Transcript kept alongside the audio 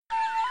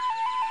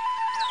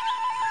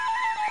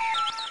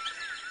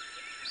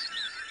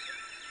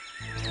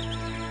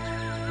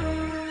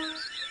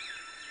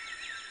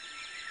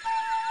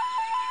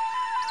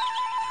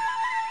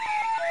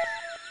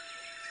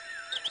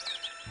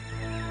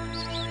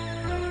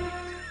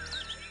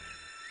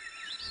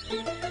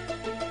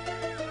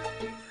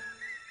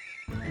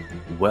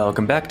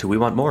Welcome back to We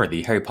Want MoR,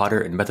 the Harry Potter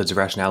and Methods of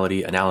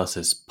Rationality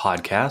analysis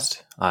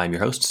podcast. I'm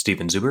your host,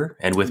 Stephen Zuber,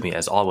 and with me,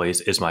 as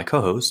always, is my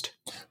co-host,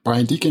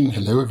 Brian Deacon.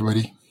 Hello,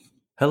 everybody.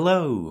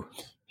 Hello.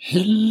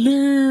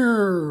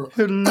 Hello.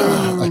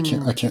 Hello.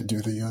 I can't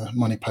do the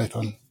Monty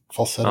Python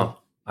falsetto. Oh,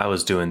 I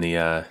was doing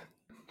the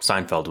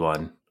Seinfeld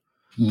one,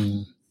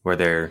 where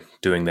they're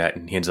doing that,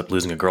 and he ends up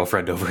losing a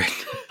girlfriend over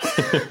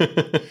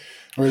it.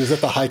 Or is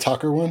that the High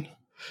Talker one?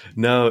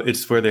 No,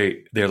 it's where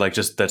they're like,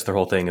 just that's their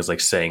whole thing is like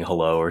saying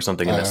hello or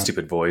something in that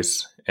stupid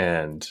voice,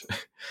 and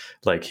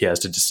like he has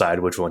to decide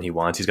which one he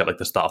wants. He's got like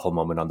this thoughtful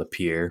moment on the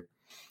pier.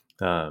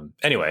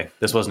 Anyway,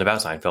 this wasn't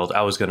about Seinfeld.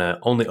 I was going to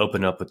only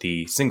open up with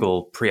the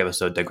single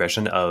pre-episode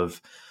digression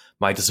of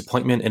my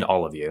disappointment in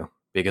all of you,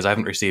 because I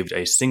haven't received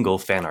a single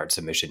fan art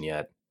submission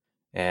yet,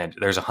 and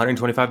there's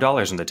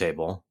 $125 on the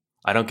table.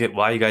 I don't get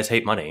why you guys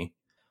hate money.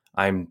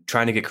 I'm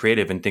trying to get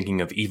creative and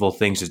thinking of evil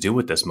things to do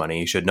with this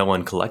money should no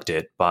one collect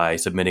it by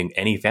submitting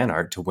any fan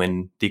art to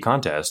win the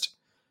contest.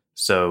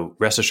 So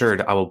rest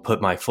assured, I will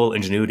put my full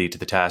ingenuity to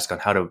the task on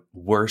how to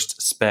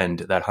worst spend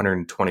that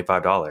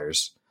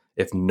 $125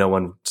 if no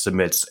one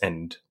submits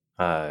and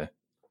I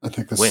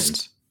think this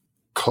wins.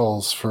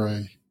 Calls for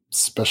a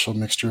special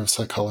mixture of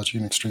psychology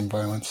and extreme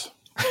violence.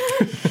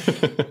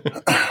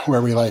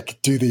 Where we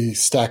like do the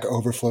Stack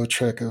Overflow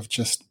trick of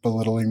just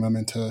belittling them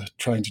into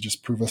trying to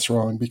just prove us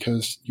wrong,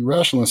 because you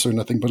rationalists are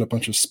nothing but a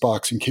bunch of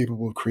Spocks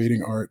incapable of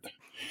creating art,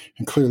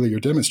 and clearly you're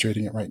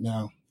demonstrating it right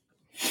now.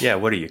 Yeah,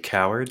 what are you,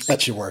 cowards?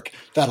 That should work.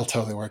 That'll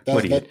totally work.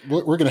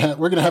 We're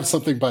gonna have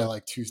something by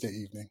like Tuesday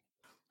evening.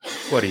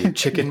 What are you,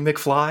 Chicken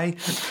McFly?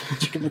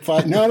 Chicken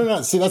McFly?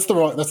 No. See, that's the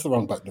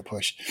wrong button to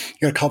push.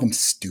 You gotta call them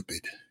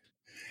stupid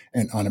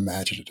and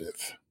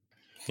unimaginative.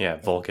 Yeah,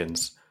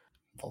 Vulcans.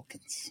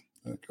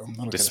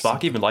 Does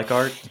Spock even like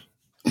art?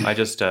 I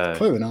just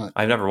clearly not.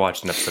 I've never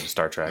watched an episode of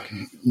Star Trek.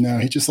 No,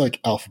 he just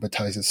like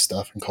alphabetizes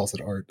stuff and calls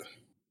it art.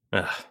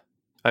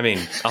 I mean,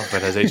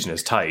 alphabetization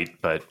is tight,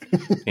 but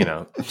you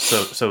know,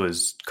 so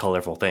is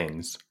colorful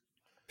things,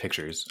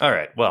 pictures. All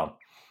right. Well,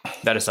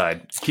 that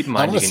aside, keep in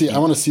mind. I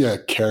want to see a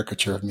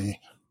caricature of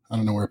me. I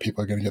don't know where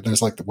people are going to get.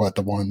 There's like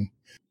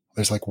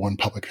there's like one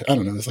public. I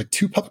don't know. There's like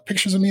 2 public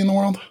pictures of me in the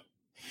world.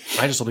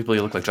 I just told people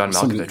you look like John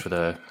Malkovich with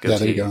a goatee. Yeah,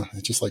 there you go.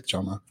 It's just like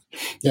John Malkovich.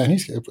 Yeah, and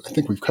I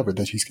think we've covered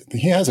that.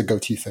 He has a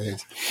goatee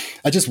phase.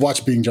 I just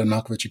watched Being John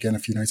Malkovich again a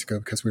few nights ago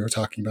because we were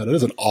talking about it. It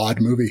is an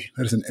odd movie.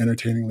 That is an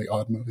entertainingly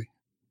odd movie.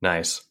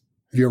 Nice.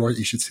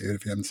 You should see it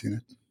if you haven't seen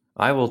it.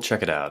 I will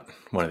check it out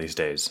one of these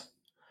days.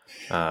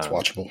 It's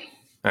watchable.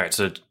 All right,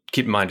 so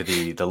keep in mind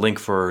the link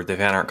for the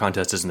fan art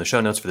contest is in the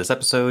show notes for this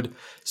episode.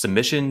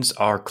 Submissions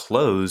are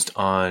closed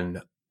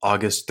on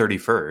August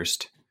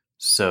 31st.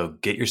 So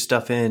get your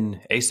stuff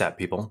in ASAP,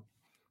 people.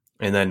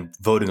 And then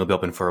voting will be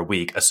open for a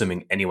week,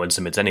 assuming anyone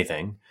submits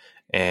anything.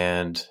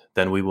 And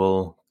then we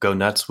will go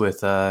nuts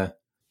with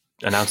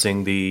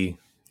announcing the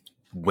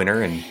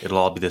winner, and it'll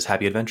all be this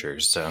happy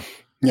adventures. So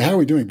yeah, how are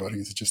we doing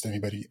voting? Is it just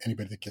anybody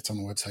that gets on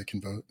the website can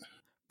vote?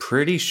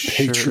 Pretty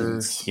sure.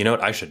 Patrons. You know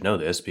what? I should know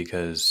this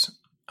because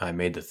I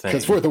made the thing.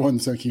 Because we're the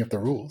ones making up the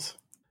rules.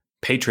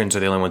 Patrons are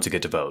the only ones who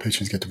get to vote.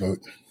 Patrons get to vote.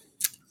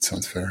 That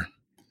sounds fair.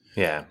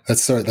 Yeah. That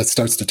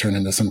starts to turn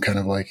into some kind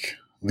of like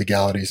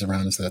legalities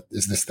around. Is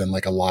this then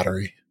like a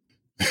lottery?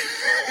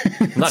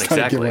 Not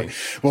exactly.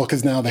 Well,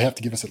 because now they have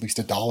to give us at least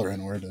 $1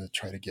 in order to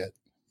try to get,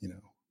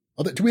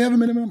 do we have a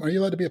minimum? Are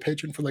you allowed to be a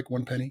patron for like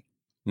 1 penny?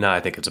 No, I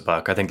think it's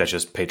 $1. I think that's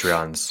just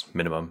Patreon's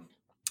minimum.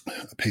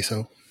 A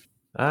peso?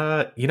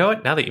 You know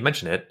what? Now that you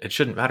mention it, it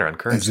shouldn't matter on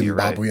currency. A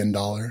Zimbabwean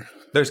dollar.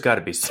 There's got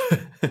to be some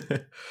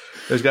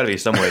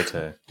way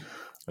to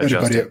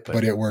adjust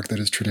Anybody at work that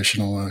his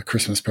traditional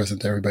Christmas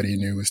present to everybody he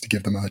knew was to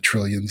give them $1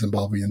 trillion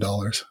Zimbabwean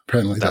dollars.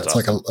 Apparently that's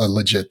awesome. Like a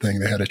legit thing.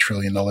 They had $1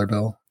 trillion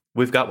bill.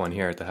 We've got one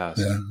here at the house.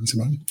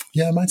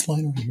 Yeah, mine's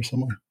lying over here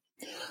somewhere.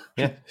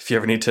 Yeah, if you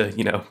ever need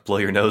to, blow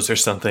your nose or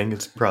something,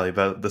 it's probably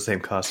about the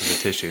same cost as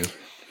a tissue.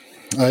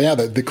 Yeah,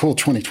 the cool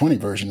 2020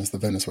 version is the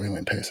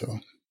Venezuelan peso.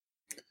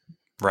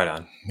 Right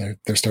on.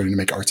 They're starting to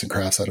make arts and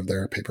crafts out of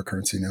their paper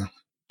currency now.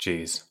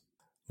 Jeez.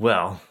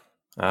 Well,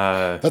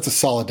 that's a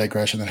solid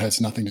digression that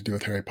has nothing to do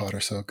with Harry Potter.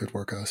 So good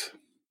work, us.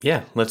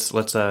 Yeah, let's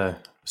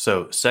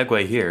so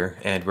segue here,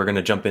 and we're going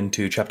to jump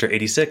into chapter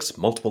 86,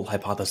 multiple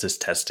hypothesis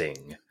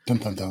testing. Dun,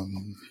 dun,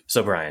 dun.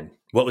 So Brian,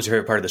 what was your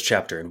favorite part of this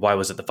chapter, and why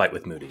was it the fight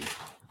with Moody?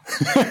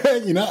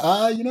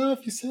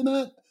 If you say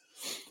that,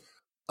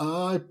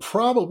 I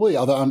probably,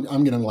 although I'm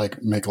going to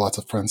like make lots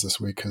of friends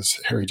this week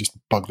because Harry just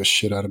bugged the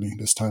shit out of me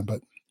this time.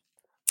 But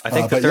I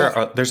think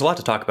that there's a lot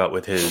to talk about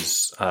with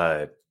his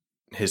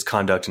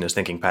conduct and his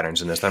thinking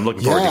patterns in this that I'm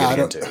looking forward to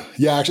getting into.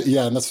 Yeah, actually,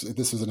 and this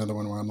is another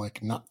one where I'm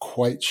like not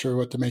quite sure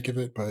what to make of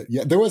it, but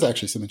yeah, there was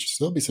actually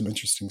there'll be some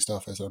interesting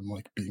stuff as I'm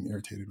like being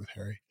irritated with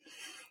Harry.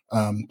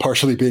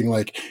 Partially being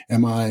like,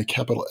 am I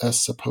capital S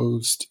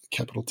supposed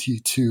capital T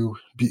to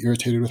be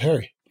irritated with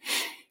Harry?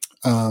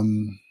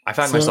 I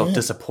find myself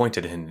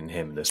disappointed in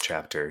him in this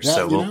chapter,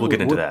 so we'll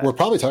get into that. We're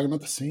probably talking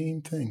about the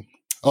same thing.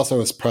 Also, I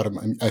was proud of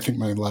I think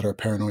my ladder of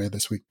paranoia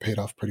this week paid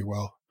off pretty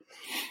well.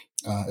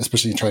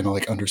 especially in trying to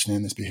like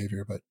understand this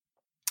behavior. But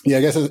yeah,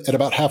 I guess at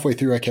about halfway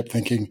through, I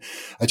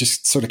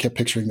just sort of kept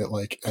picturing that,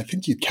 like, I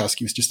think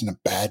Yudkowsky was just in a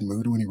bad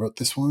mood when he wrote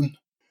this one.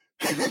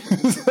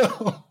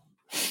 So,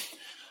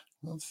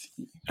 let's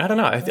see. I don't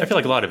know. I feel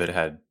like a lot of it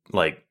had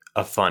like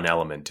a fun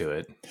element to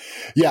it.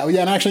 Yeah,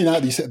 and actually, now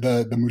that you said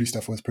the moody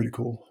stuff was pretty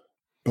cool.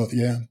 Both,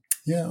 yeah,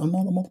 on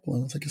multiple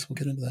levels. I guess we'll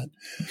get into that.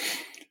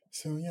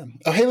 So yeah.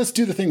 Oh, hey, let's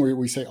do the thing where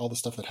we say all the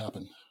stuff that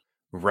happened.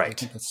 Right. I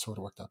think that's sort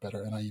of worked out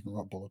better, and I even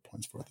wrote bullet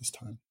points for it this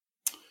time.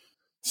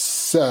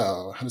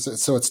 So how does it?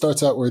 So it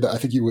starts out where I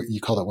think you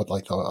called it what,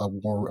 like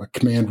a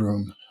command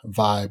room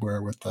vibe,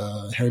 where with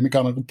Harry,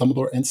 McGonagall,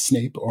 Dumbledore, and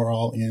Snape are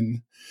all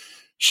in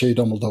Chez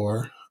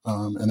Dumbledore,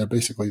 and they're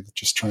basically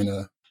just trying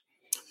to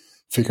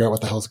figure out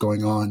what the hell's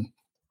going on.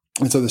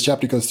 And so this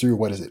chapter goes through,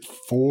 what is it,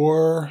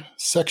 4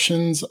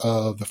 sections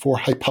of the 4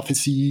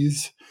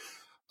 hypotheses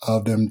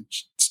of them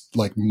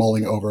like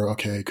mulling over,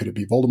 okay, could it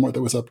be Voldemort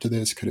that was up to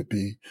this? Could it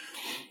be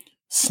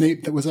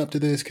Snape that was up to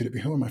this? Could it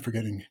be, who am I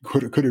forgetting?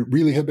 Could it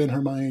really have been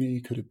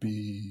Hermione? Could it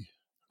be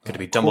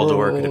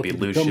Dumbledore? Could it be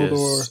Lucius?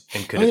 Dumbledore?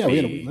 And could it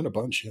be... we had a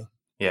bunch, yeah.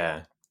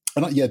 Yeah.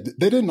 And they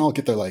didn't all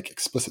get their like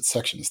explicit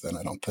sections then,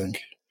 I don't think.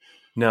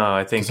 No,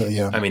 I think,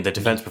 I mean, the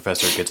defense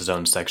professor gets his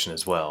own section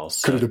as well.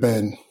 So. Could it have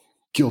been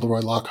Gilderoy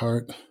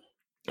Lockhart?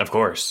 Of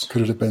course.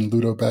 Could it have been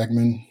Ludo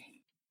Bagman?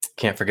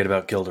 Can't forget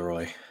about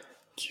Gilderoy.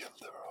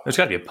 There's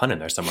got to be a pun in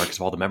there somewhere because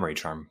of all the memory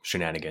charm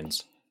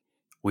shenanigans.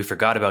 We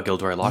forgot about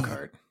Gilderoy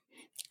Lockhart.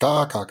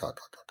 Yes.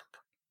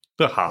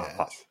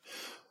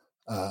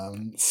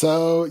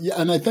 So yeah,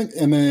 and I think,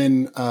 and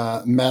then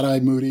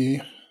Mad-Eye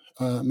Moody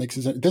makes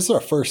his. This is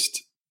our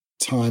first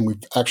time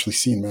we've actually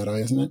seen Mad-Eye,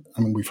 isn't it?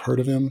 I mean, we've heard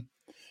of him.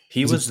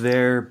 He was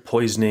there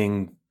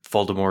poisoning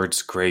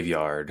Voldemort's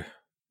graveyard.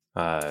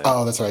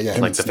 That's right. Yeah,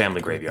 like the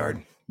family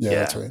graveyard. Yeah,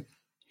 that's right.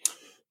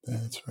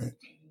 That's right.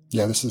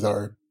 Yeah, this is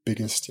our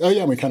biggest. Oh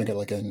yeah, we kind of got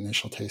like an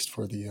initial taste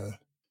for the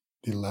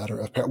ladder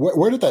of.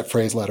 Where did that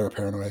phrase "ladder of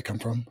paranoia" come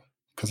from?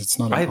 Because it's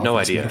not. I have no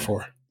idea.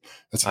 Metaphor.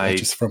 It's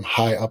just from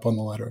high up on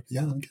the ladder.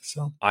 Yeah, I guess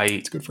so.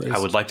 It's a good phrase. I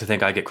would like to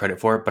think I get credit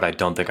for it, but I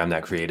don't think I'm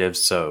that creative.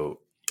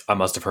 So I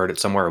must have heard it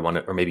somewhere,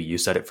 or maybe you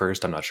said it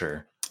first. I'm not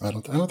sure. I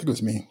don't think it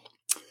was me.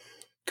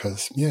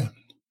 Because yeah.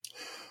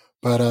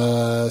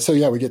 But so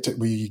yeah, we get to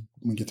meet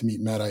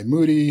Mad-Eye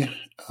Moody,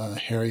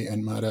 Harry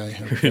and Mad-Eye.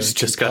 Who's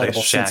just got a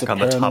shack on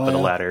the top of the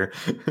ladder.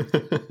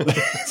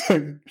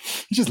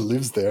 He just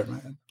lives there,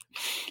 man.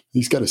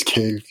 He's got his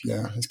cave.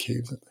 Yeah, his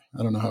cave.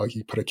 I don't know how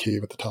he put a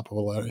cave at the top of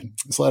a ladder.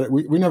 This ladder,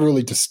 we never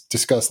really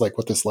discussed like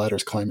what this ladder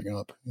is climbing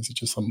up. Is it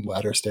just some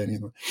ladder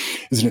standing?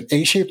 Is it an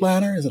A-shaped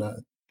ladder? Is it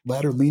a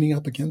ladder leaning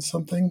up against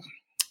something?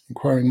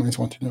 Inquiring minds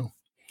want to know.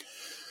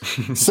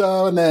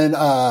 So, and then,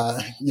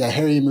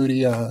 Harry and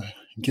Moody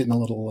getting a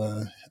little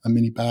a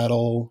mini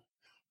battle,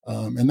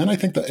 and then I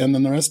think and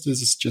then the rest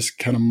is just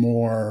kind of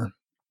more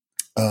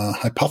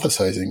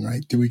hypothesizing,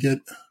 right? Do we get?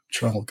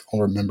 I'll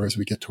remember as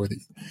we get toward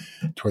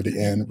the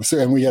end. So,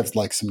 and we have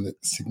like some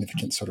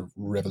significant sort of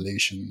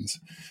revelations,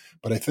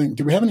 but I think,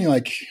 do we have any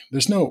like?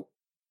 There's no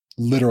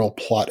literal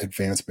plot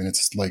advancement.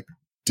 It's like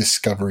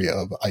discovery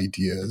of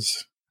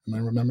ideas. Am I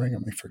remembering?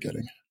 Am I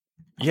forgetting?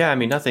 Yeah, I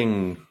mean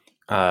nothing.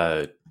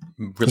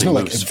 Really no,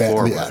 moves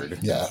forward.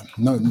 Yeah,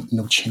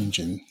 no change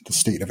in the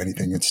state of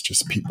anything. It's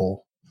just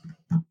people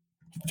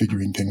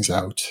figuring things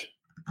out,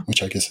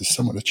 which I guess is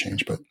somewhat a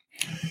change. But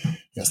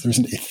yes, there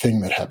isn't a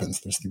thing that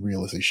happens. There's the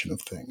realization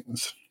of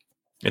things.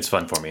 It's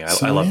fun for me.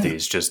 I love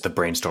these, just the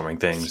brainstorming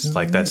things. So,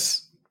 like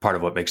that's part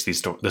of what makes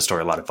the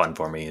story a lot of fun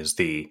for me. Is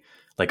the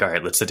like, all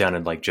right, let's sit down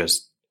and like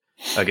just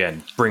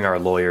again bring our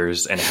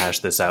lawyers and hash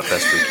this out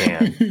best we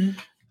can.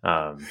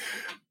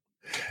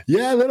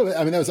 Yeah, a little bit.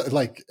 I mean, that was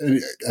like,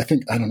 I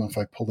think, I don't know if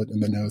I pulled it in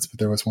the notes, but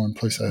there was one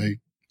place I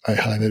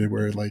highlighted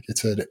where like it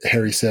said,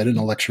 Harry said in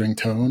a lecturing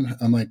tone.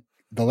 I'm like,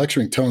 the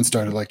lecturing tone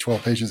started like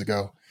 12 pages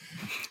ago.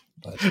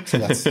 But so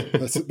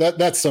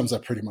that sums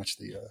up pretty much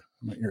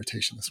my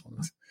irritation this one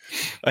was.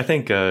 I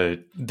think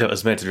that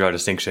was meant to draw a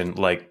distinction.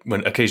 Like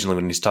occasionally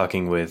when he's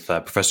talking with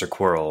Professor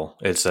Quirrell,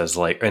 it says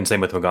like, and same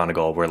with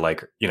McGonagall, where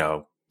like,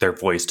 their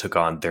voice took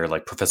on their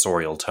like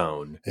professorial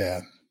tone.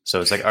 Yeah. So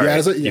it's like, all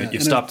right,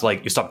 you've stopped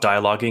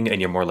dialoguing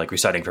and you're more like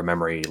reciting from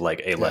memory,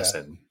 like a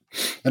lesson.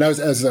 And I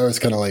was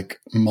kind of like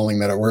mulling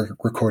that out. We're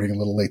recording a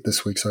little late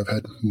this week, so I've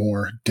had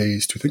more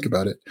days to think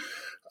about it.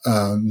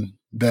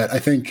 That I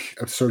think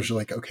I'm sort of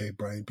like, okay,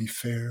 Brian, be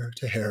fair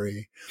to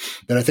Harry.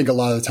 That I think a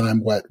lot of the time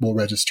what will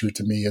register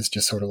to me is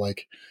just sort of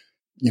like,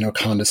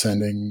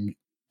 condescending,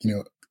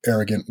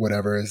 arrogant,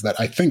 whatever, is that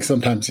I think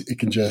sometimes it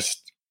can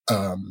just,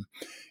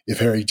 if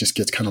Harry just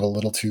gets kind of a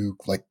little too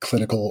like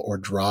clinical or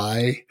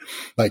dry,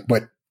 like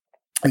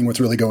what's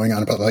really going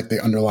on about like the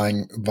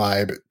underlying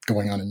vibe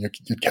going on in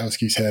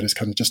Yudkowsky's head is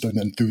kind of just an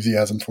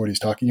enthusiasm for what he's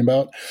talking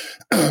about.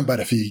 But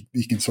if he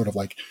can sort of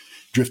like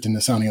drift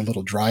into sounding a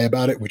little dry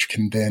about it, which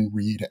can then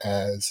read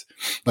as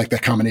like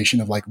that combination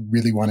of like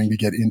really wanting to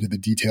get into the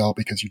detail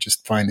because you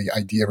just find the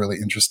idea really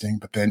interesting,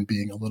 but then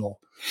being a little,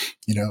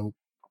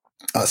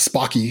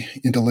 Spocky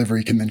in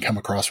delivery can then come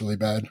across really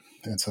bad.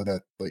 And so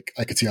that like,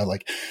 I could see how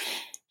like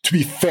to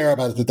be fair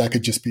about it, that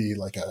could just be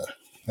like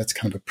that's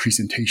kind of a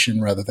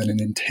presentation rather than an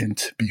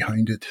intent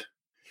behind it.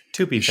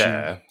 To be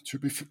fair. To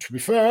be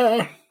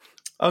fair.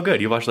 Oh,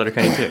 good. You watched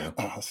Letterkenny too.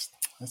 Oh,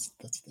 that's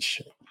the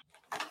shit.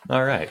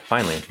 All right.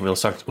 Finally, we'll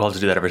have to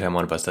do that every time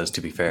one of us says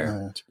 "to be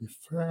fair." To be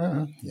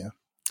fair, yeah.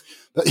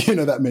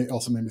 That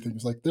also made me think. It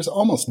was like there's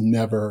almost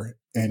never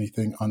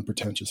anything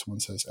unpretentious one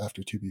says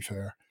after "to be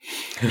fair,"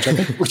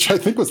 which I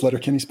think was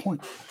Letterkenny's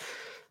point.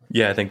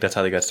 Yeah, I think that's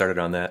how they got started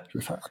on that. To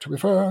be fair, to be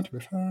fair, to be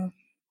fair.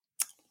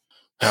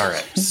 All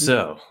right,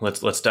 so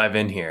let's dive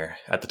in here.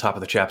 At the top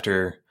of the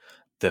chapter,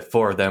 the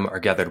four of them are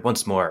gathered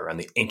once more around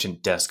the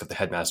ancient desk of the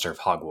headmaster of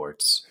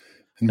Hogwarts.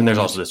 And there's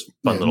also this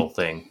fun little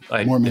thing.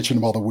 More mention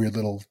of all the weird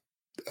little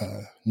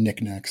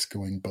knickknacks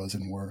going buzz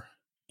and whir.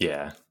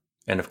 Yeah.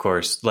 And of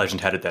course,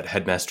 legend had it that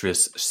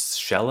Headmistress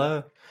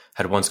Shella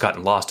had once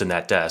gotten lost in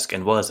that desk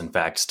and was, in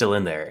fact, still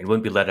in there and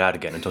wouldn't be let out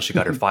again until she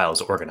got her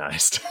files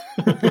organized.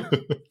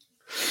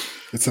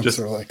 It's sort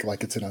of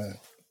like it's in a...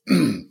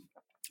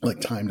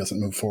 like time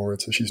doesn't move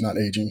forward, so she's not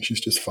aging.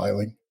 She's just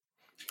filing.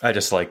 I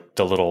just like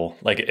the little,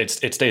 like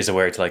it stays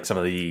aware to like some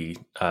of the,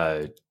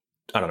 I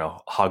don't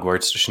know,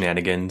 Hogwarts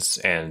shenanigans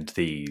and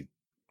the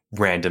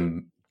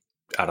random,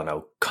 I don't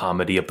know,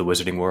 comedy of the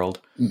wizarding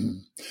world. Mm-hmm.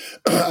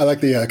 I like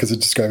because it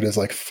described it as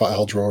like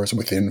file drawers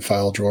within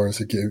file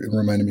drawers. It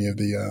reminded me of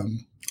the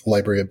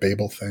Library of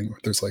Babel thing. Where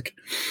there's like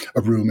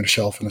a room and a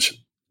shelf and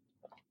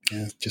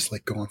just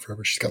like going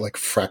forever. She's got like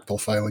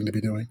fractal filing to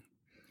be doing.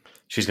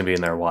 She's going to be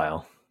in there a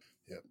while.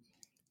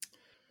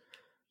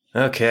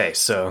 Okay,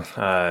 so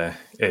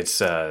it's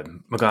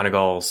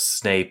McGonagall,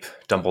 Snape,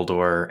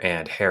 Dumbledore,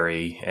 and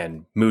Harry,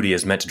 and Moody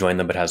is meant to join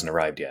them but hasn't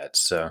arrived yet.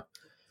 So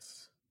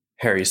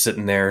Harry's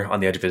sitting there on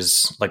the edge of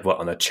his,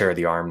 on the chair of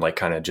the arm, like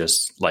kind of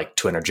just like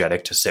too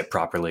energetic to sit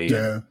properly.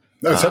 Yeah.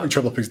 I was having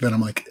trouble because then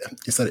I'm like,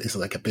 is it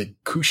like a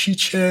big cushy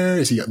chair?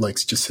 Is he like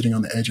just sitting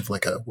on the edge of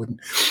like a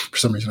wooden? For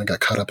some reason, I got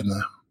caught up in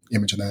the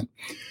image of that.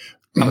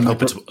 I would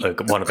hope it's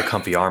one with a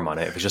comfy arm on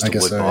it. If it's just a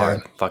wood bar,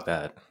 yeah. Fuck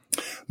that.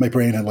 My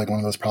brain had like one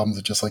of those problems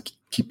of just like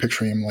keep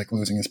picturing him like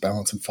losing his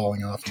balance and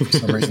falling off. And for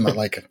some reason, that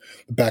like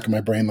the back of my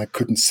brain like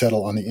couldn't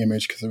settle on the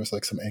image because there was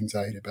like some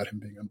anxiety about him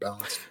being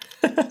unbalanced.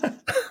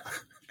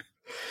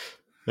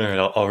 All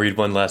right, I'll read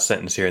one last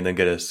sentence here and then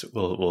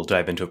we'll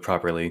dive into it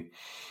properly.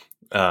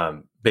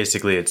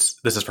 Basically, this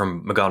is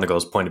from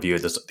McGonagall's point of view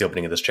at the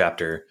opening of this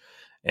chapter,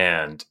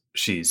 and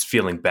she's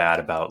feeling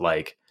bad about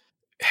like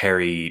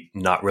Harry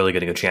not really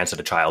getting a chance at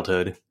a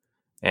childhood,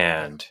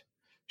 and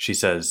she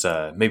says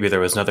maybe there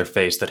was another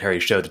face that Harry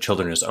showed to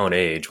children his own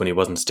age when he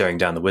wasn't staring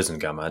down the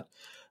Wizengamot,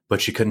 but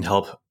she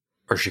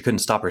couldn't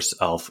stop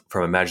herself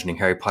from imagining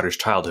Harry Potter's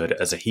childhood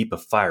as a heap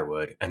of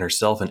firewood and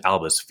herself and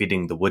Albus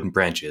feeding the wooden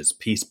branches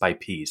piece by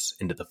piece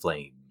into the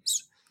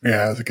flames.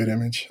 Yeah, that's a good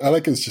image. I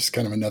like it's just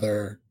kind of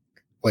another,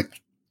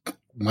 like,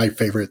 my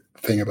favorite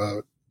thing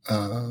about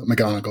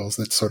McGonagall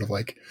that's sort of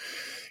like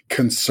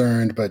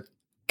concerned, but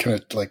kind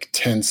of like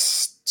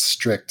tense,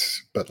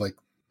 strict, but like,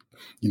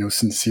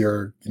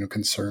 sincere,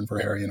 concern for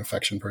Harry and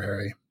affection for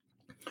Harry.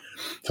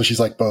 So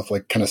she's like both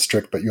like kind of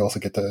strict, but you also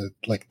get to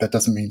like, that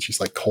doesn't mean she's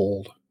like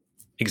cold.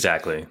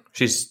 Exactly.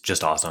 She's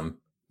just awesome.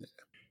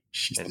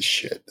 She's the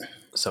shit.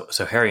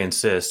 So Harry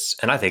insists,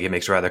 and I think it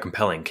makes a rather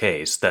compelling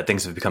case, that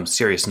things have become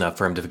serious enough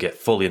for him to get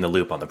fully in the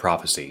loop on the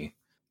prophecy.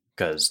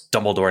 Because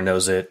Dumbledore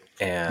knows it,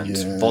 and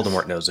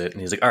Voldemort knows it,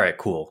 and he's like, all right,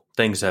 cool.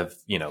 Things have,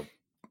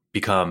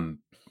 become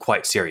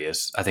quite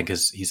serious. I think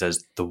he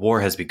says, the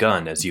war has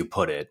begun, as you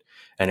put it,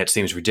 and it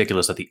seems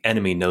ridiculous that the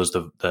enemy knows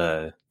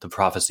the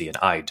prophecy and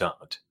I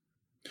don't.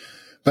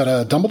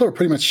 But Dumbledore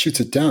pretty much shoots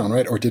it down,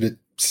 right? Or did it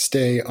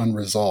stay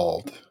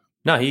unresolved?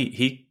 No,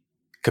 he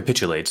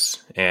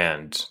capitulates,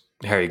 and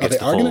Harry gets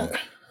the full...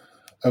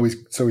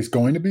 So he's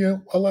going to be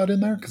allowed in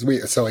there?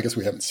 So I guess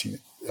we haven't seen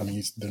it. I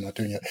mean, they're not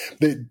doing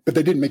it. But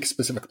they didn't make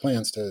specific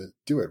plans to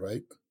do it,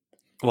 right?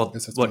 Well,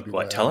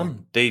 what? Tell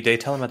him? They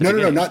tell him at the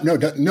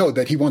beginning. No,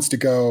 that he wants to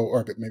go,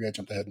 or maybe I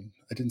jumped ahead and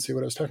I didn't see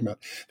what I was talking about.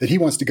 That he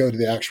wants to go to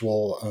the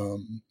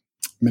actual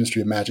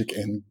Ministry of Magic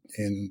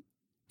and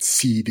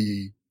see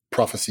the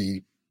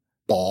prophecy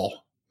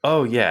ball.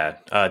 Oh yeah,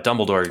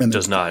 Dumbledore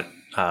does not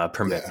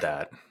permit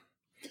that.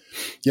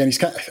 Yeah, and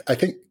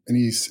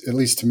he's at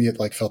least to me, it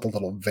like felt a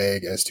little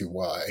vague as to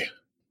why.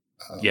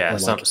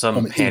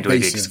 Some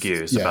hand-wavy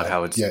excuse about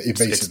how it's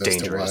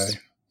dangerous.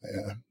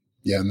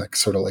 Yeah, and that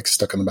sort of like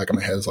stuck in the back of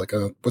my head is like,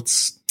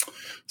 what's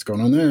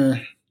going on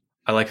there?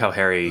 I like how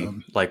Harry,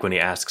 like when he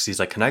asks, he's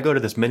like, "Can I go to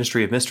this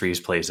Ministry of Mysteries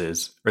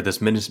places or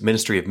this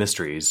Ministry of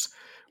Mysteries?"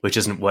 Which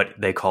isn't what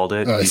they called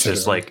it. He's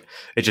just like,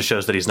 it just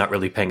shows that he's not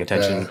really paying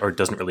attention or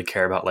doesn't really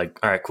care about like,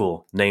 all right,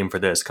 cool, name for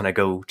this. Can I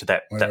go to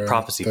that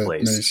prophecy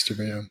place?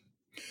 Ministry,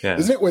 yeah.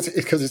 Isn't it?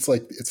 Because it's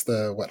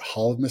the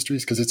Hall of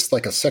Mysteries? Because it's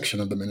like a section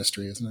of the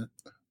ministry, isn't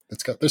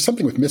it? There's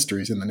something with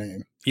mysteries in the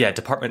name. Yeah,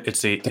 department.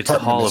 It's the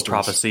Hall of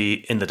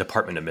Prophecy in the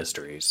Department of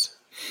Mysteries.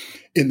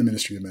 In the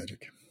Ministry of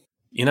Magic.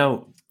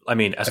 I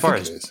mean, as far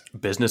as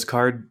business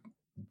card,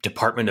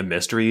 Department of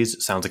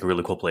Mysteries sounds like a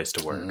really cool place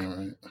to work. All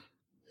right.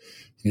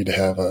 You need to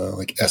have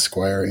like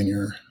Esquire in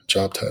your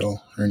job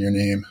title or in your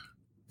name.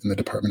 in the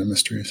Department of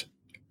Mysteries.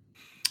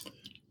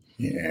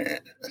 Yeah.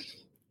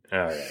 All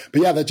right.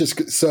 But yeah, that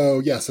just so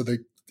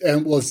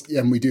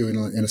we do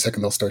in a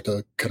second. They'll start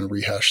to kind of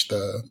rehash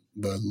the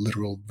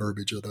literal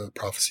verbiage of the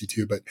prophecy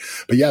too. But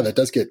yeah, that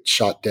does get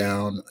shot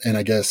down, and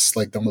I guess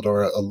like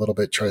Dumbledore a little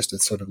bit tries to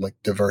sort of like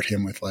divert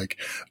him with like,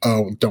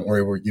 oh, don't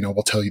worry,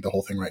 we'll tell you the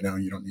whole thing right now,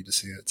 and you don't need to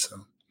see it.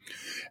 So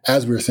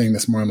as we were saying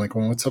this more, I'm like,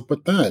 well, what's up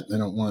with that? I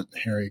don't want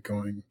Harry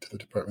going to the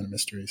Department of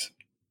Mysteries.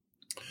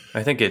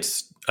 I think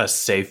it's a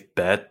safe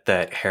bet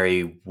that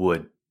Harry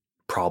would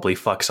probably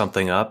fuck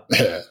something up.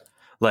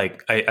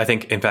 Like, I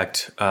think, in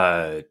fact,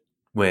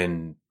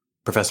 when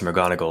Professor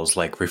McGonagall's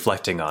like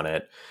reflecting on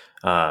it,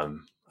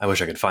 I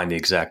wish I could find the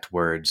exact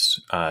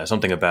words.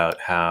 Something about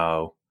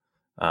how,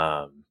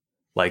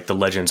 like, the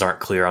legends aren't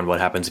clear on what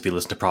happens if you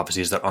listen to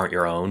prophecies that aren't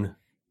your own,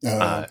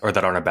 or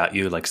that aren't about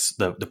you. Like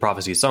the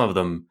prophecies, some of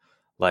them,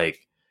 like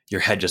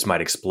your head just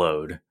might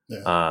explode.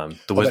 Yeah.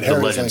 The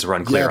legends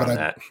run clear on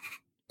that.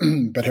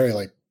 But Harry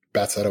like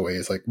bats that away.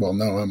 He's like, well,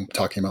 no, I'm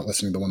talking about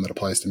listening to the one that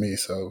applies to me.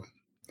 So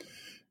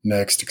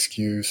next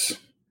excuse.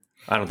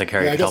 I don't think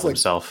Harry could help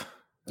himself.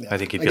 Yeah. I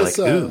think he'd be like,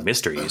 ooh,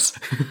 mysteries.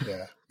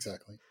 Yeah,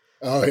 exactly.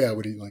 Oh yeah,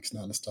 would he like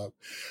not to stop?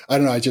 I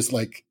don't know. I just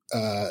like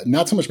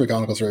not so much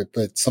McGonagall's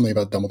but something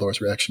about Dumbledore's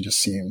reaction just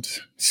seemed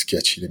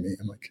sketchy to me.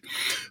 I'm like,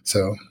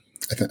 so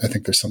I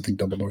think there's something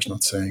Dumbledore's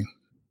not saying.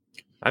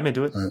 I'm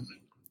into it.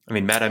 I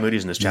mean, Mad Eye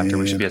Moody's in this chapter.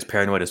 We should be as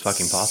paranoid as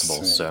fucking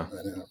possible. So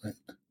I know, right?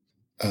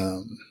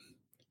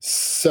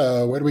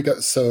 So where do we go?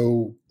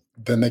 So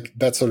then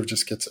that sort of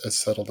just gets as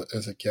settled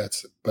as it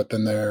gets. But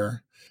then I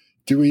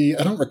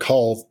don't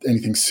recall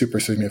anything super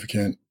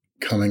significant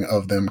coming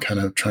of them kind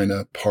of trying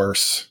to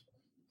parse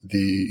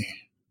the,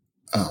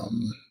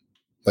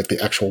 like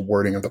the actual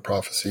wording of the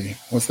prophecy.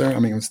 Was there? I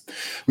mean,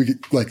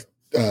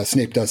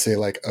 Snape does say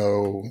like,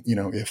 oh,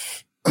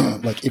 if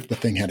the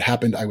thing had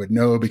happened, I would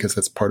know, because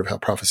that's part of how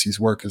prophecies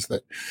work, is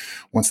that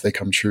once they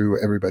come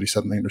true, everybody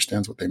suddenly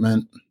understands what they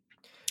meant.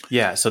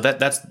 Yeah, so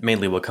that's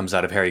mainly what comes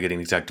out of Harry getting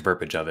the exact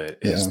verbiage of it,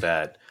 is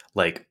that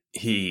like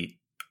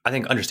I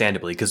think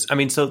understandably, because I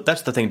mean, so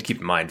that's the thing to keep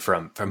in mind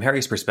from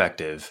Harry's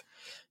perspective.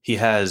 He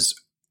has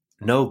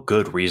no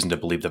good reason to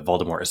believe that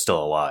Voldemort is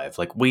still alive.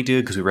 Like we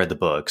do, because we read the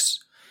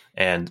books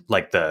and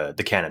like the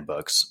canon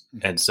books,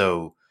 and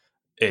so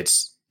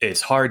it's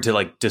hard to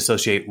like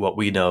dissociate what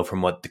we know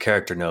from what the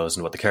character knows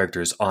and what the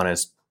character's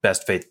honest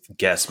best faith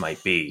guess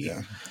might be.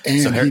 Yeah,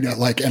 and so Harry,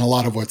 and a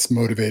lot of what's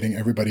motivating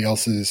everybody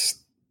else's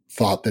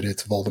thought that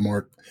it's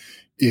Voldemort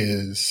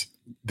is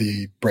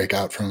the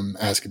breakout from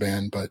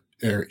Azkaban, but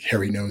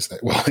Harry knows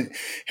that. Well,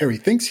 Harry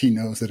thinks he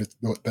knows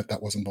that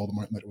that wasn't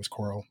Voldemort and that it was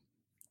Quirrell.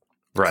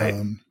 Right.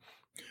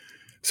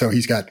 So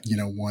he's got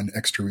one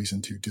extra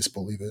reason to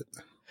disbelieve it.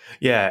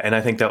 Yeah, and I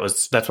think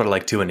that's what I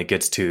like too when it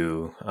gets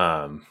to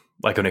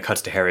like when it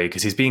cuts to Harry,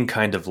 because he's being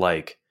kind of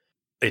like,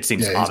 it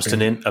seems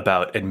obstinate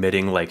about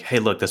admitting like, hey,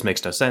 look, this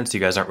makes no sense. You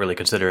guys aren't really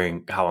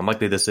considering how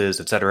unlikely this is,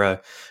 etc.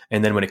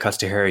 And then when it cuts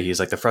to Harry, he's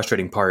like, the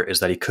frustrating part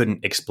is that he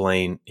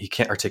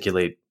can't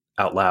articulate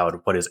out loud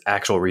what his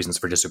actual reasons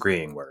for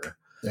disagreeing were.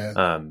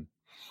 Yeah.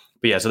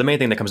 But yeah, so the main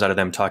thing that comes out of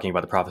them talking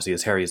about the prophecy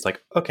is Harry's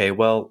like, okay,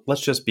 well,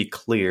 let's just be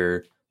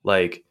clear.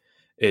 Like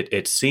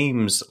it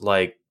seems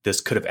like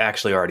this could have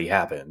actually already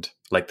happened.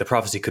 Like the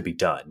prophecy could be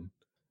done.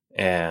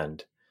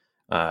 And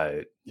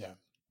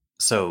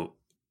so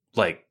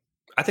like,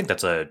 I think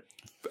that's that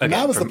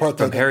was the part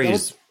from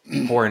Harry's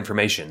poor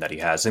information that he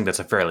has. I think that's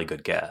a fairly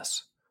good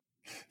guess.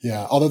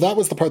 Yeah, although that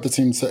was the part that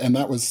seemed and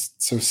that was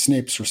so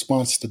Snape's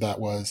response to that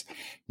was,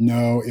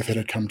 no, if it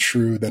had come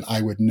true, then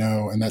I would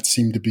know. And that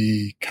seemed to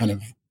be kind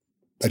of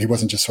that he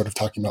wasn't just sort of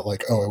talking about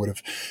like, oh, I would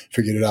have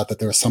figured it out, that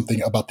there was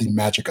something about the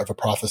magic of a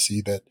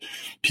prophecy that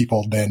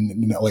people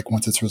then, like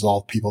once it's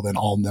resolved, people then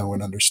all know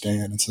and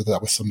understand. And so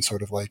that was some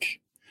sort of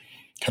like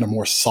kind of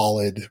more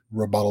solid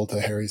rebuttal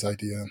to Harry's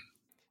idea.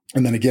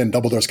 And then again,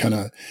 Dumbledore's kind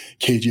of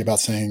cagey about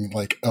saying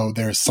like, oh,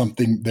 there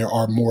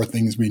are more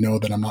things we know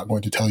that I'm not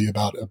going to tell you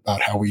about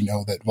how we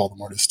know that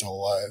Voldemort is still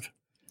alive.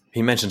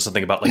 He mentioned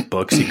something about like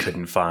books he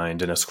couldn't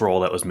find and a scroll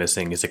that was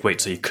missing. He's like,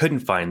 wait, so you couldn't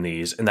find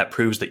these, and that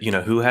proves that you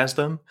know who has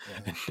them?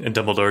 Yeah. And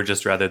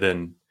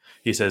Dumbledore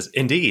he says,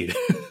 indeed.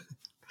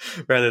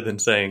 Rather than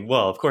saying,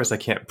 well, of course I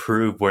can't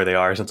prove where they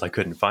are since I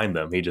couldn't find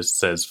them. He just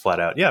says flat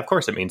out, yeah, of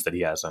course it means that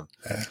he has them.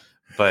 Yeah.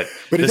 But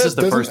this is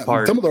the first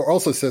part. Dumbledore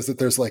also says that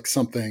there's like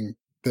something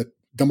that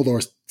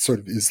Dumbledore sort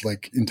of is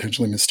like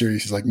intentionally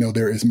mysterious. He's like, no,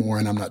 there is more,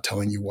 and I'm not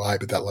telling you why,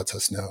 but that lets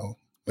us know.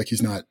 Like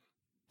he's not.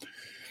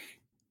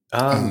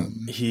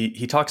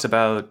 He talks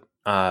about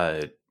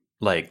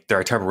like there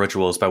are terrible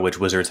rituals by which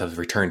wizards have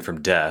returned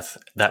from death.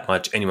 That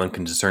much anyone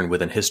can discern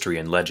within history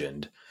and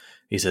legend.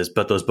 He says,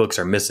 but those books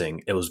are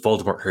missing. It was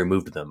Voldemort who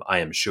removed them, I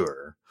am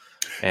sure.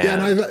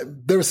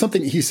 And there was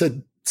something he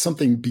said.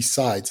 Something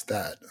besides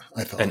that,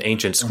 I thought. An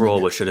ancient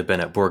scroll which should have been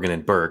at Borgin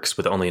and Burke's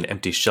with only an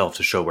empty shelf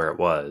to show where it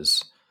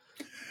was.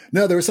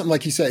 No, there was something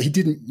like he said. He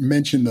didn't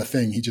mention the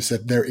thing. He just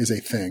said, there is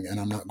a thing, and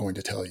I'm not going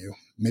to tell you.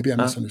 Maybe I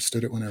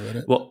misunderstood it when I read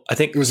it. Well, I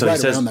think it was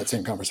around that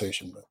same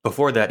conversation. But.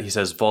 Before that, he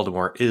says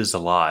Voldemort is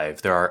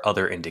alive. There are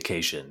other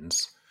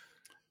indications.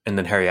 and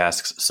then Harry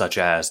asks such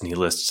as, and he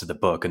lists the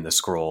book and the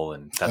scroll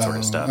and that sort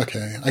of stuff.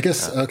 Okay. I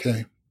guess,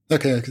 okay.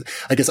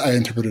 I guess I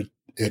interpreted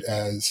it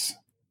as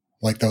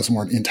like those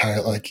weren't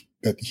entire, like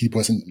that he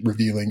wasn't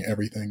revealing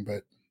everything,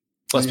 but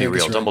let's be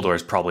real. Dumbledore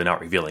is probably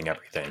not revealing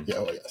everything. Yeah.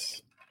 Oh,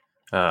 yes.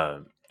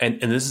 And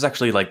this is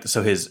actually like,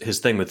 so his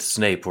thing with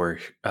Snape where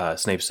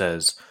Snape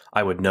says,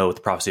 I would know if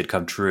the prophecy had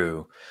come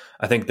true.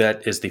 I think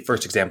that is the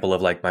first example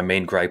of like my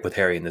main gripe with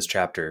Harry in this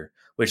chapter,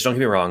 which don't get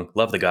me wrong,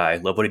 love the guy,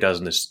 love what he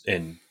does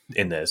in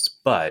this,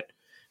 but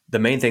the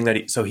main thing that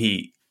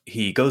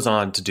he goes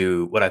on to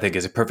do what I think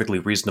is a perfectly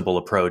reasonable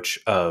approach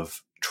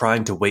of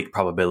trying to weight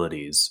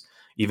probabilities,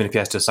 even if he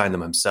has to assign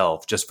them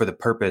himself, just for the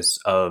purpose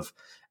of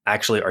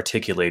actually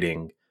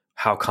articulating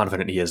how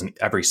confident he is in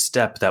every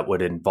step that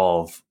would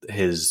involve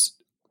his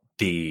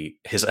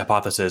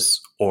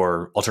hypothesis,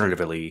 or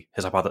alternatively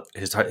his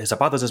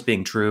hypothesis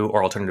being true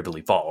or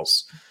alternatively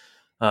false.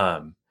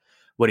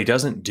 What he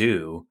doesn't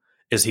do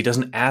is he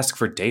doesn't ask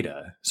for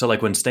data. So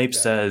like when Snape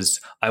says,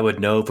 I would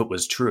know if it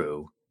was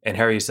true, and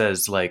Harry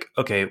says like,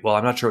 okay, well,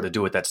 I'm not sure what to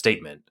do with that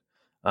statement.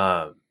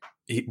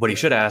 What he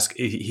should ask,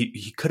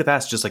 he could have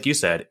asked, just like you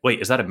said,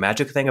 wait, is that a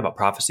magic thing about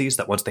prophecies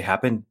that once they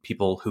happen,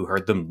 people who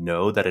heard them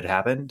know that it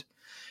happened?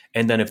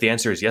 And then if the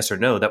answer is yes or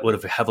no, that would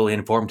have heavily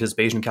informed his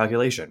Bayesian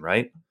calculation,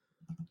 right?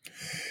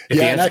 If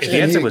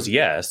the answer was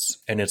yes,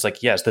 and it's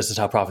like, yes, this is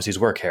how prophecies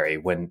work, Harry.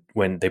 When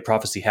the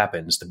prophecy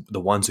happens, the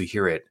ones who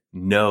hear it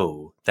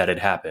know that it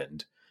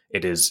happened.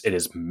 It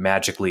is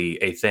magically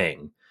a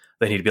thing.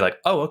 Then he'd be like,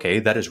 oh, okay,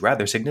 that is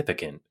rather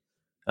significant.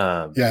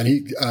 And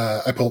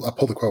I pulled a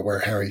quote where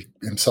Harry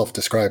himself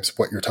describes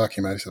what you're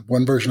talking about. He said,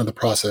 one version of the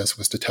process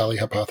was to tally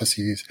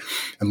hypotheses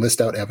and list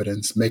out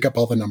evidence, make up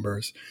all the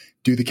numbers,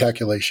 do the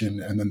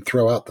calculation, and then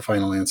throw out the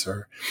final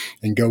answer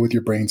and go with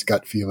your brain's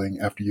gut feeling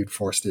after you'd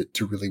forced it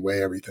to really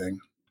weigh everything.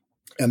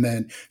 And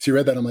then, so you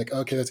read that, I'm like,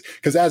 okay, that's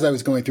because as I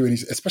was going through, and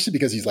especially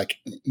because he's like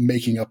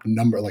making up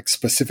like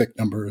specific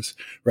numbers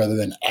rather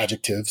than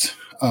adjectives.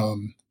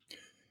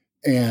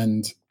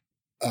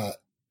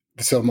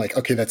 So I'm like,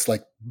 okay, that's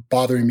like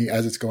bothering me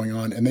as it's going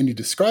on. And then he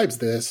describes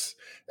this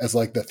as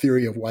like the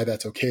theory of why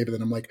that's okay. But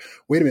then I'm like,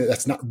 wait a minute,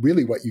 that's not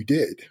really what you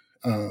did.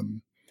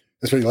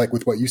 Especially like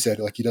with what you said,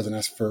 like he doesn't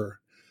ask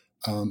for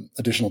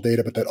additional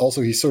data, but that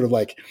also he's sort of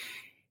like,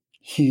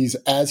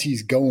 as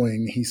he's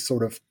going, he's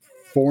sort of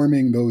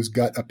forming those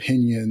gut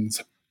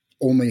opinions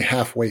only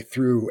halfway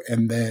through.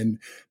 And then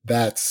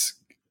that's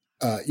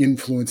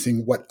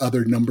influencing what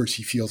other numbers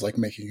he feels like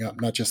making up,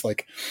 not just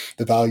like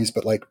the values,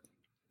 but like,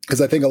 because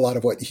I think a lot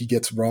of what he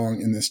gets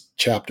wrong in this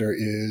chapter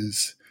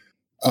is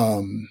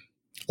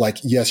like,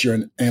 yes,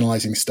 you're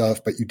analyzing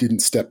stuff, but you didn't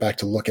step back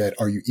to look at,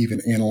 are you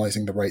even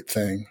analyzing the right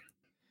thing?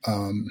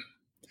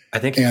 I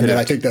think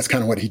that's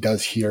kind of what he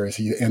does here is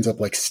he ends up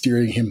like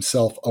steering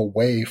himself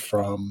away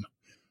from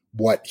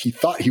what he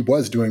thought he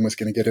was doing was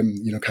going to get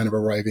him, kind of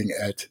arriving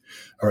at,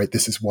 all right,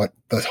 this is what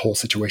the whole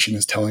situation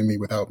is telling me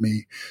without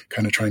me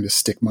kind of trying to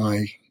stick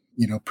my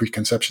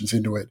preconceptions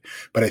into it.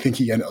 But I think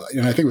and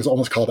I think it was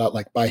almost called out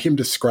like by him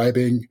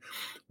describing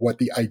what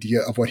the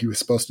idea of what he was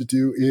supposed to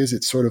do is,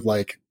 it's sort of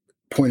like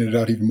pointed it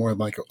out even more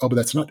like, oh, but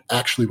that's not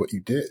actually what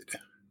you did.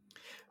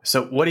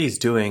 So what he's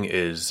doing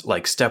is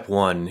like step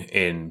one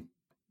in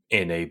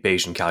a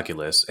Bayesian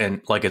calculus.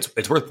 And like,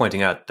 it's worth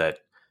pointing out that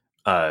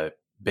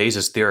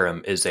Bayes'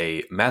 theorem is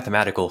a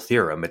mathematical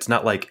theorem. It's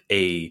not like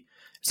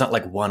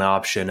one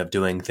option of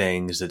doing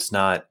things. It's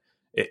not,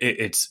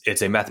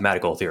 it's a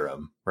mathematical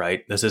theorem,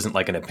 right? This isn't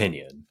like an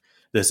opinion.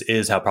 This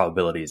is how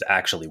probabilities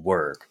actually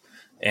work.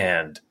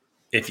 And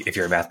if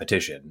you're a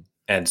mathematician,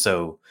 and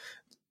so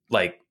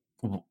like,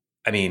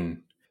 I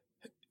mean,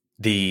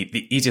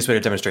 the easiest way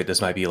to demonstrate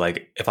this might be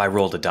like, if I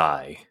rolled a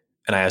die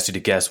and I asked you to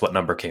guess what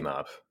number came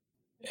up,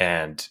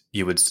 and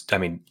you would,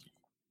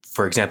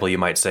 for example, you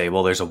might say,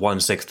 well, there's a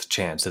 1/6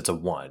 chance it's a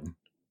 1,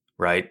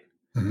 right?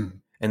 Mm-hmm.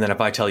 And then if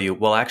I tell you,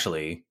 well,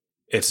 actually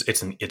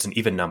it's an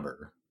even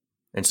number.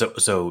 And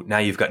so now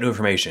you've got new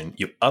information,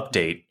 you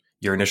update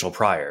your initial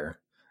prior,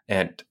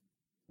 and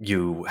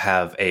you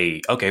have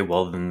okay,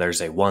 well, then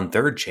there's a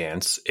 1/3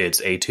 chance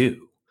it's a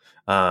 2.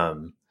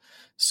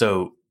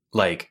 So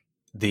like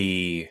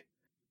the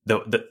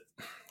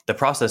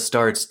process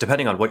starts,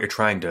 depending on what you're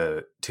trying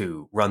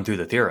to run through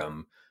the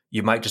theorem,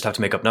 you might just have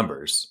to make up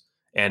numbers.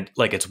 And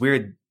like, it's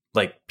weird,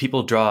 like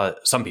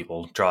some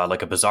people draw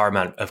like a bizarre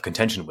amount of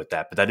contention with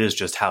that, but that is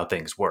just how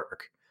things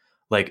work.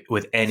 Like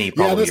with any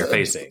problem you're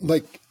facing.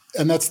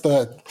 That's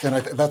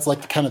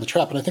like kind of the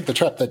trap. And I think the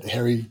trap that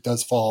Harry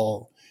does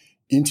fall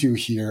into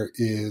here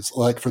is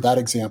like, for that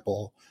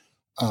example,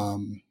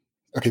 and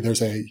I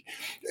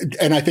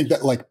think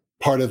that like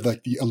part of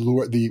like the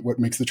allure, what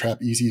makes the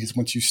trap easy is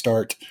once you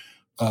start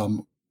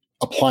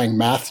applying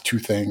math to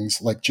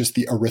things, like just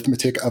the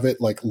arithmetic of it,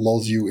 like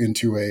lulls you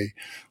into a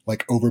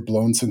like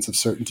overblown sense of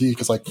certainty.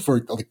 Cause like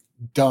for like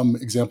dumb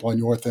example on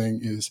your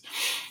thing is,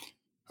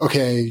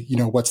 okay,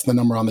 what's the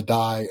number on the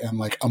die? And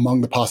like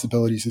among the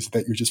possibilities is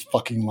that you're just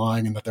fucking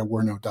lying and that there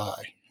were no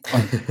die.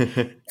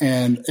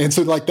 And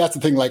so like, that's the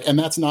thing, like, and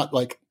that's not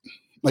like,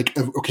 like,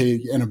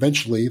 okay, and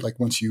eventually, like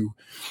once you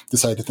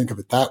decide to think of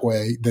it that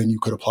way, then you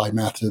could apply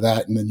math to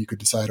that, and then you could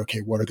decide, okay,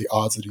 what are the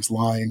odds that he's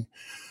lying?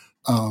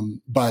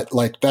 But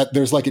like that,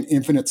 there's like an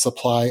infinite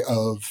supply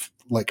of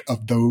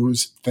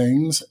those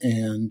things,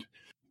 and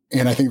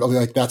I think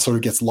like that sort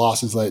of gets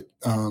lost, is that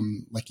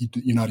like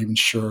you're not even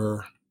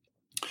sure.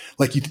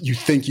 Like you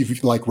think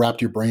you've like wrapped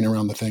your brain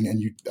around the thing,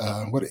 and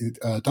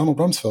Donald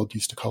Rumsfeld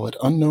used to call it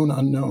unknown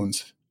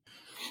unknowns.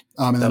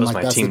 And that then, was like,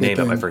 my that's team the name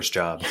thing. at my first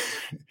job.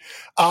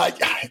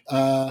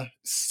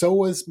 So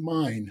was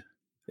mine.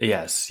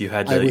 Yes, you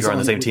had I you was were on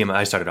the same team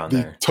I started on the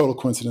there. total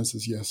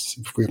coincidences, yes.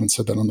 If we haven't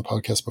said that on the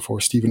podcast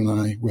before, Stephen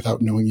and I,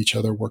 without knowing each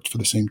other, worked for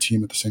the same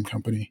team at the same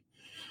company.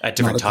 At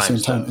different Not at times,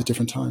 the same time, though. at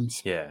different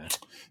times. Yeah.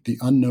 The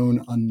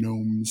unknown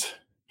unknowns.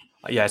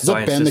 Yeah, Is so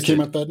that I band that came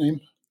insisted. up with that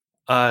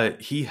name?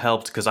 He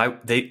helped because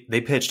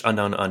they pitched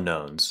Unknown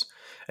Unknowns,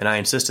 and I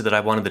insisted that I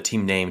wanted the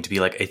team name to be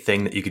like a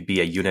thing that you could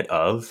be a unit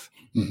of.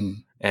 Mm-hmm.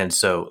 And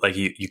so, like,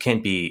 you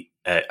can't be.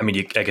 I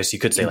mean, I guess you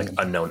could say like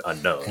unknown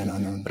unknown, And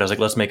unknown. but I was like,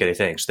 let's make it a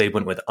thing. So they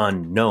went with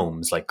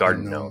unknowns, like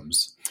garden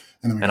gnomes,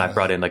 and I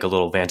brought in like a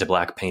little Vanta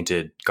Black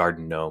painted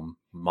garden gnome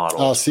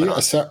model. Oh, see, I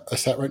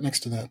sat right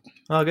next to that.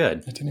 Oh,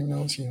 good. I didn't even know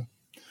it was you.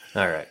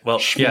 All right. Well,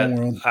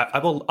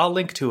 I'll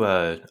link to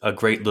a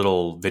great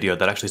little video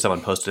that actually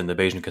someone posted in the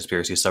Bayesian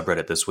Conspiracy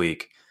subreddit this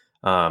week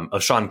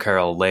of Sean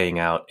Carroll laying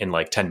out in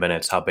like 10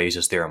 minutes how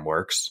Bayes' theorem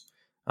works.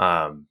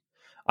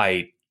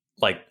 I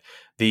like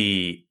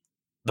the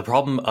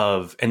problem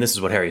of, and this is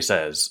what Harry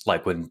says,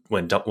 like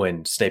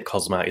when Snape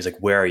calls him out, he's like,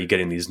 "Where are you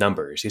getting these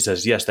numbers?" He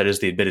says, "Yes, that is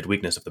the admitted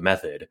weakness of the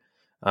method."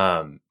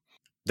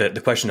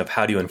 The question of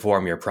how do you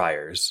inform your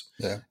priors?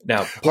 Yeah.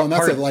 Now, part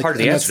of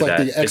the answer to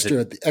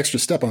that the extra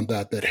step on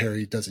that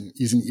Harry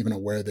isn't even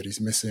aware that he's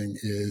missing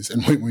is,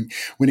 and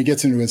when he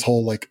gets into his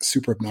whole like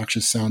super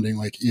obnoxious sounding,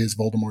 like, is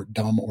Voldemort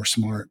dumb or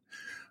smart?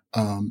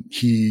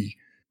 He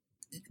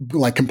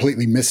like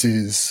completely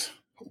misses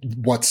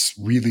what's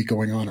really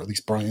going on, or at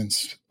least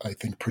Brian's, I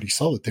think, pretty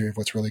solid theory of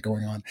what's really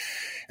going on.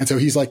 And so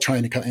he's like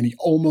trying to and he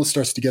almost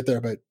starts to get there,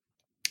 and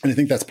I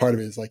think that's part of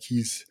it, is like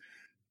he's,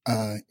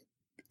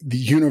 the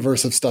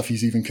universe of stuff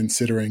he's even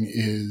considering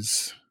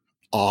is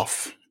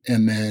off.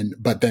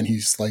 But then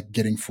he's like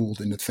getting fooled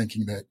into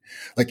thinking that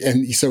like,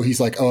 and so he's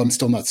like, oh, I'm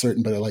still not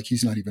certain, but like,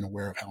 he's not even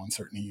aware of how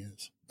uncertain he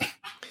is.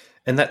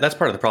 And that's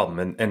part of the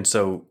problem. And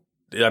so,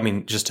 I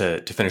mean, just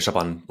to finish up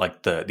on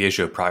like the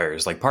issue of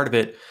priors, like part of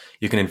it,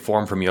 you can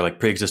inform from your like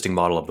pre-existing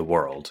model of the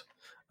world.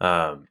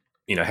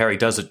 Harry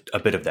does a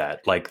bit of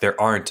that. Like there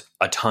aren't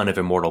a ton of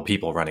immortal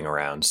people running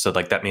around. So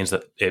like, that means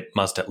that it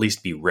must at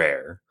least be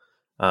rare.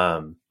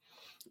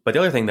 But the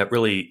other thing that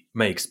really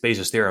makes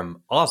Bayes'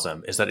 theorem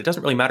awesome is that it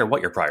doesn't really matter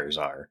what your priors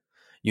are.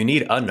 You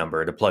need a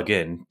number to plug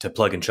and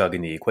chug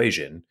in the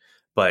equation,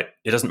 but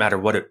it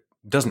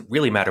doesn't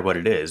really matter what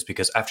it is,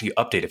 because after you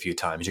update a few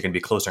times, you're going to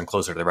be closer and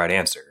closer to the right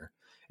answer.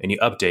 And you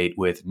update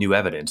with new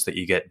evidence that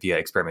you get via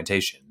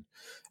experimentation.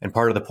 And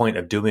part of the point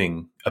of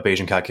doing a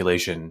Bayesian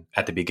calculation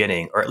at the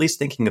beginning, or at least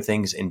thinking of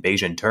things in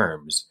Bayesian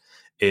terms,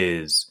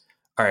 is,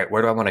 all right,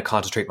 where do I want to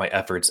concentrate my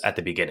efforts at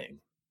the beginning?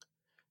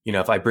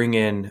 If I bring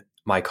in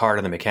my car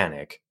to the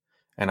mechanic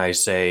and I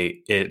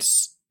say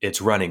it's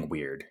running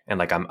weird, and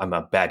like I'm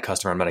a bad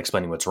customer, I'm not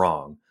explaining what's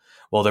wrong.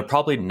 Well, they're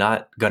probably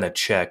not going to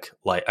check,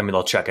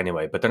 they'll check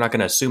anyway, but they're not going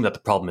to assume that the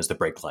problem is the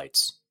brake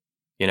lights.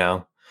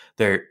 And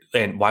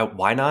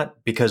why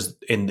not? Because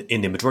in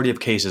the majority of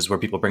cases where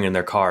people bring in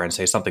their car and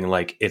say something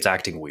like it's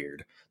acting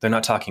weird, they're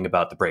not talking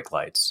about the brake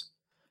lights.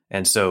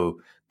 And so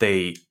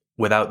they,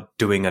 without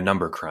doing a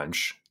number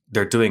crunch,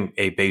 they're doing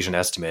a Bayesian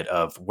estimate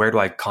of where do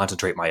I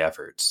concentrate my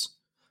efforts.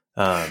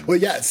 Well,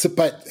 yeah. So,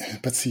 but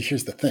see,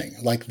 here's the thing.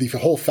 Like the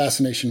whole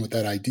fascination with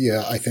that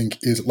idea, I think,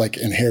 is like,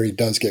 and Harry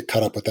does get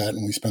caught up with that,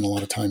 and we spend a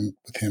lot of time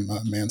with him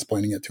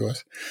mansplaining it to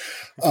us.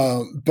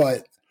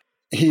 But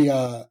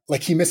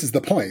he misses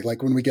the point.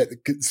 Like when we get,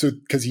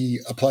 because he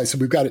applies, so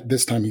we've got it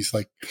this time. He's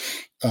like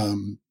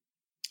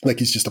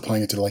he's just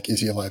applying it to like,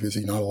 is he alive? Is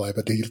he not alive?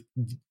 But he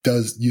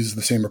does use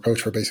the same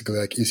approach for basically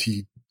like, is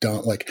he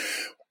done? Like,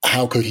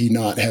 how could he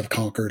not have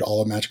conquered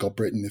all of magical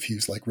Britain if he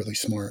was like really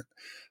smart?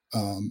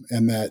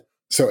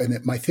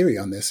 My theory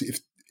on this,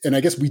 and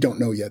I guess we don't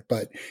know yet,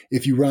 but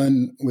if you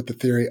run with the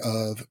theory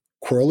of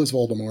Quirrell is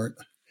Voldemort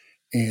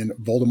and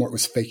Voldemort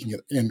was faking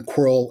it, and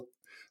Quirrell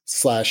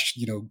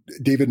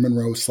 / David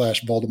Monroe /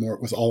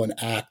 Voldemort was all an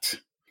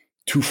act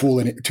to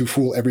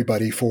fool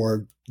everybody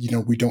for,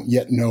 we don't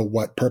yet know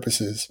what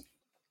purposes,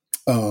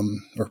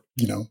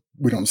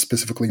 we don't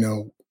specifically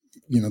know,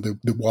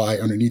 the why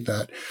underneath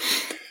that.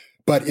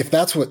 But if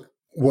that's what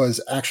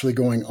was actually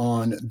going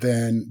on,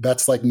 then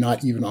that's like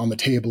not even on the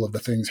table of the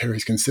things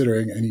Harry's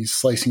considering, and he's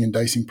slicing and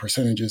dicing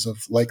percentages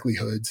of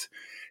likelihoods,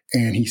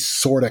 and he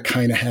sort of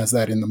kind of has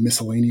that in the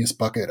miscellaneous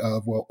bucket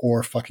of, well,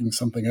 or fucking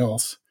something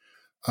else.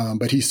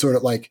 But he's sort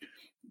of like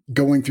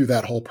going through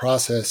that whole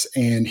process,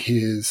 and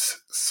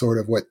his sort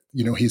of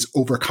his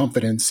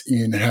overconfidence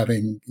in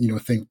having,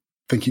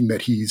 thinking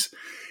that he's,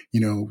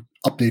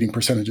 updating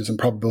percentages and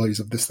probabilities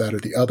of this, that, or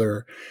the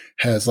other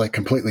has like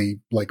completely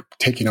like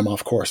taking him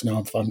off course.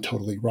 Now I'm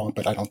totally wrong,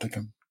 but I don't think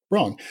I'm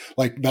wrong.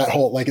 Like that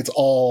whole, like it's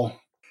all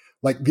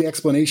like the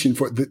explanation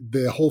for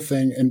the whole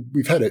thing. And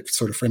we've had it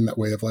sort of framed that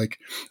way of like,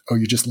 oh,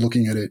 you're just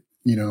looking at it,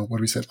 you know, what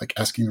do we say? Like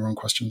asking the wrong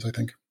questions, I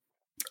think.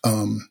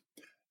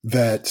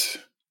 That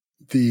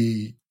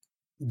the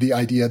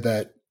idea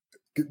that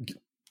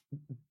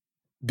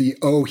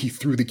he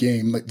threw the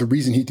game, like the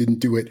reason he didn't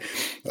do it,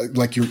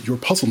 like your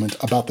puzzlement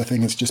about the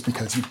thing is just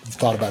because you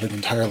thought about it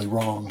entirely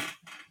wrong.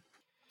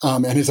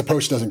 And his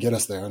approach doesn't get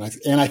us there. And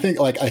I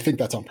think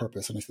that's on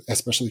purpose. And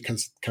especially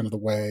because kind of the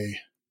way,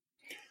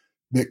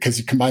 because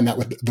you combine that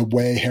with the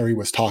way Harry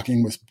was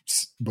talking was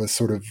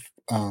sort of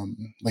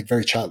like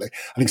very childlike.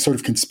 I think sort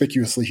of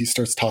conspicuously he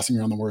starts tossing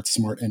around the word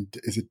smart and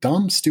is it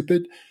dumb,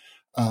 stupid,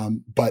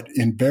 but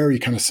in very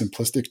kind of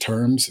simplistic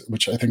terms,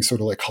 which I think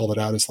sort of like called it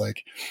out as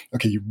like,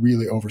 okay, you're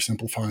really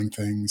oversimplifying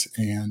things,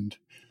 and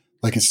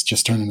like it's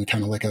just turning into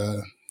kind of like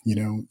a, you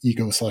know,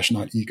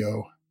 ego/not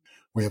ego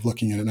way of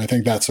looking at it. And I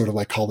think that sort of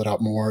like called it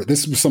out more.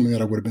 This was something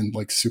that I would have been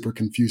like super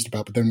confused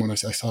about. But then when I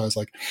saw, I was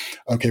like,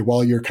 okay,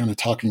 while you're kind of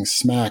talking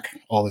smack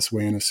all this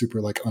way in a super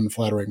like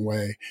unflattering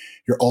way,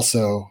 you're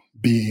also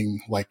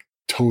being like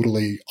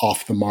totally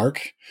off the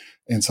mark.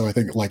 And so I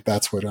think like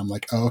that's what I'm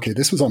like, oh, okay,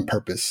 this was on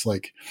purpose.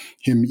 Like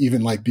him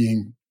even like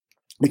being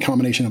the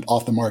combination of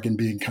off the mark and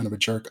being kind of a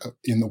jerk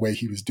in the way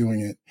he was doing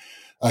it.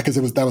 Because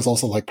that was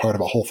also like part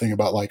of a whole thing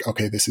about like,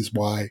 okay, this is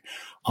why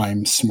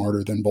I'm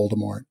smarter than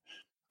Voldemort.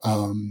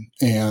 And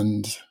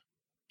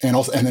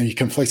then he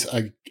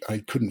conflates, I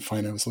couldn't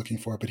find, I was looking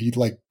for it, but he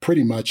like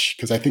pretty much,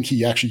 cause I think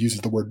he actually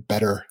uses the word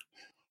better,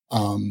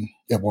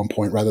 at one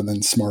point rather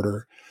than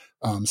smarter.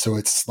 So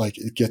it's like,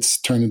 it gets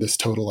turned into this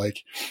total,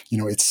 like, you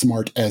know, it's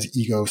smart as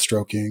ego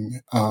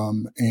stroking,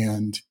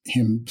 and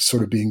him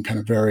sort of being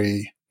kind of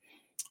very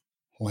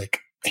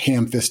like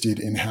ham-fisted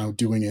in how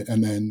doing it.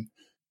 And then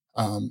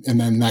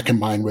that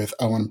combined with,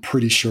 oh, I'm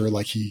pretty sure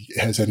like he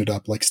has ended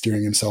up like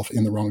steering himself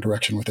in the wrong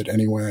direction with it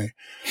anyway,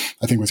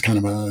 I think was kind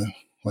of a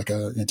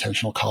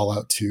intentional call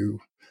out to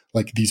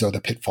like, these are the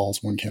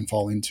pitfalls one can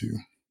fall into.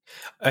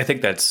 I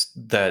think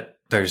that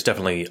there's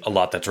definitely a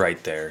lot that's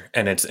right there.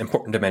 And it's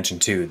important to mention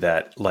too,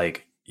 that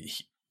like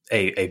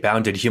a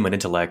bounded human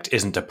intellect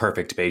isn't a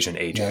perfect Bayesian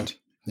agent.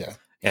 Yeah.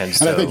 And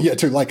I think, yeah,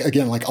 too, like,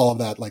 again, like all of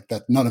that, like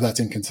that, none of that's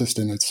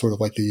inconsistent. It's sort of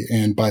like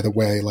and by the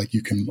way, like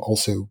you can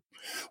also,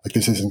 like,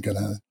 this isn't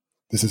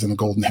a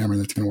golden hammer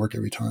that's going to work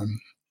every time.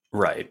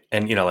 Right.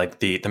 And, you know, like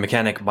the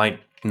mechanic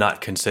might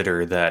not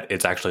consider that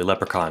it's actually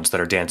leprechauns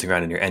that are dancing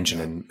around in your engine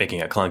and making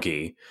it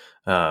clunky.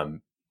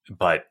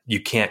 But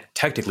you can't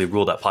technically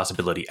rule that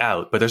possibility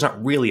out, but there's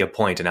not really a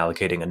point in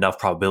allocating enough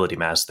probability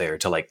mass there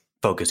to like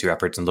focus your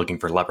efforts in looking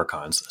for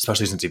leprechauns,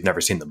 especially since you've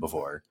never seen them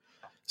before.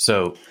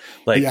 So,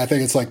 like, yeah, I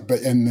think it's like,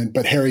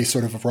 but Harry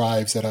sort of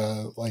arrives at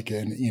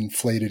an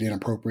inflated,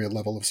 inappropriate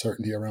level of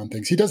certainty around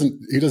things. He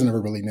doesn't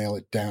ever really nail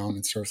it down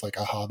and sort of like,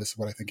 aha, this is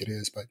what I think it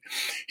is. But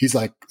he's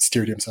like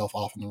steered himself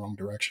off in the wrong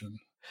direction.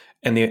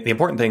 And the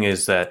important thing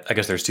is that I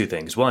guess there's two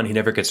things. One, he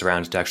never gets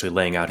around to actually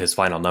laying out his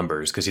final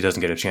numbers because he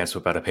doesn't get a chance to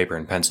whip out a paper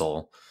and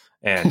pencil.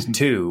 And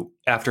two,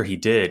 after he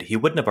did, he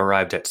wouldn't have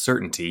arrived at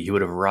certainty. He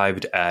would have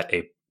arrived at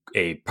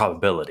a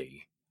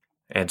probability.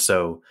 And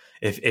so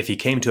if he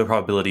came to a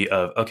probability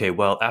of, okay,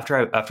 well,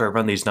 after I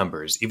run these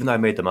numbers, even though I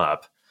made them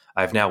up,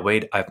 I've now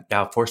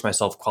forced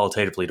myself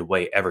qualitatively to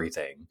weigh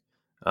everything.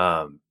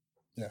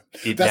 Yeah,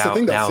 that's the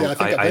thing. Though. See, I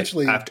think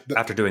eventually,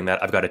 after doing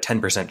that, I've got a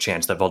 10%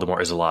 chance that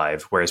Voldemort is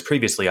alive. Whereas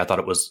previously, I thought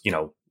it was 1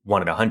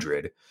 in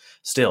 100.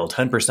 Still,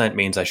 10%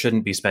 means I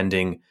shouldn't be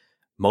spending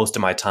most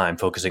of my time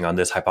focusing on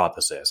this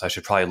hypothesis. I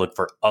should probably look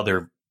for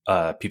other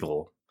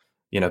people.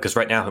 Because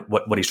right now,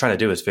 what he's trying to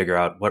do is figure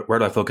out where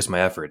do I focus my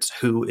efforts?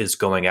 Who is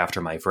going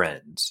after my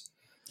friends?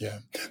 Yeah.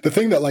 The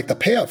thing that like the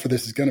payout for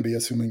this is going to be,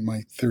 assuming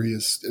my theory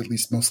is at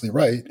least mostly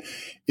right,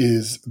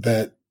 is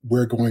that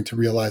we're going to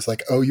realize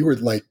like, oh, you were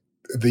like,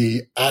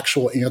 the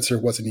actual answer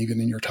wasn't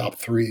even in your top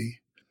 3.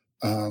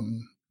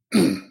 And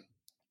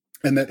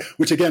that,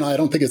 which again, I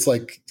don't think it's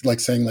like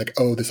saying like,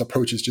 oh, this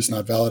approach is just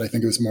not valid. I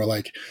think it was more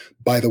like,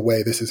 by the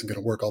way, this isn't going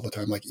to work all the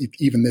time. Like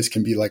even this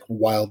can be like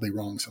wildly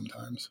wrong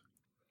sometimes.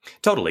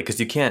 Totally. Because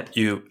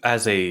you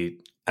as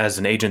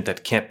an agent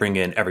that can't bring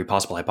in every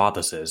possible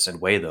hypothesis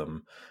and weigh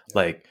them,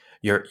 like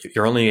you're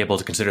only able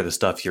to consider the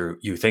stuff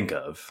you think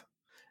of.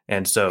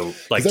 And so,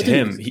 like to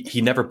him,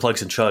 he never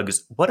plugs and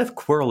chugs. What if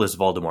Quirrell is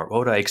Voldemort? What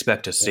would I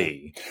expect to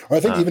see? Or I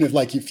think even if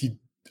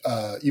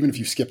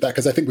you skip that,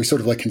 because I think we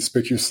sort of like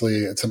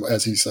conspicuously,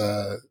 as he's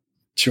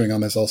chewing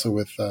on this also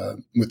with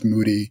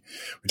Moody,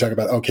 we talk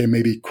about, okay,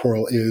 maybe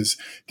Quirrell is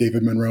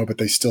David Monroe, but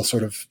they still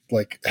sort of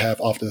like have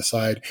off to the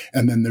side.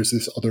 And then there's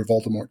this other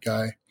Voldemort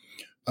guy.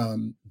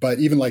 But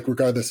even like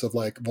regardless of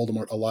like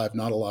Voldemort alive,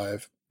 not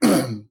alive,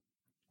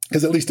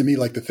 because at least to me,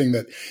 like the thing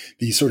that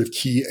the sort of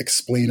key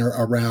explainer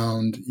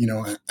around,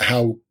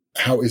 how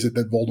is it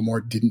that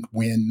Voldemort didn't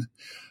win,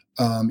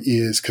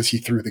 is because he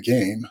threw the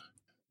game.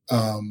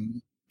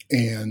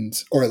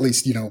 or at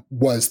least,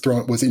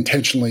 was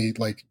intentionally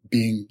like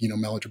being,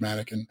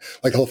 melodramatic, and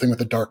like the whole thing with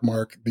the dark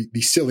mark,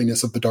 the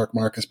silliness of the dark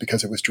mark is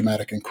because it was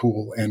dramatic and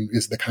cool and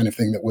is the kind of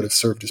thing that would have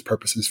served his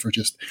purposes for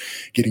just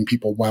getting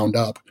people wound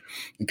up,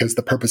 because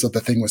the purpose of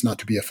the thing was not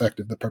to be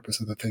effective. The purpose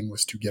of the thing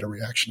was to get a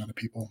reaction out of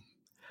people.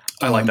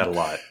 I like that a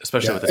lot,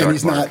 especially with the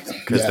dark mark,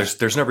 because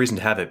there's no reason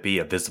to have it be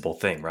a visible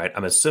thing, right?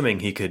 I'm assuming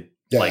he could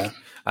like,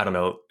 I don't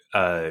know,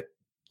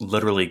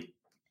 literally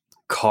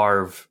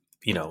carve,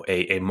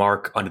 a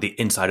mark onto the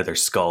inside of their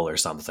skull or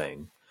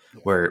something,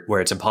 where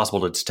it's impossible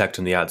to detect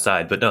from the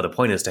outside. But no, the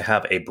point is to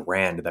have a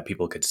brand that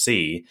people could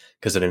see,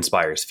 because it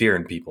inspires fear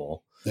in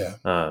people. Yeah.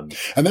 And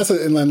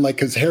and then like,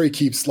 cause Harry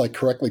keeps like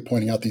correctly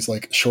pointing out these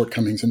like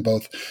shortcomings in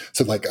both.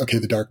 So like, okay,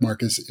 the dark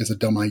mark is a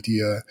dumb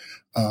idea.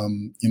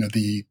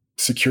 The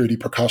security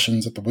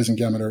precautions at the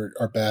Wizengamot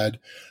are bad.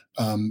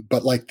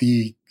 But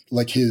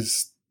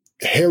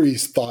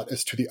Harry's thought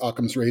as to the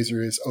Occam's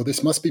razor is, oh,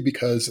 this must be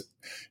because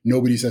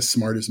nobody's as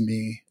smart as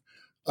me.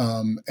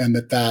 And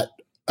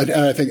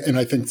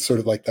I think sort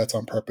of like that's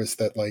on purpose,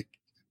 that like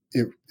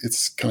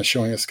it's kind of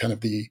showing us kind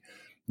of the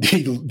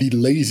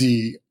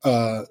lazy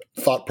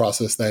thought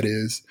process that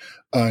is,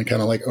 kind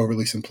of like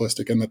overly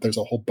simplistic, and that there's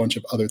a whole bunch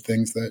of other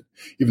things that,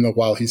 even though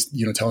while he's,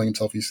 telling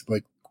himself he's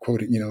like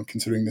quoting,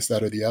 considering this,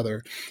 that, or the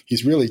other,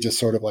 he's really just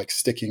sort of like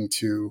sticking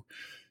to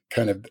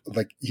kind of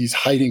like he's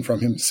hiding from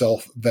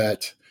himself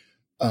that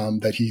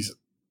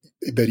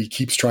he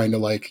keeps trying to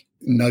like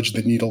nudge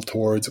the needle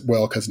towards,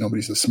 well, because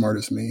nobody's as smart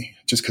as me,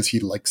 just because he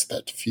likes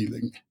that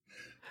feeling.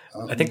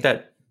 I think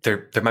that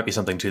there might be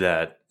something to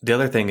that. The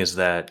other thing is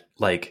that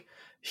like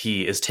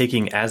he is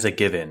taking as a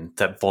given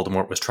that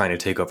Voldemort was trying to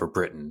take over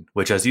Britain,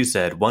 which, as you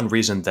said, one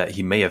reason that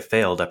he may have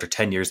failed after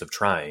 10 years of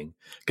trying.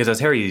 Because as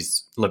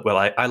Harry's like, well,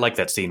 I like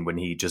that scene when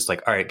he just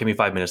like, all right, give me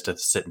 5 minutes to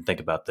sit and think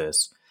about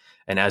this.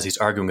 And as he's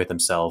arguing with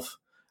himself,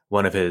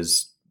 one of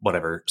his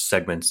whatever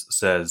segments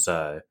says,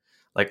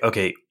 like,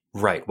 okay,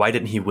 right, why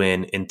didn't he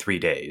win in 3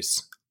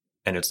 days?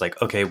 And it's like,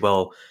 okay,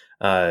 well,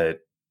 I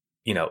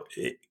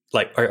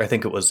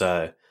think it was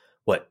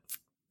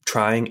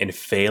trying and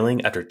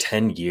failing after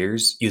 10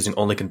 years using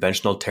only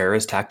conventional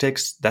terrorist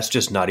tactics. That's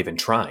just not even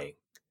trying.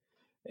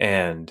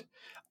 And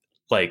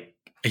like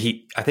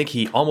I think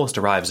he almost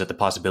arrives at the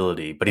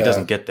possibility, but he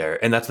doesn't get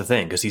there. And that's the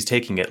thing, because he's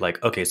taking it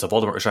like, okay, so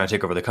Voldemort was trying to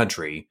take over the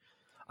country.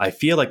 I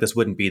feel like this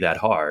wouldn't be that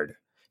hard.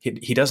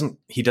 He doesn't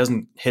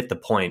hit the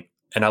point.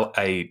 And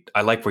I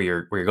like where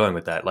you're going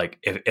with that. Like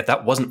if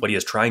that wasn't what he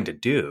was trying to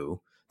do,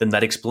 then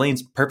that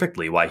explains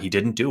perfectly why he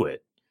didn't do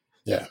it.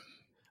 Yeah.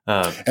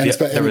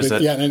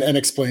 And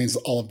explains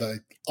all of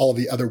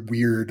the other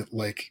weird,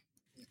 like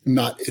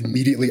not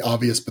immediately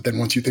obvious, but then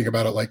once you think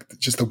about it, like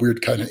just the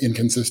weird kind of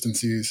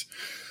inconsistencies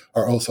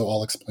are also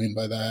all explained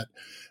by that,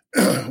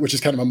 which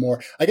is kind of a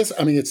more, I guess,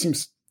 I mean, it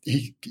seems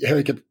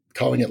Harry kept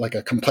calling it like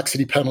a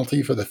complexity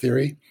penalty for the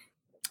theory,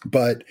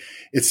 but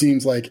it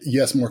seems like,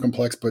 yes, more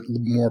complex, but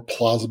more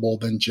plausible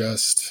than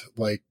just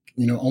like,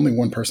 only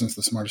one person's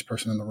the smartest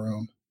person in the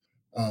room.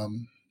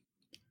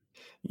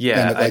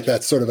 Yeah. And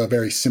that's sort of a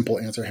very simple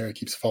answer Harry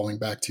keeps falling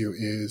back to,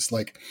 is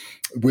like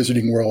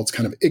Wizarding World's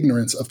kind of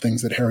ignorance of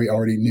things that Harry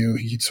already knew.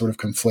 He keeps sort of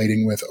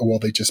conflating with, oh, well,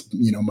 they just,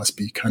 must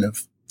be kind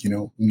of,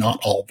 not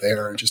all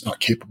there and just not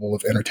capable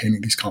of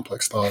entertaining these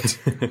complex thoughts.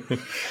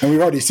 And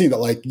we've already seen that,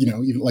 like,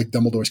 even like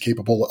Dumbledore's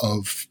capable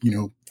of,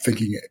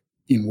 thinking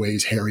in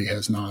ways Harry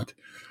has not.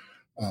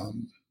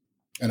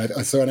 And I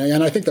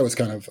think that was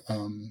kind of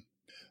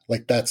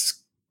like that's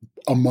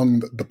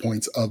among the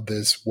points of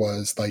this,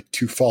 was like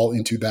to fall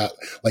into that,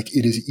 like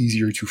it is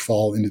easier to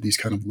fall into these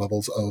kind of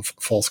levels of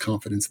false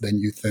confidence than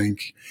you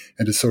think,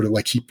 and to sort of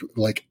like keep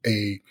like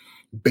a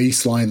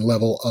baseline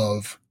level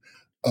of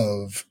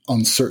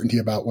uncertainty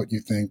about what you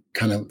think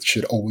kind of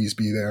should always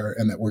be there,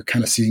 and that we're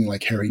kind of seeing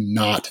like Harry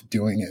not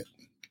doing it.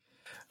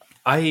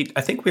 I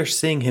think we're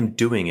seeing him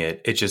doing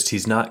it. It's just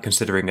he's not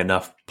considering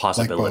enough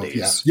possibilities.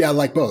 Like both, yeah,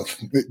 like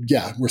both.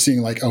 Yeah, we're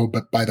seeing like, oh,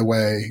 but by the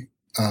way,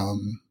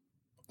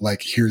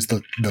 like here's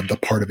the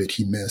part of it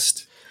he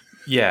missed.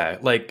 Yeah,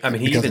 like I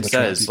mean, he even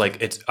says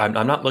like I'm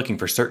not looking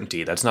for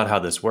certainty. That's not how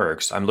this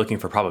works. I'm looking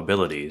for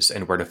probabilities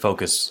and where to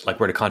focus, like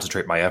where to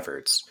concentrate my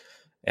efforts.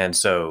 And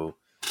so,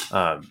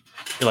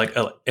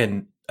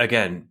 and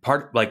again,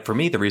 part like for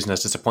me, the reason I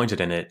was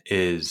disappointed in it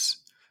is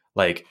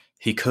like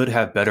he could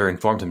have better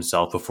informed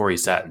himself before he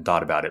sat and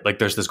thought about it. Like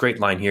there's this great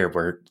line here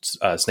where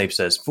Snape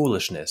says,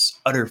 "Foolishness,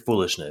 utter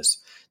foolishness.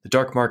 The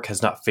dark mark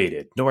has not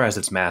faded, nor has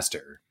its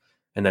master."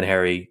 And then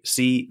Harry,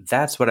 see,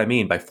 that's what I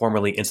mean by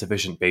formerly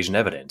insufficient Bayesian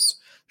evidence.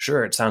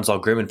 Sure, it sounds all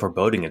grim and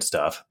foreboding and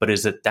stuff, but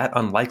is it that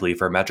unlikely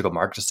for a magical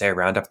mark to stay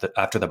around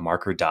after the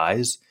marker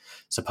dies?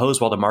 Suppose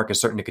while the mark is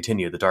certain to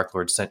continue, the Dark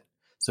Lord sent...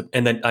 So,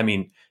 and then, I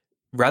mean,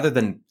 rather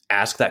than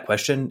ask that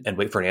question and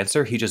wait for an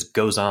answer, he just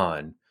goes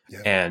on.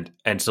 Yeah.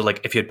 And so,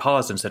 like, if he had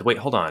paused and said, wait,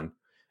 hold on.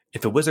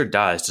 If a wizard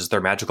dies, does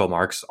their magical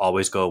marks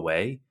always go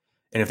away?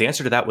 And if the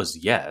answer to that was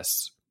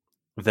yes,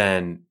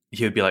 then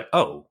he would be like,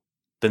 oh,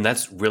 then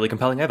that's really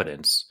compelling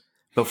evidence.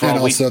 But for and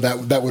also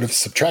that would have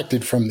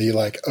subtracted from the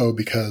like, oh,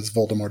 because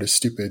Voldemort is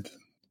stupid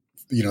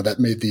that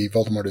made the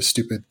Voldemort is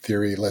stupid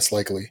theory less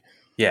likely.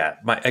 Yeah,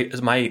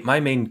 my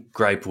main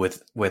gripe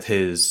with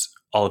his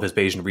all of his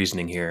Bayesian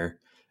reasoning here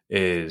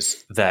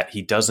is that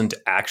he doesn't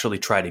actually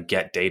try to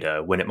get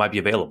data when it might be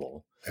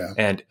available. Yeah.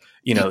 And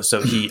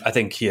so I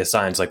think he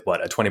assigns like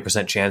what, a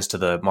 20% chance to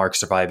the Mark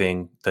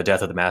surviving the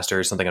death of the Master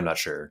or something. I'm not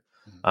sure.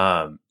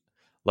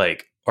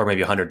 Like, or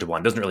maybe 100 to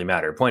 1, doesn't really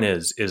matter. Point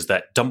is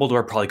that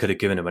Dumbledore probably could have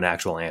given him an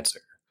actual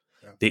answer.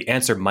 Yeah. The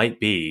answer might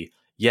be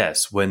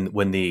yes. When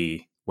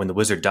the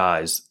wizard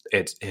dies,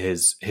 it's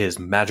his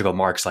magical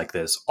marks like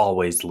this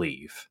always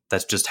leave.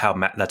 That's just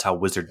how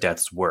wizard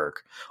deaths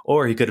work.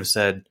 Or he could have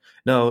said,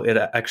 no, it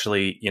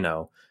actually,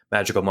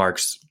 magical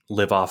marks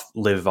live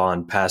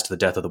on past the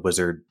death of the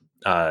wizard.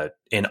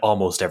 In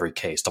almost every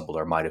case,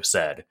 Dumbledore might have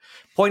said.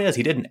 Point is,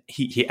 he didn't.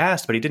 He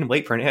asked, but he didn't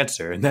wait for an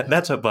answer, and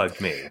that's what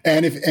bugged me.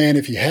 And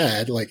if he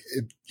had, like,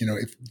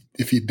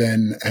 if he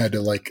then had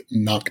to like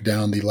knock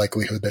down the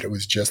likelihood that it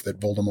was just that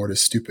Voldemort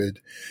is stupid,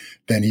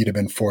 then he'd have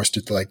been forced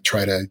to like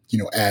try to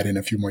add in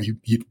a few more.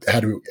 He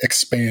had to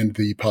expand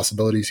the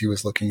possibilities he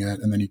was looking at,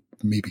 and then he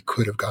maybe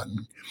could have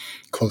gotten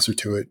closer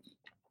to it,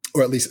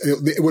 or at least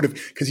it would have,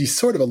 because he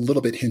sort of a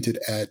little bit hinted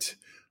at,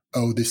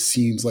 oh, this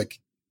seems like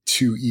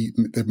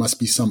there must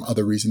be some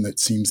other reason that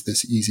seems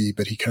this easy,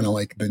 but he kind of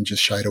like then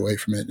just shied away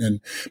from it.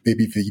 And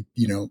maybe if he,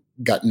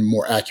 gotten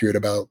more accurate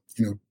about,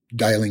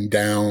 dialing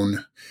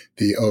down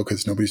the,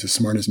 cause nobody's as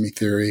smart as me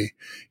theory,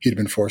 he'd have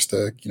been forced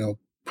to,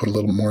 put a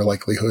little more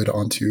likelihood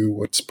onto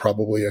what's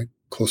probably a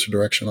closer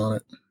direction on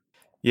it.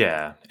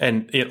 Yeah.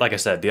 And like I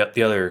said,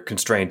 the other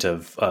constraint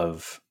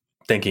of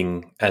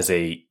thinking as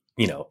a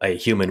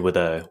human with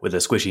a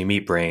squishy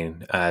meat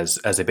brain as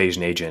a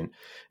Bayesian agent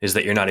is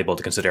that you're not able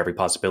to consider every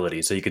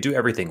possibility. So you could do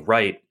everything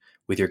right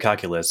with your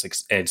calculus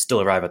and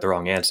still arrive at the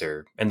wrong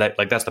answer. And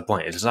that's the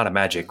point. It's not a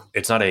magic.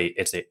 It's not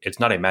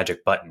a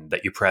magic button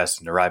that you press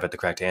and arrive at the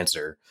correct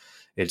answer.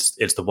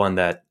 It's the one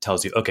that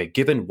tells you, okay,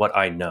 given what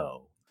I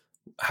know,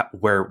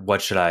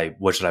 what should I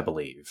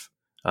believe?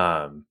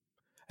 And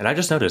I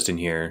just noticed in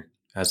here,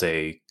 as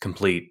a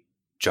complete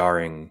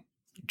jarring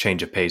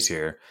change of pace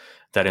here,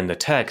 that in the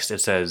text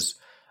it says,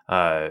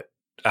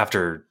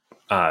 after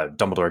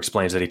Dumbledore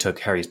explains that he took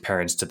Harry's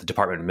parents to the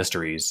Department of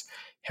Mysteries,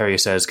 Harry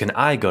says, "Can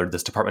I go to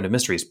this Department of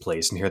Mysteries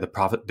place and hear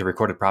the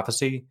recorded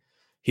prophecy?"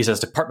 He says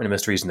Department of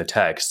Mysteries in the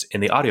text.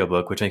 In the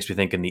audiobook, which makes me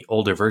think in the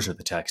older version of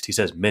the text, he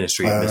says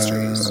Ministry of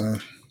Mysteries.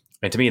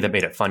 And to me, that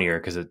made it funnier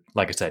because,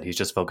 like I said, he's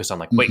just focused on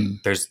like, wait,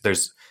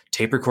 there's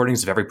tape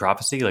recordings of every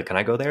prophecy. Like, can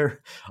I go there?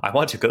 I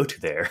want to go to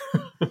there.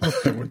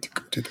 I want to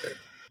go to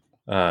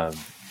there.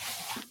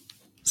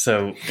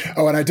 So,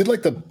 and I did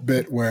like the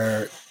bit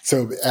where,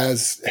 so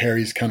as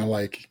Harry's kind of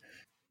like,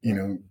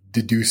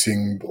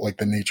 deducing like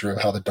the nature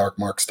of how the dark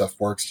mark stuff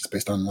works, just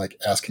based on like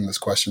asking those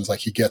questions,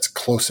 like he gets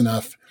close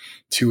enough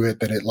to it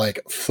that it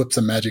like flips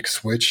a magic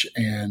switch,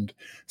 and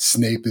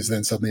Snape is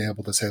then suddenly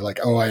able to say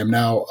like, oh, I am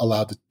now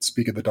allowed to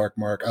speak of the dark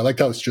mark. I liked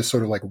how it's just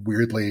sort of like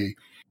weirdly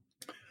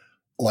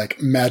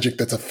like magic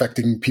that's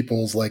affecting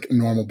people's like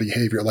normal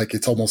behavior. Like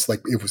it's almost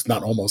like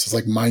it's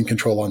like mind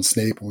control on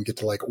Snape, and we get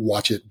to like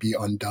watch it be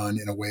undone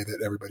in a way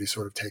that everybody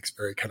sort of takes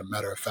very kind of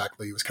matter of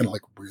factly. It was kind of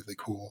like weirdly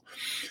cool,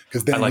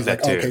 because then he's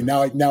like, okay,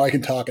 now I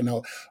can talk, and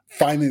now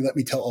finally let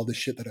me tell all this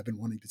shit that I've been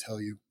wanting to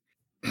tell you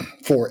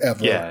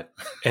forever. Yeah,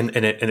 and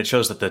it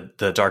shows that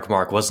the dark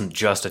mark wasn't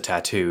just a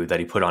tattoo that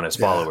he put on his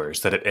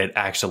followers; that it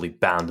actually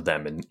bound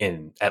them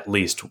in at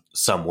least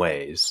some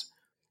ways,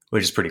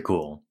 which is pretty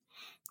cool.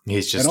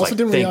 He's just, and also like,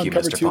 didn't we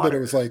uncover too Potter. That it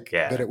was like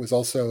that it was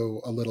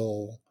also a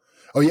little.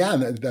 Oh yeah,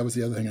 and that was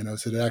the other thing I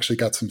noticed. It actually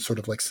got some sort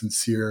of like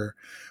sincere.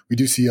 We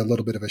do see a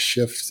little bit of a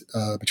shift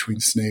between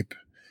Snape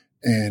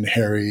and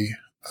Harry.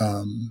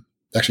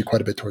 Actually,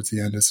 quite a bit towards the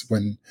end is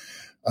when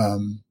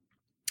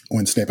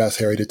Snape asked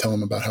Harry to tell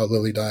him about how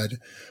Lily died.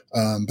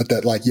 But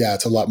that, like, yeah,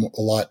 it's a lot.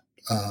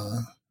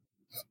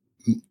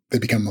 They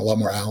become a lot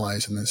more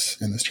allies in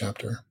this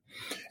chapter.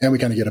 And we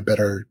kind of get a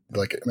better,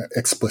 like,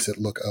 explicit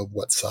look of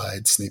what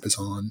side Snape is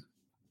on.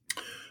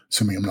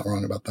 Assuming I'm not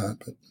wrong about that,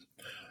 but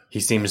he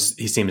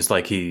seems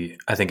like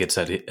I think it's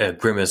a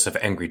grimace of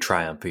angry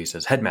triumph. He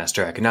says,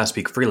 "Headmaster, I can now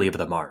speak freely of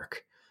the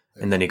mark."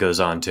 Yeah. And then he goes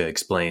on to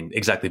explain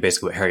exactly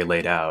basically what Harry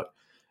laid out.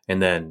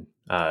 And then,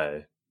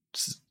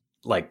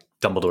 like,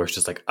 Dumbledore's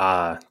just like,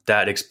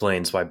 that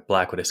explains why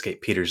Black would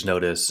escape Peter's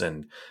notice,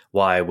 and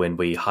why when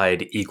we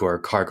hide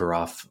Igor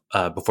Karkaroff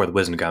before the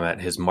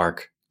Wizengamot, his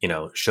mark,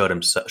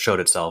 showed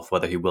itself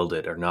whether he willed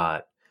it or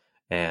not.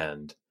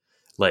 And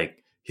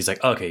like, he's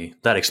like, okay,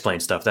 that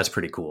explains stuff. That's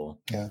pretty cool.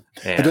 Yeah.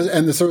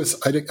 And the service,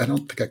 I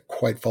don't think I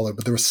quite followed,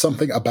 but there was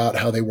something about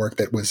how they worked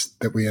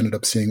that we ended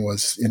up seeing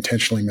was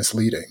intentionally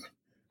misleading,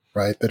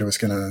 right? That it was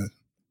going to,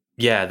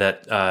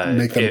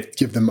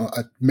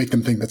 make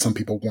them think that some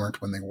people weren't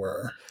when they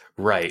were.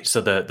 Right. So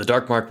the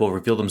dark mark will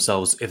reveal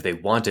themselves if they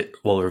want it.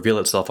 Will reveal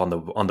itself on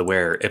the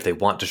wearer if they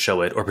want to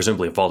show it, or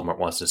presumably if Voldemort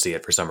wants to see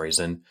it for some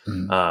reason.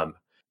 Mm-hmm.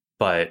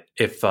 But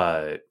if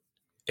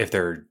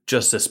they're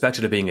just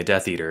suspected of being a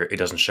Death Eater, it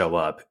doesn't show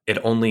up. It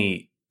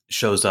only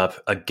shows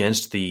up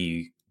against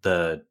the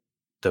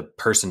the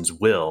person's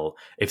will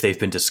if they've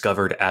been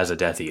discovered as a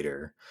Death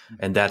Eater.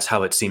 And that's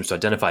how it seems to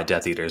identify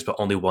Death Eaters, but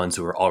only ones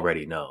who are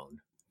already known.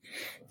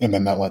 And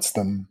then that lets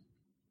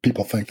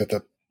people think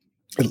that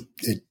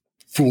it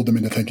fooled them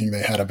into thinking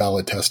they had a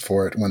valid test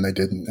for it when they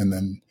didn't. And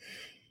then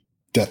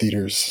Death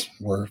Eaters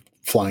were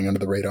flying under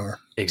the radar.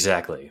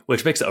 Exactly.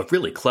 Which makes a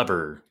really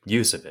clever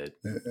use of it.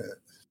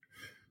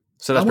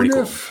 So that's pretty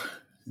cool.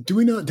 Do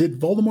we know, did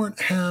Voldemort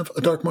have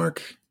a dark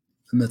mark?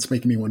 And that's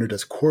making me wonder,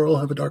 does Quirrell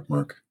have a dark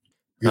mark?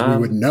 Because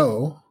we would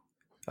know.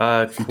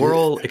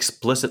 Quirrell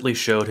explicitly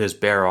showed his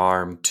bare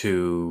arm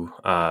to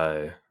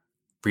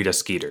Rita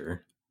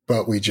Skeeter.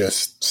 But we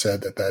just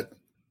said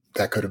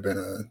that could have been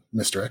a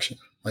misdirection.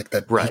 Like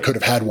that Right. He could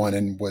have had one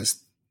and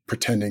was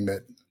pretending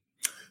that.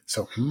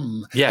 So,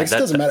 yeah, it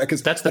doesn't matter.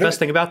 That's the best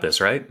thing about this,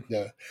 right?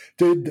 Yeah.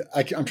 I'm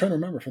trying to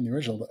remember from the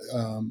original.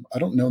 I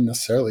don't know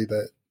necessarily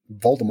that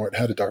Voldemort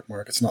had a dark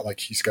mark. It's not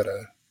like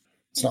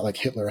it's not like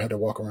Hitler had to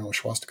walk around with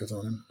swastikas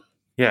on him.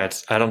 Yeah,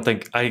 I don't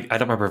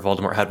remember if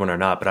Voldemort had one or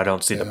not, but I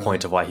don't see the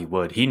point of why he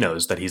would. He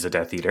knows that he's a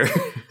Death Eater.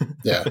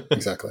 Yeah,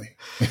 exactly.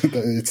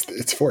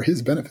 It's for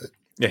his benefit.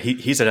 Yeah,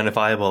 he's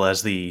identifiable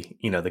as the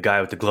guy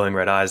with the glowing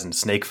red eyes and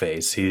snake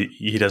face.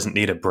 He doesn't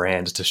need a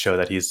brand to show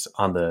that he's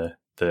on the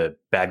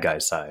bad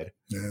guy's side.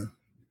 Yeah.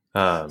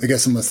 I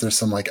guess unless there's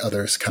some like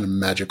other kind of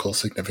magical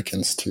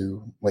significance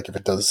to, like, if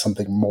it does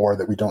something more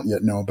that we don't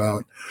yet know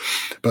about.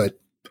 But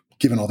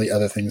given all the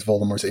other things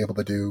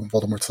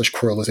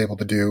Voldemort/Quirrell is able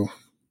to do,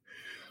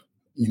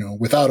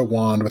 without a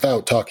wand,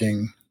 without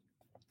talking,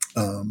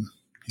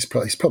 he's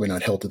probably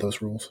not held to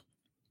those rules.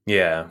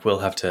 Yeah, we'll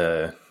have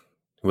to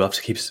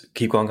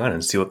keep going on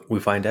and see what we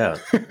find out.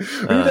 We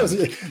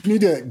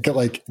need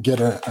to get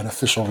an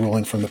official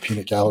ruling from the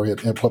Peanut Gallery.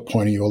 At what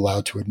point are you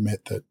allowed to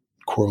admit that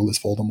Quirrell is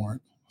Voldemort?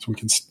 So we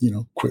can,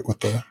 quit with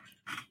the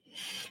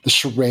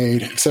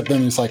charade. Except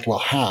then it's like, well,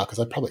 how? Because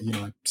I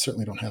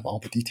certainly don't have all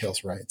the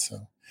details right.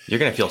 So you're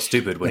gonna feel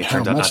stupid when he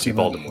turns out not to be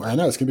Voldemort. I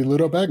know, it's gonna be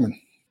Ludo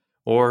Bagman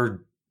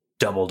or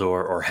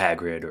Dumbledore or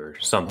Hagrid or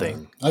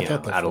something out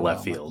of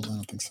left field. I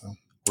don't think so.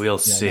 We'll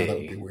see. No, that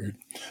would be weird.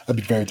 I'd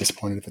be very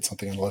disappointed if it's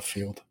something in left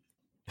field.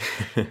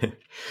 All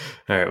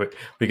right,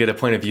 we get a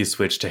point of view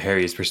switch to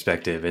Harry's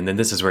perspective, and then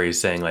this is where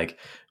he's saying, like,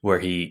 where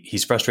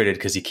he's frustrated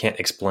because he can't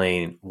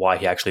explain why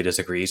he actually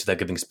disagrees without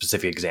giving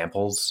specific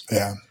examples.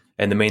 Yeah,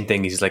 and the main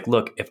thing is like,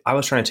 look, if I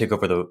was trying to take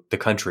over the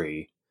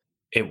country,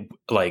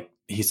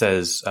 he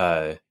says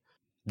it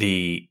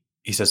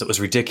was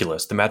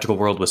ridiculous. The magical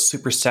world was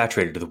super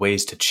saturated with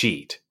ways to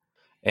cheat,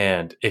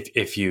 and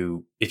if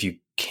you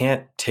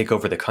can't take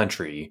over the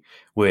country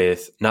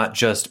with not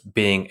just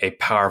being a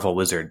powerful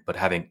wizard, but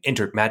having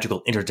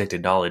magical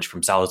interdicted knowledge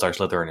from Salazar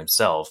Slytherin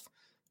himself,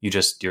 you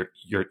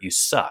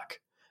suck.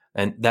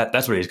 And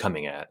that's what he's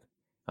coming at.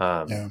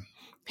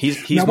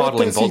 He's now,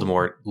 modeling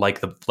Voldemort like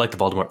the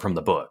Voldemort from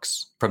the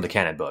books, from the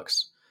canon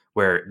books,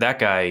 where that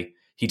guy,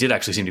 he did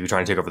actually seem to be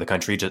trying to take over the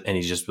country, and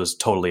he just was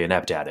totally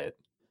inept at it.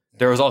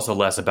 There was also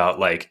less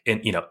about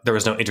there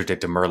was no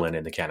interdict of Merlin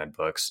in the canon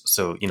books.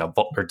 So,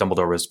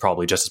 Dumbledore was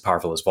probably just as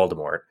powerful as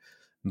Voldemort,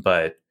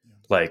 but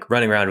like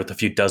running around with a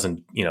few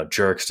dozen,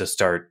 jerks to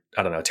start,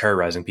 I don't know,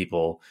 terrorizing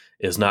people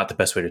is not the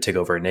best way to take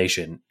over a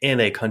nation in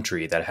a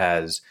country that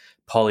has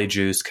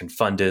polyjuice,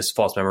 confundus,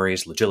 false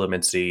memories,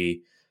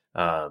 legitimacy.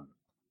 Now,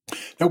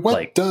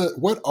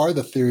 what are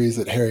the theories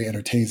that Harry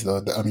entertains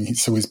though? I mean,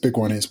 so his big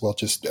one is, well,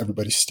 just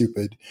everybody's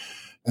stupid.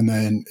 And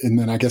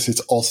then I guess it's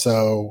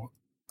also,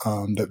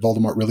 that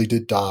Voldemort really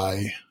did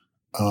die.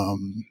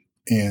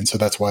 And so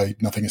that's why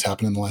nothing has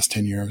happened in the last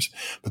 10 years.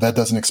 But that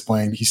doesn't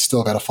explain. He's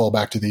still got to fall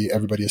back to the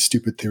everybody is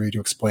stupid theory to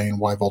explain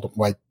why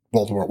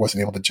Voldemort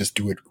wasn't able to just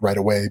do it right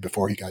away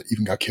before he got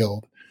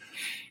killed.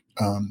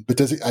 But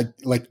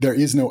there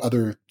is no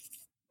other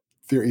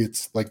theory.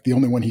 It's like the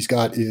only one he's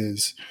got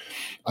is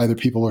either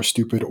people are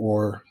stupid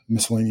or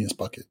miscellaneous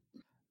bucket.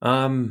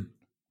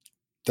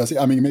 Does he?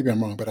 I mean, maybe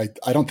I'm wrong, but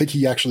I don't think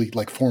he actually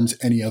forms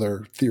any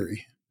other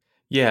theory.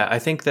 Yeah, I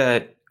think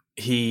that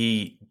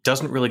he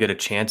doesn't really get a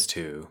chance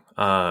to.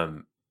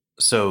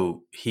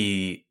 So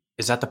he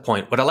is at the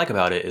point. What I like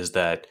about it is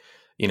that,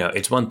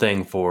 it's one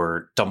thing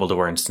for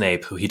Dumbledore and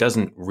Snape, who he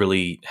doesn't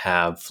really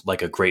have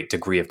a great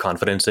degree of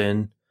confidence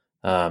in,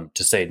 to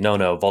say, no,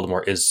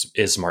 Voldemort is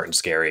smart and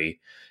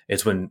scary.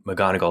 It's when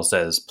McGonagall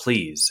says,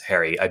 please,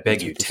 Harry, I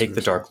beg you, take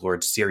the Dark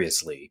Lord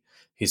seriously.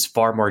 He's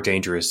far more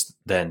dangerous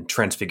than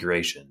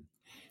Transfiguration.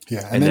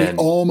 Yeah, and then he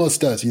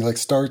almost does. He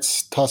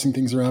starts tossing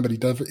things around, but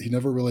he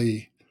never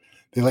really.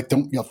 They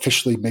don't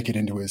officially make it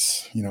into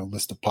his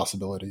list of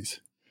possibilities.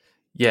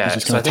 Yeah, he's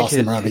just kind of tossing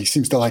them around. He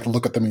seems to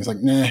look at them. And he's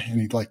like, nah, and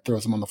he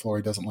throws them on the floor.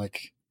 He doesn't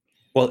like.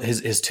 Well,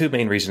 his two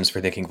main reasons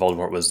for thinking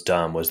Voldemort was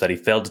dumb was that he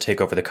failed to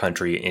take over the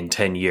country in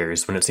 10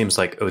 years when it seems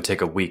like it would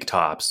take a week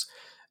tops,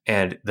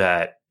 and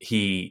that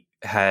he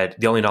had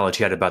the only knowledge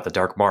he had about the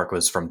Dark Mark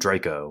was from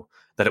Draco.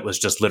 That it was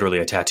just literally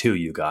a tattoo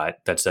you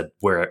got that said,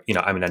 "Where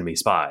I'm an enemy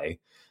spy."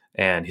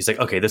 And he's like,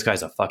 okay, this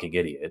guy's a fucking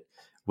idiot,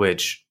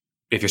 which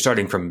if you're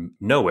starting from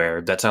nowhere,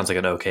 that sounds like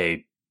an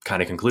okay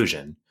kind of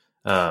conclusion.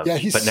 Yeah,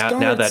 he But now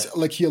starts that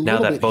like he a now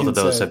little that bit both of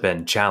hints those at have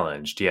been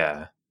challenged,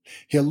 yeah,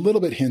 he a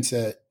little bit hints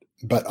at,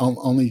 but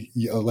only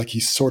like he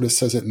sort of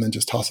says it and then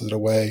just tosses it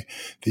away.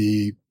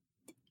 The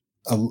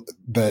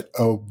that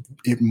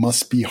it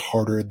must be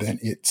harder than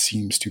it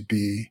seems to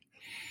be.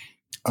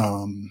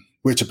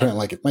 Which apparently,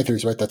 like my theory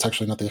is right. That's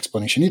actually not the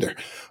explanation either.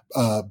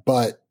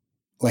 But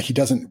like he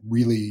doesn't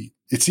really.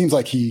 It seems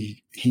like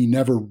he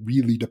never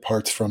really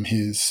departs from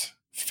his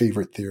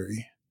favorite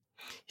theory.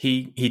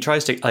 he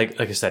tries to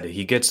like I said,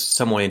 he gets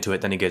someone into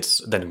it,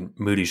 then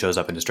Moody shows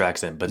up and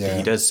distracts him. But he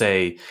Yeah, does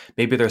say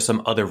maybe there's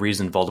some other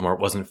reason Voldemort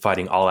wasn't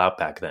fighting all out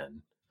back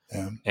then,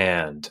 yeah,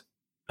 and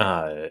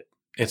uh,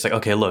 it's like,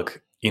 okay,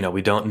 look,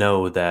 we don't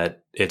know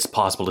that it's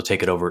possible to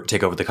take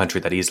over the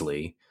country that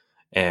easily,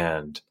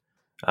 and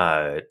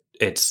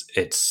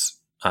it's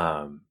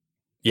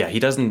yeah, he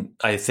doesn't,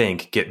 I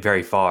think, get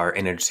very far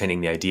in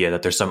entertaining the idea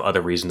that there's some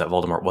other reason that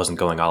Voldemort wasn't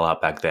going all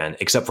out back then,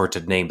 except for to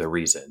name the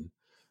reason,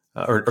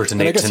 or to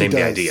and I name guess he the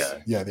does.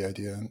 idea. Yeah, the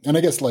idea, and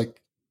I guess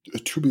like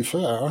to be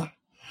fair,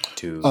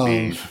 To um,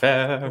 be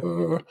fair,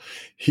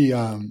 he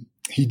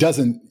he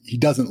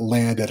doesn't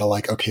land at a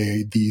like,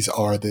 okay, these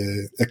are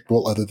the,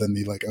 well, other than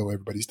the like, oh,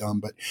 everybody's dumb,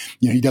 but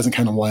he doesn't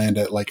kind of land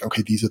at like,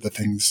 okay, these are the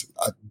things,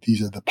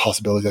 these are the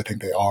possibilities I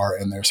think they are,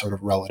 and they're sort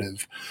of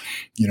relative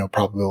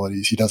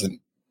probabilities. He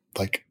doesn't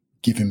like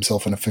give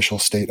himself an official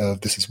state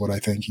of this is what I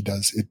think. He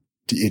does it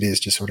is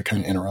just sort of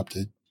kind of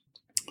interrupted.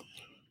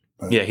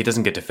 But yeah, he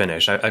doesn't get to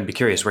finish. I'd be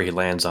curious where he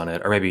lands on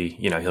it, or maybe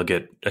he'll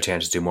get a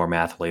chance to do more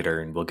math later,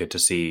 and we'll get to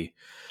see.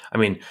 I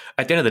mean,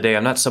 at the end of the day,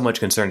 I'm not so much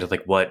concerned with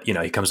like what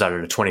he comes out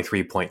at a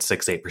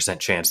 23.68%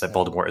 chance that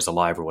Voldemort is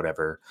alive or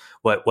whatever.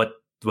 What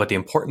the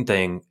important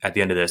thing at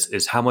the end of this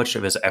is how much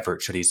of his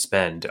effort should he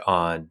spend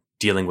on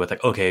dealing with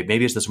like, okay,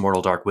 maybe it's this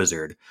mortal dark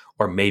wizard,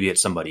 or maybe it's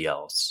somebody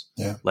else.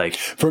 yeah, Like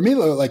for me,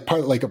 like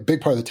a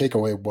big part of the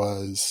takeaway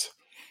was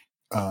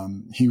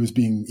he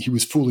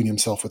was fooling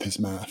himself with his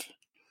math.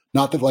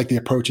 Not that like the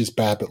approach is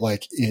bad, but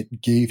like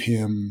it gave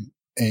him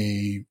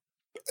a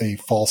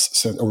false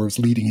sense, or was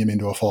leading him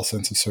into a false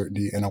sense of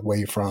certainty and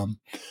away from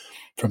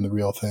the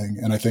real thing.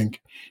 And I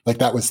think like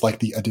that was like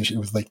the addition. It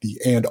was like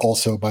and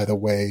also, by the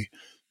way,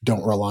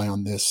 don't rely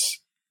on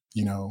this,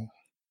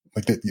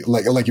 like that,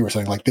 like you were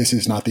saying, like this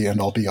is not the end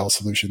all be all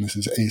solution. This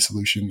is a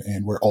solution.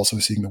 And we're also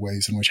seeing the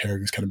ways in which Harry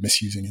was kind of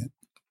misusing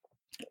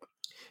it.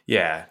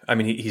 yeah, I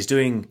mean, he's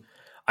doing.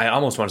 I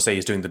almost want to say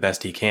he's doing the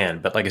best he can,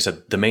 but like I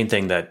said, the main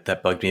thing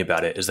that bugged me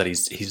about it is that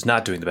he's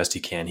not doing the best he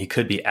can. He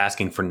could be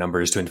asking for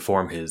numbers to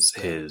inform his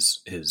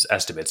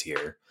estimates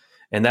here,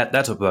 and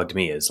that's what bugged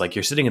me. Is like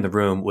you're sitting in the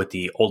room with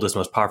the oldest,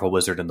 most powerful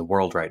wizard in the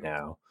world right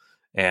now,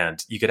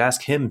 and you could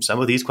ask him some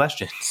of these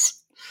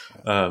questions.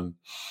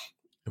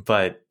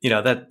 But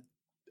that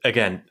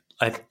again,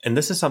 and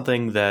this is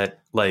something that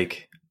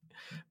like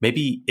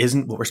maybe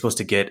isn't what we're supposed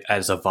to get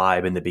as a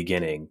vibe in the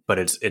beginning, but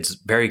it's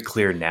very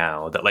clear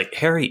now that like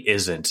Harry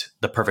isn't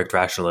the perfect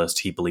rationalist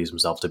he believes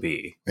himself to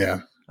be.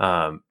 Yeah.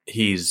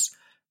 He's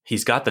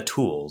got the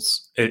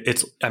tools.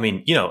 It's I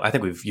mean, I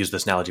think we've used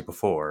this analogy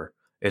before.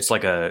 It's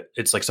like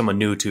someone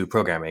new to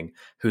programming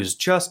who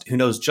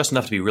knows just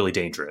enough to be really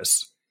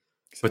dangerous,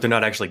 but they're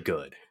not actually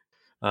good.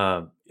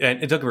 And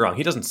don't get me wrong,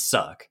 he doesn't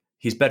suck.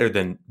 He's better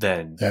than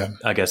Yeah.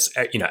 I guess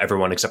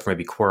everyone except for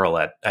maybe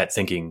Quirrell at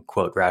thinking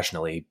quote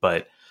rationally,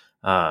 but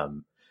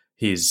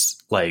he's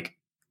like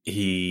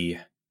he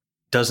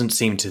doesn't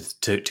seem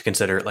to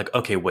consider like,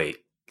 okay, wait,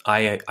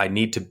 I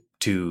need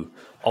to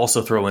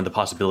also throw in the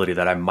possibility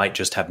that I might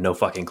just have no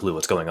fucking clue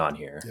what's going on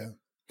here. Yeah.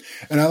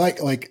 And I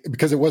like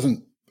because it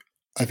wasn't,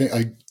 I think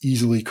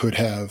it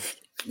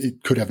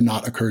could have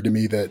not occurred to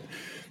me that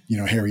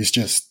Harry's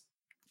just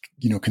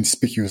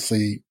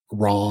conspicuously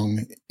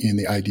wrong in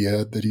the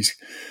idea that he's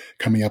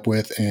coming up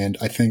with. And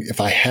I think if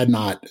I had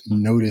not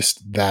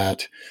noticed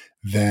that,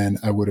 then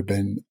I would have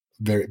been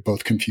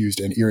both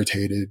confused and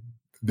irritated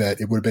that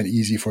it would have been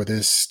easy for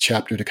this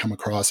chapter to come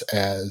across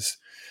as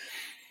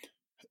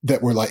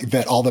that we're like,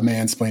 that all the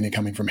mansplaining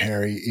coming from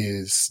Harry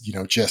is,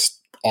 just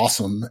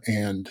awesome.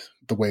 And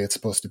the way it's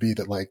supposed to be,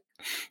 that like,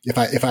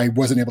 if I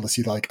wasn't able to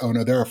see like, oh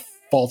no, there are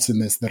faults in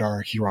this that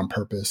are here on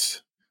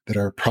purpose that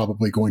are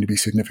probably going to be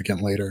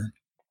significant later.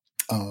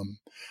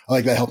 I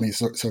like that helped me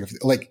sort of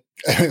like,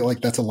 like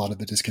that's a lot of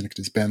the disconnect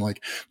has been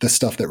like the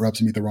stuff that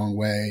rubs me the wrong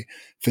way,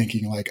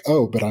 thinking like,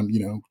 oh, but I'm,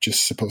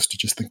 just supposed to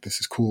just think this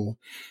is cool.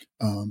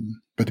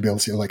 But to be able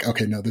to see like,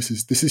 okay, no, this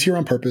is here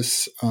on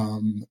purpose.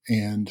 And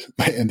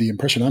the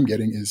impression I'm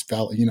getting is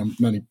valid,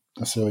 not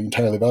necessarily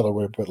entirely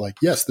valid, but like,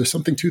 yes, there's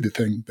something to the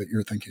thing that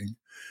you're thinking.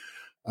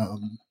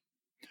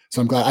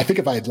 So I'm glad. I think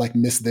if I had like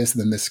missed this,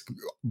 then this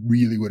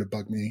really would have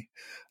bugged me.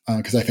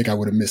 Cause I think I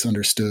would have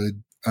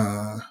misunderstood,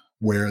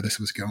 where this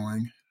was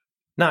going.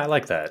 No, I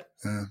like that.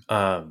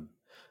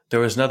 There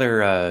was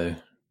another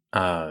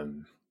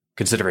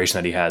consideration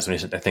that he has when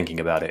he's thinking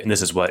about it, and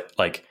this is what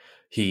like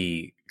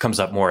he comes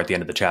up more at the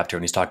end of the chapter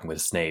when he's talking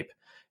with Snape.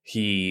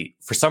 He,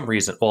 for some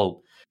reason,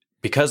 well,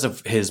 because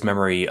of his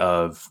memory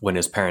of when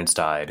his parents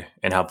died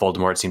and how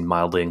Voldemort seemed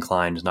mildly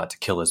inclined not to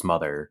kill his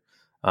mother,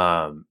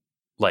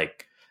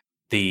 like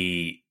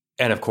the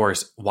and of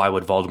course, why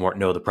would Voldemort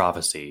know the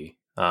prophecy?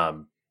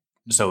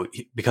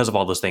 Because of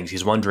all those things,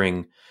 he's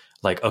wondering,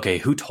 like, okay,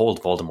 who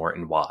told Voldemort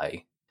and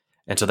why?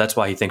 And so that's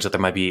why he thinks that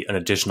there might be an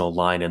additional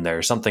line in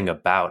there, something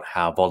about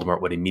how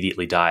Voldemort would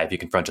immediately die if he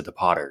confronted the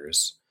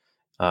Potters.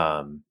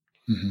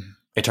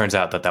 It turns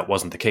out that that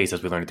wasn't the case,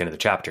 as we learned at the end of the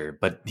chapter.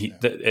 But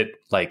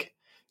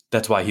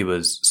that's why he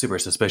was super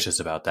suspicious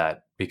about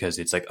that, because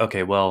it's like,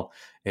 okay, well,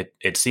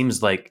 it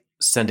seems like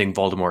sending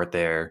Voldemort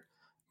there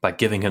by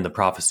giving him the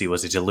prophecy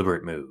was a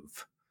deliberate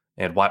move,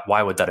 and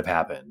why would that have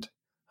happened?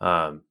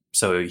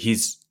 So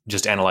he's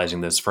just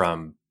analyzing this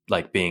from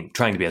like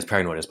trying to be as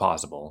paranoid as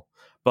possible,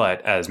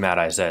 but as Mad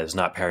Eye says,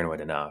 not paranoid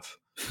enough.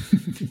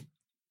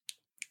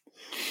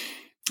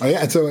 Oh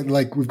yeah, and so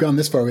like we've gone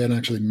this far, we hadn't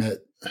actually met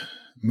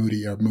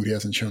Moody, or Moody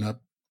hasn't shown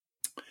up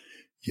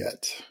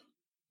yet.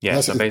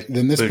 Yeah, so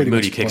then this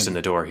Moody kicks in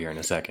the door here in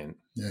a second.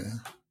 Yeah,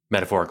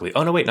 metaphorically.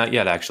 Oh no, wait, not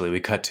yet. Actually, we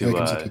cut to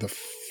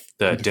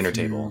the dinner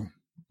table.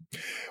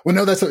 Well,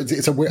 no,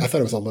 it's a weird. I thought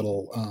it was a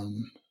little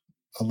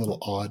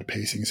odd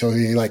pacing. So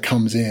he like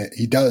comes in.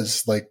 He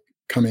does like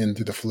come in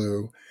through the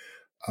flue,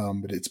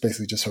 but it's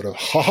basically just sort of,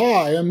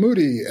 ha, I am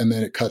Moody, and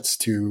then it cuts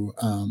to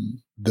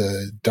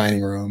the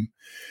dining room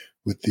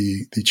with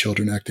the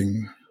children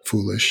acting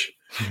foolish,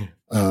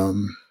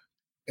 and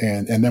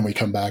then we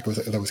come back.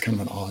 That was kind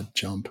of an odd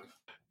jump.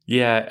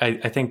 Yeah,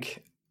 I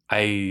think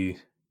I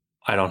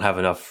don't have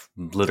enough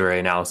literary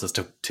analysis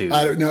to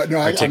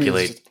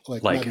articulate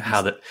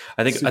how that.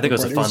 I think it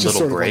was a fun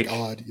little break. Like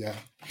odd, yeah.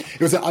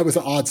 It was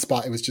an odd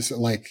spot. It was just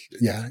like,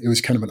 yeah, it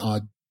was kind of an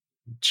odd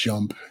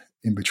jump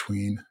in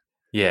between.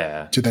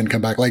 Yeah. To then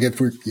come back, like if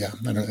we're, yeah,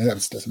 I don't know,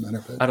 that doesn't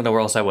matter. But I don't know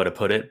where else I would have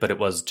put it, but it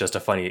was just a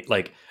funny,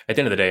 like at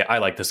the end of the day, I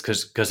like this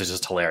because it's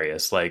just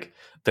hilarious. Like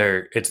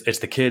it's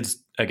the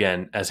kids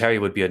again, as Harry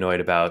would be annoyed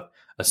about,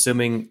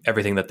 assuming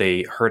everything that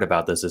they heard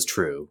about this is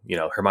true. You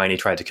know, Hermione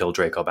tried to kill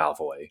Draco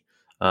Malfoy,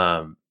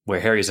 where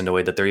Harry's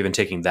annoyed that they're even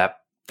taking that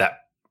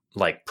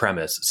like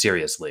premise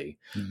seriously,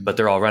 but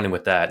they're all running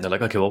with that. And they're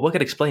like, okay, well, what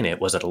could explain it?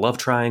 Was it a love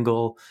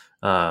triangle?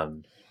 I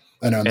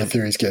know, and the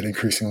theories get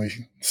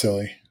increasingly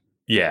silly.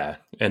 Yeah.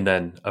 And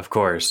then of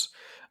course,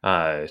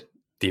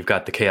 you've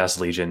got the Chaos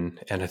Legion.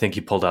 And I think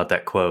he pulled out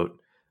that quote.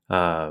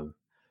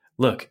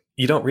 Look,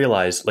 you don't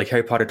realize, like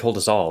Harry Potter told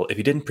us all, if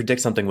you didn't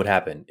predict something would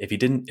happen, if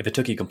it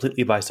took you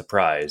completely by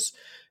surprise,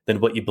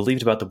 then what you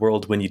believed about the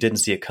world when you didn't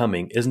see it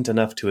coming isn't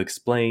enough to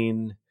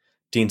explain.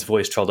 Dean's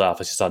voice trailed off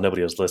as he saw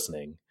nobody was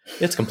listening.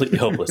 It's completely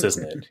hopeless,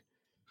 isn't it?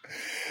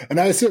 And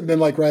I assume then,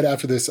 like right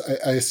after this,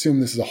 I assume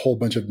this is a whole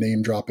bunch of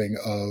name dropping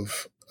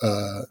of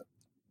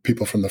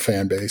people from the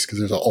fan base, because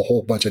there's a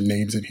whole bunch of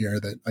names in here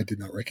that I did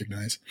not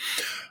recognize.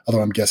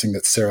 Although I'm guessing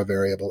that Sarah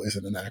Variable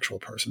isn't an actual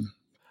person.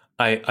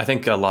 I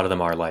think a lot of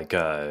them are like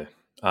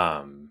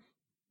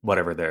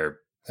whatever their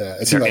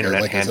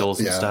internet like handles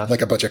and stuff,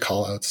 like a bunch of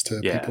call outs to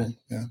people.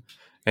 Yeah.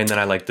 And then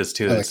I like this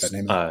too. I like that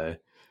name.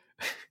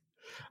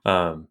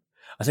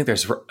 I think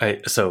there's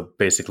so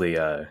basically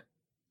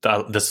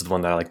this is the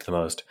one that I liked the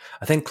most.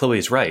 I think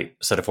Chloe's right,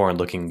 said a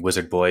foreign-looking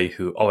wizard boy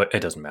who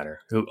it doesn't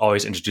matter, who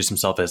always introduced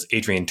himself as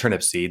Adrian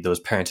Turnipseed. Those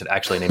parents had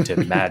actually named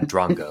him Mad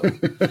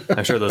Drongo.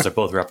 I'm sure those are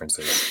both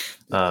references.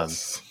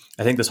 Yes.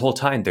 I think this whole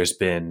time there's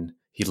been,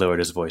 he lowered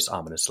his voice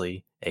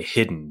ominously, a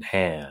hidden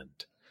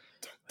hand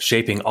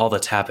shaping all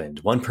that's happened.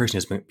 One person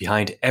has been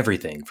behind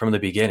everything from the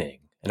beginning.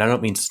 And I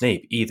don't mean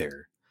Snape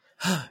either.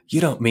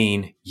 You don't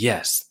mean,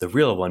 yes, the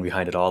real one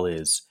behind it all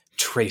is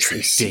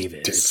Tracy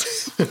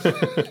Davis.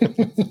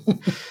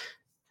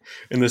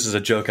 And this is a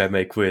joke I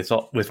make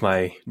with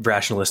my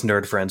rationalist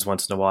nerd friends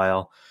once in a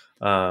while.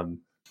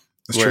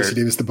 Is Tracy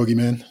Davis the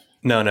boogeyman?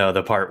 No,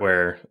 the part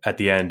where at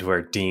the end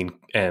where Dean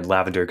and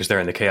Lavender, because they're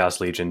in the Chaos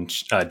Legion,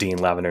 Dean,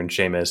 Lavender, and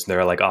Seamus,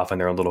 they're like off in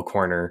their own little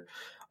corner.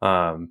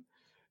 And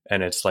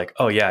it's like,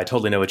 oh yeah, I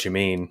totally know what you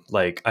mean.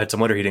 Like, it's a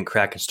wonder he didn't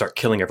crack and start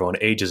killing everyone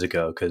ages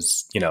ago,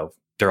 because, you know,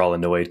 they're all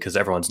annoyed because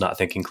everyone's not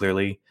thinking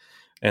clearly.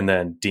 And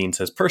then Dean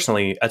says,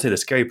 personally, I'd say the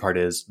scary part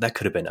is that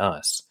could have been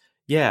us.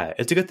 Yeah,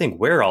 it's a good thing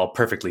we're all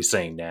perfectly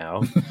sane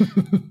now.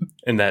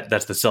 And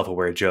that's the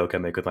self-aware joke I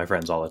make with my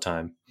friends all the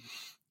time.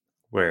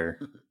 Where,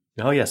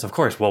 oh yes, of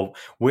course. Well,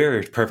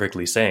 we're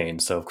perfectly sane,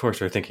 so of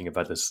course we're thinking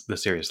about this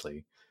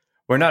seriously.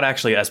 We're not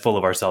actually as full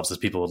of ourselves as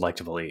people would like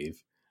to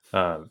believe.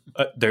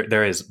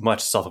 There is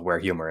much self-aware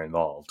humor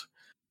involved.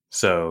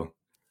 So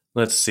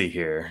let's see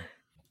here.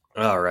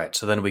 All right,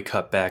 so then we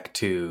cut back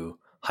to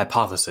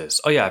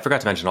hypothesis. Oh yeah, I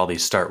forgot to mention all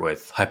these start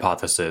with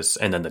hypothesis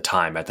and then the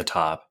time at the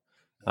top.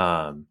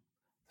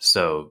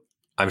 So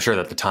I'm sure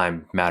that the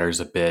time matters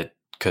a bit,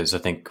 because I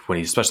think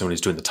especially when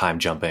he's doing the time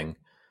jumping.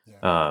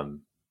 Yeah.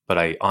 But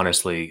I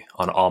honestly,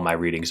 on all my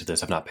readings of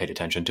this, have not paid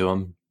attention to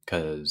them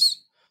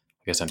because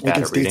I guess I'm bad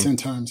at reading. Dates and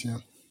times, yeah.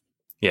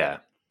 Yeah.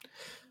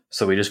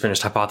 So we just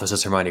finished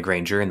hypothesis Hermione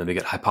Granger, and then we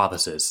get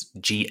hypothesis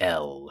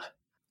GL.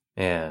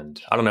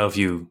 And I don't know if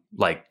you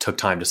took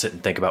time to sit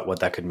and think about what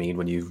that could mean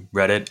when you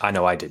read it. I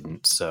know I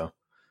didn't. So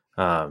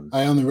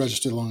I only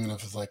registered long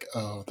enough as like,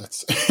 oh,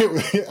 that's.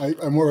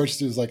 I'm more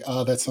registered as like,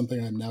 oh, that's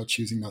something I'm now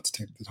choosing not to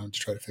take the time to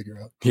try to figure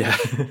out. Yeah.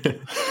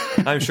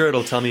 I'm sure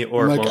it'll tell me,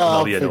 or I'm it like, won't, oh, and I'll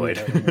I'll be figure annoyed.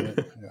 it out in a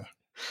minute.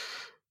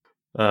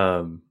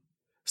 Yeah.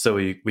 So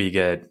we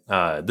get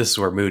this is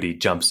where Moody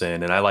jumps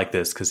in, and I like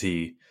this because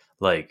he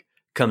like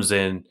comes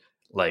in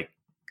like,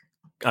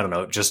 I don't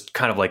know, just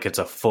kind of like it's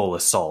a full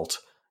assault,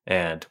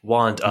 and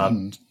wand up,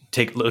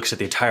 looks at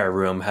the entire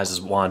room, has his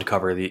wand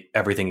cover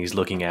everything he's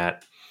looking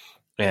at,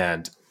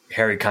 and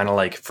Harry kind of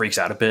like freaks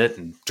out a bit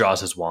and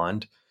draws his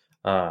wand.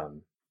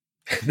 Then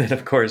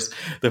of course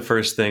the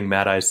first thing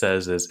Mad Eye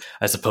says is,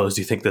 "I suppose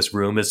you think this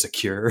room is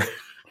secure."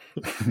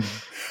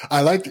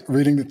 I liked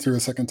reading it through a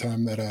second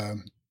time that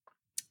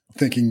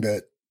thinking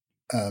that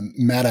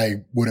Mad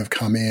Eye would have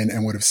come in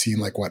and would have seen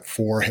like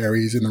 4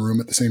 Harrys in the room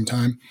at the same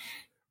time.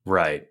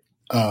 Right.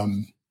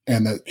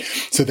 And that,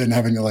 so then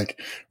having to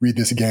like read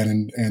this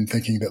again and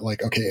thinking that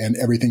like, okay, and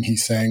everything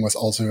he's saying was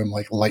also him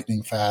like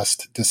lightning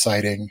fast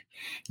deciding,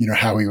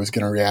 how he was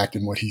going to react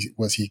and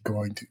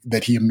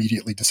that he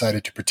immediately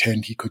decided to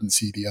pretend he couldn't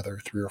see the other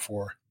 3 or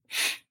 4.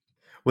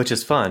 Which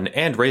is fun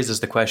and raises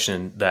the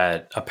question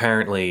that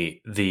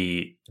apparently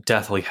the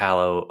Deathly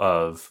Hallow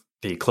of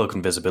the Cloak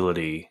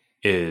Invisibility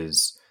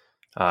is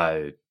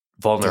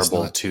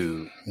vulnerable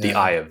to the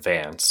Eye of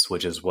Vance,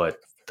 which is what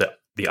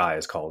the eye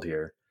is called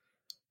here.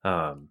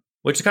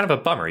 Which is kind of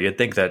a bummer. You'd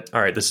think that,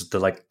 all right, this is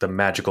the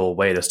magical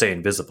way to stay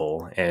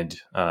invisible, and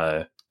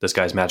this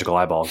guy's magical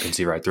eyeball can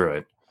see right through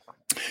it.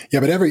 Yeah,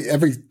 but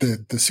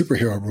the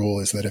superhero rule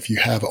is that if you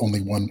have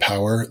only one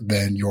power,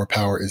 then your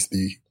power is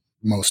the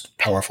most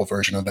powerful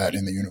version of that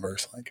in the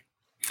universe. Like,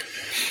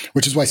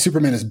 which is why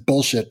Superman is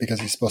bullshit, because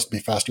he's supposed to be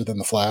faster than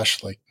the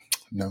Flash. Like,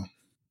 no.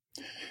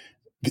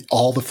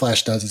 All the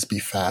Flash does is be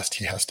fast.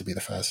 He has to be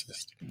the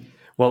fastest.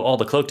 Well, all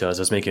the cloak does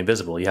is make you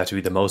invisible. You have to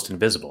be the most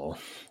invisible.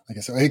 I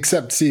guess so.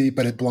 Except,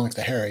 but it belongs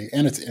to Harry,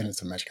 and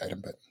it's a magic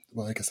item. But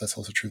I guess that's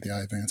also true of the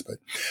Eye of Vance. But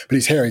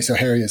he's Harry, so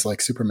Harry is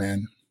like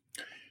Superman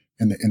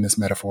in this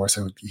metaphor.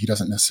 So he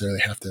doesn't necessarily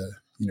have to,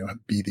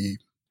 be the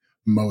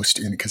most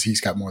in it, because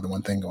he's got more than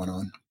one thing going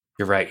on.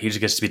 You're right. He just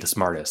gets to be the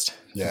smartest.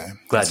 Yeah,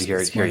 Glad to hear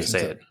you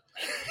say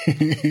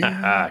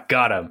it.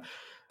 Got him.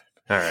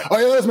 All right. Oh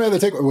yeah, that was my other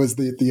take. Was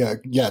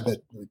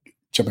that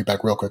jumping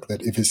back real quick,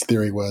 that if his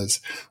theory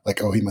was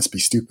like, oh, he must be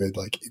stupid,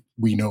 like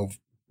we know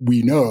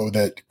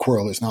that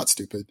Quirrell is not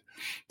stupid.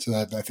 So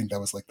I think that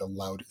was like the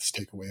loudest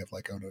takeaway of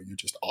like, oh no, you're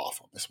just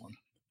off on this one.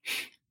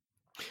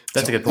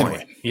 That's a good point.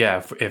 Anyway.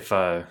 Yeah. If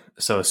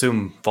so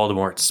assume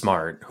Voldemort's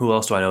smart. Who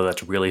else do I know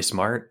that's really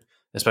smart?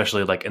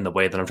 Especially like in the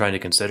way that I'm trying to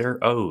consider.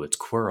 Oh, it's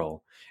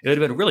Quirrell. It would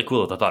have been really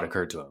cool if the thought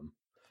occurred to him.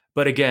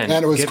 But again,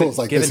 and it was cool. It's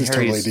like, this is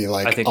Harry's, totally the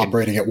like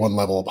operating at one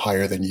level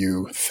higher than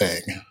you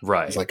thing.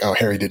 Right. It's like, oh,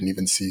 Harry didn't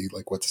even see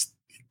like what's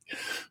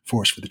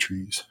forest for the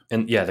trees.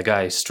 And yeah, the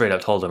guy straight up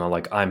told him,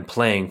 I'm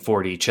playing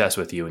 4D chess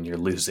with you and you're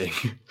losing.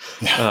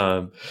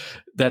 Yeah.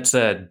 That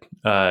said,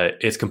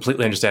 it's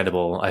completely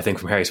understandable, I think,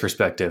 from Harry's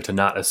perspective, to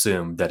not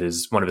assume that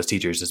one of his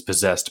teachers is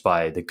possessed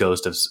by the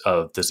ghost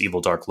of this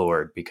evil Dark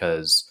Lord,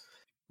 because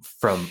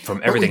from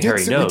everything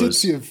Harry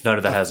knows, none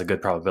of that has a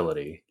good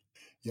probability.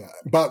 Yeah,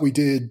 but we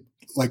did,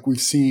 like, we've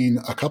seen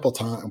a couple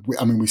times.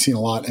 We've seen a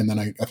lot, and then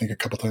I think a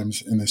couple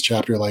times in this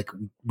chapter, like,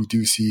 we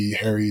do see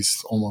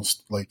Harry's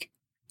almost like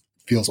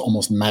feels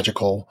almost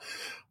magical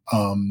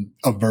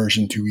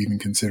aversion to even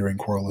considering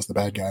Quirrell as the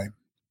bad guy.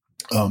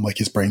 Like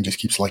his brain just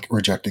keeps like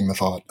rejecting the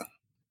thought,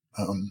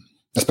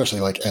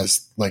 especially like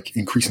as like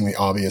increasingly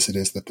obvious it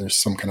is that there's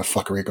some kind of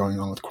fuckery going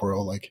on with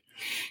Quirrell. Like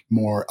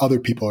more other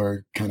people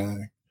are kind of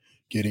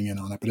getting in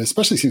on it, but it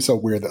especially seems so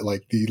weird that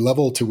like the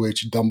level to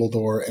which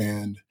Dumbledore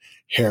and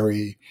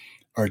Harry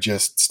are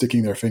just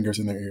sticking their fingers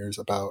in their ears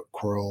about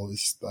Quirrell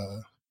is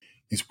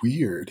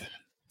weird.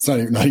 It's not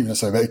even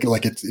necessarily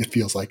like it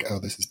feels like, oh,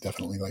 this is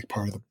definitely like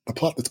part of the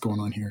plot that's going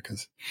on here,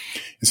 because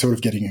it's sort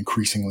of getting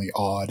increasingly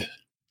odd.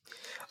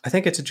 I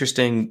think it's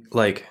interesting.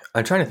 Like,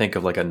 I'm trying to think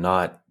of like a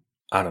not,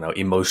 I don't know,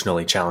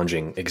 emotionally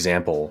challenging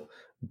example,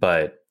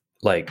 but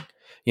like,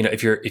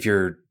 if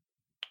you're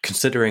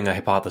considering a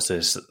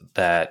hypothesis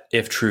that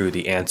if true,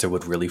 the answer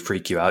would really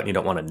freak you out and you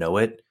don't want to know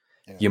it,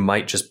 you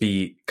might just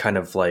be kind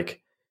of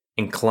like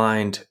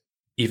inclined,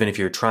 even if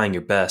you're trying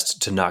your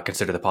best, to not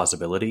consider the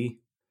possibility.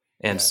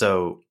 And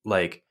so,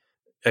 like,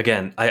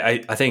 again,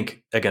 I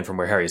think, again, from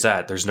where Harry's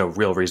at, there's no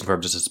real reason for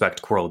him to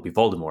suspect Quirrell would be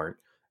Voldemort.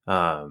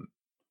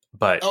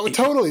 But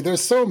totally.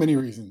 There's so many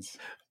reasons.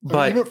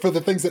 But even for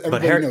the things that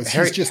everybody knows,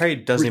 Harry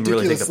doesn't even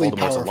really think that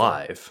Voldemort's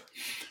alive.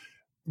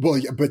 Well,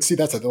 yeah, but see,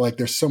 that's like,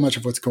 there's so much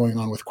of what's going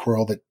on with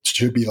Quirrell that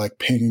should be like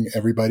pinging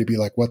everybody, be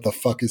like, what the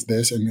fuck is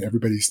this? And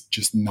everybody's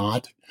just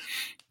not.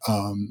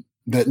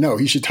 That no,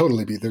 he should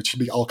totally be. There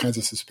should be all kinds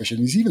of suspicion.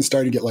 He's even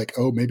starting to get like,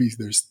 oh, maybe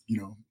there's,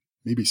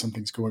 maybe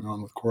something's going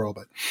on with Quirrell,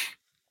 but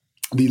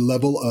the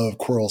level of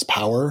Quirrell's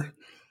power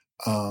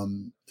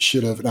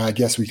should have, and I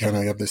guess we kind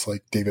of have this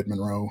like David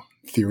Monroe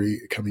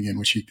theory coming in,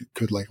 which he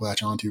could like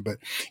latch onto, but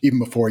even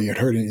before he had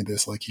heard any of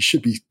this, like he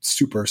should be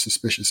super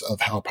suspicious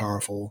of how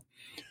powerful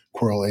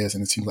Quirrell is,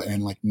 and it seems like,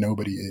 and like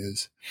nobody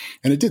is.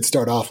 And it did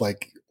start off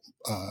like,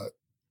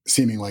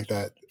 seeming like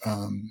that,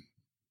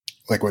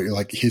 like what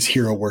like his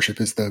hero worship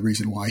is the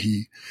reason why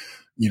he,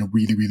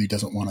 really, really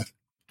doesn't want to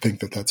think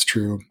that that's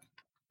true.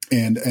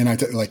 And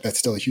like, that's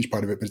still a huge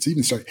part of it, but it's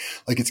even starting,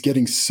 like, it's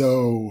getting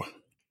so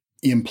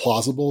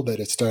implausible that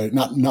it started,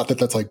 not that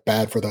that's like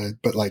bad for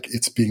but like,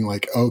 it's being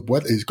like, oh,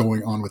 what is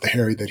going on with the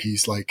Harry that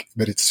he's like,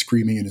 that it's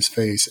screaming in his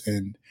face,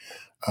 and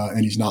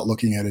he's not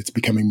looking at it. It's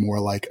becoming more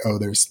like, oh,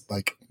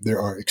 there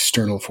are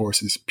external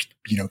forces,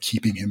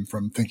 keeping him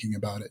from thinking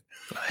about it.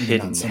 A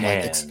hidden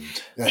hand.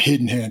 Like a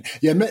hidden hand.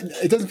 Yeah.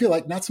 It doesn't feel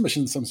like, not so much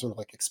in some sort of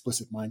like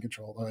explicit mind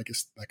control, though I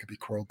guess that could be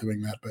Quirrell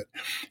doing that, but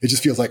it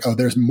just feels like, oh,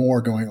 there's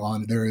more going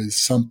on. There is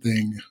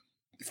something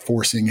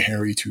forcing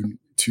Harry to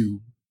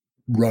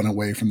run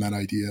away from that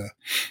idea.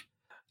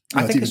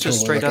 I think it's just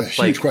straight up a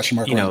huge question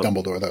mark on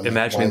Dumbledore, though.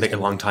 Imagining that your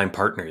longtime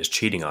partner is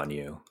cheating on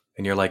you.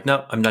 And you're like,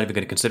 no, I'm not even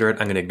going to consider it.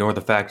 I'm going to ignore the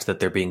fact that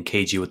they're being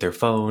cagey with their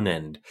phone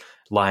and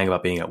lying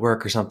about being at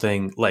work or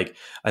something. Like,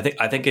 I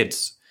think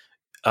it's,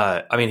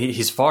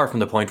 he's far from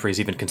the point where he's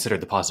even considered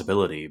the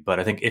possibility. But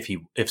I think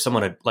if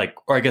someone had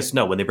or I guess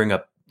no, when they bring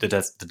up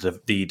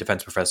the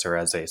defense professor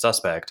as a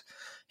suspect,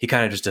 he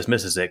kind of just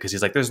dismisses it because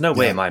he's like, there's no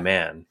way my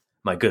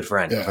good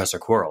friend, Professor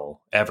Quirrell,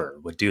 ever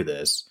would do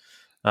this.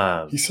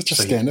 He's such a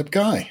stand-up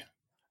guy.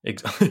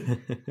 If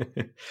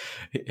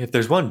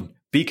there's one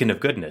beacon of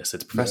goodness,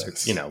 it's Professor,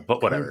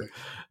 but whatever.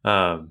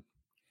 So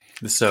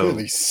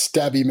clearly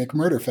stabby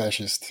McMurder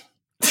fascist.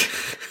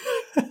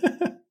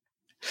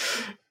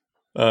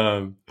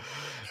 And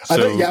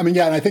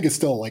I think it's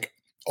still like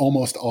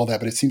almost all that,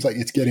 but it seems like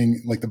it's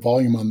getting like the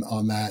volume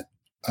on that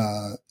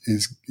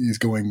is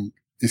getting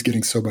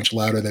so much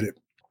louder that it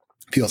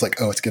feels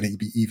like, oh, it's going to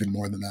be even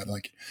more than that.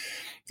 Like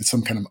it's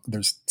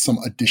there's some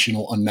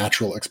additional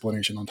unnatural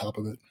explanation on top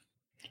of it.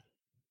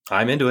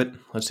 I'm into it.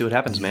 Let's see what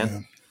happens,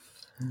 man.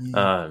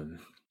 Yeah.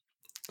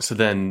 So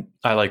then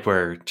I like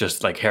where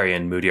just like Harry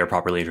and Moody are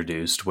properly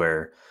introduced,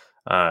 where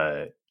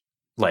Moody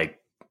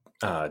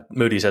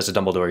says to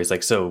Dumbledore, he's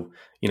like, so,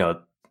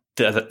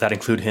 that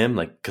include him?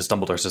 Like, because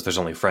Dumbledore says there's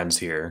only friends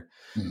here.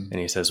 Mm-hmm.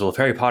 And he says, well, if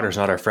Harry Potter's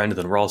not our friend,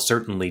 then we're all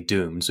certainly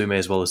doomed. So we may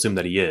as well assume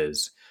that he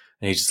is.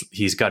 And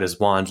he's got his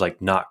wand,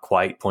 like, not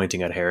quite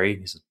pointing at Harry.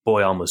 He says,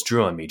 boy almost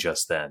drew on me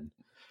just then.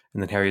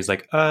 And then Harry's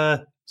like,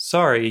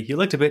 sorry, you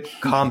looked a bit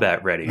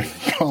combat ready.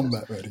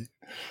 Combat ready.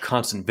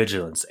 Constant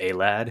vigilance, eh,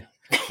 lad?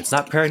 It's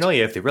not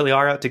paranoia if they really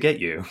are out to get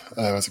you.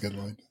 That was a good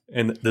line.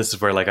 And this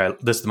is where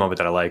this is the moment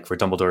that I like, where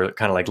Dumbledore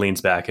kind of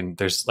leans back and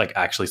there's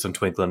actually some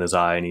twinkle in his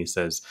eye, and he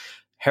says,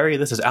 Harry,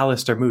 this is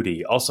Alistair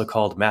Moody, also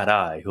called Mad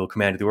Eye, who will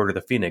command the Order of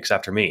the Phoenix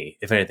after me,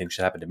 if anything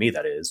should happen to me,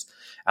 that is.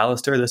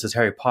 Alistair, this is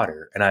Harry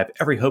Potter, and I have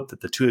every hope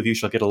that the two of you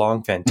shall get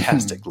along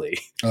fantastically.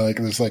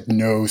 There's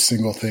no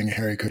single thing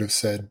Harry could have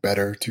said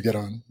better to get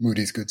on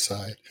Moody's good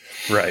side.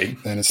 Right.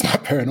 And it's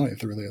not paranoia if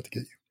they're really out to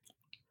get you.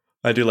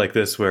 I do like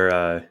this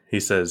where he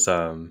says,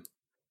 Moody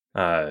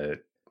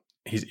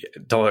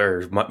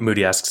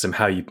asks him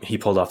how he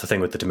pulled off the thing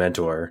with the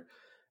Dementor,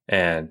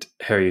 and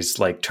Harry's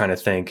trying to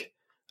think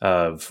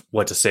of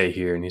what to say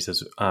here, and he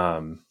says,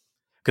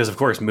 because of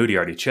course Moody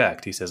already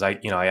checked. He says, I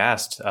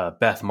asked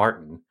Beth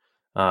Martin.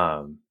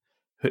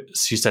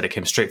 She said it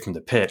came straight from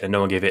the pit, and no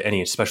one gave it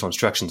any special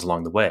instructions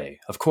along the way.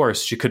 Of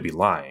course, she could be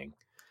lying.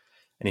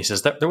 And he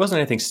says, there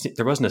wasn't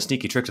a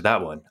sneaky trick to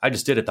that one. I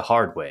just did it the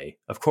hard way.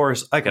 Of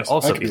course, I could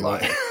also be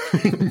lying.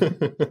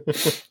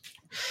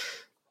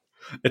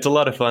 It's a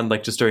lot of fun,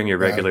 just during your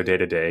regular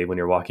day-to-day when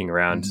you're walking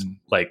around,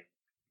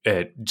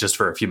 just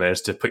for a few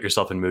minutes to put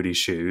yourself in Moody's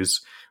shoes,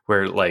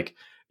 where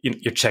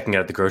you're checking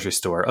out at the grocery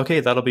store.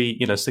 Okay, that'll be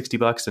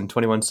 $60 and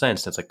 21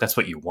 cents. It's that's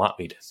what you want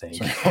me to think.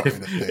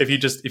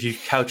 If you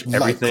couch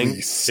everything,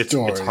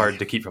 it's hard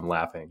to keep from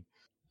laughing.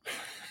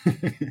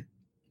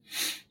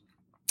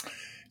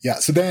 Yeah.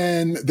 So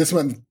then this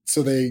one,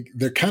 so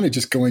they're kind of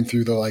just going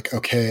through the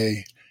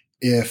okay,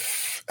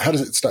 how does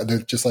it start? They're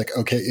just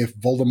okay, if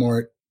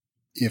Voldemort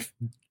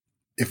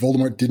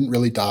didn't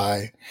really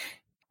die,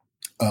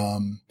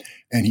 and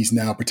he's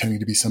now pretending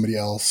to be somebody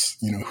else,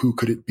 who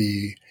could it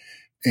be?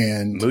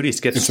 And Moody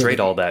gets straight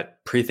all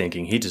that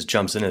pre-thinking. He just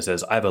jumps in and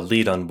says, I have a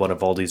lead on one of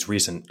Voldy's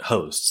recent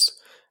hosts.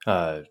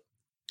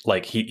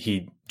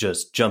 He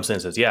just jumps in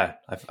and says, yeah,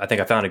 I think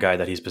I found a guy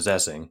that he's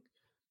possessing.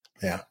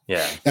 Yeah.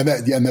 Yeah.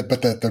 But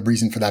the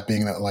reason for that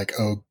being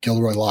that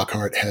Gilderoy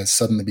Lockhart has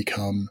suddenly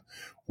become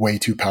way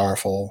too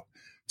powerful.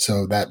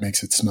 So that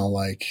makes it smell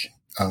like,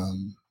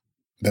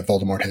 that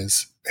Voldemort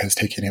has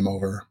taken him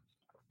over.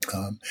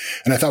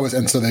 And I thought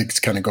and so they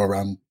kind of go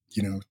around,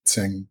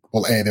 saying,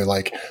 well, they're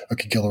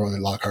okay, Gilderoy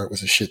Lockhart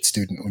was a shit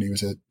student when he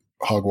was at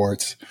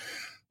Hogwarts.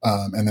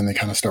 And then they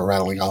kind of start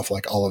rattling off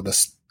all of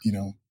this,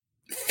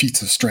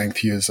 feats of strength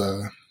he has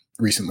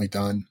recently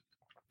done.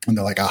 And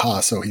they're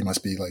aha, so he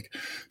must be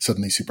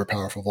suddenly super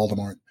powerful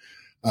Voldemort.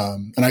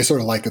 And I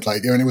sort of liked it,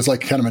 and it was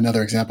kind of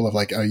another example of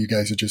oh, you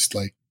guys are just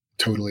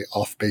totally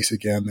off base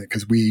again,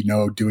 because we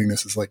know doing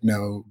this is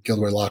no,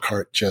 Gilderoy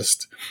Lockhart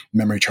just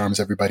memory charms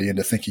everybody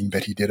into thinking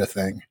that he did a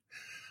thing.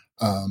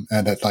 And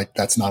that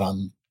that's not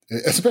on,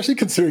 especially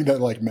considering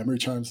that like memory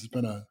charms has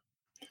been a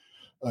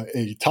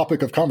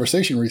topic of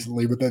conversation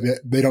recently, but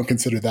they don't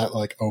consider that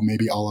like, oh,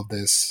 maybe all of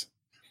this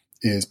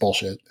is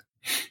bullshit.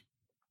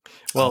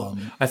 Well,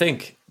 I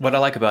think what I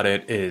like about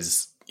it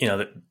is,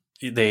 that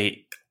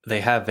they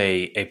have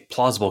a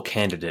plausible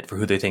candidate for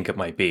who they think it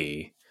might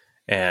be.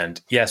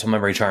 And yes, when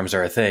memory charms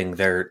are a thing,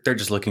 they're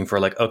just looking for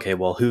like, okay,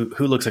 well, who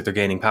looks like they're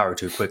gaining power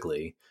too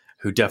quickly,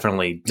 who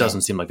definitely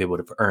doesn't seem like they would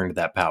have earned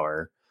that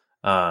power.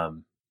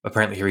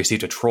 Apparently he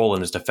received a troll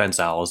in his defense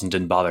owls and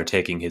didn't bother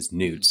taking his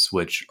newts,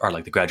 which are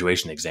like the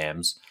graduation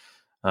exams.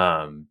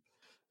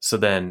 So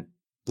then,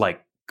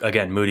 like,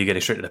 again, Moody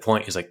getting straight to the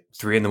point. He's like,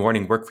 3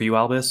 a.m. work for you,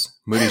 Albus?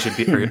 Moody should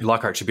be, or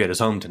Lockhart should be at his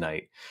home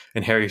tonight.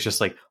 And Harry's just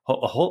like,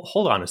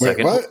 hold on a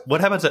second. Wait,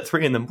 what happens at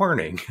 3 a.m?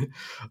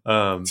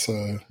 It's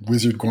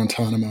Wizard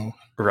Guantanamo.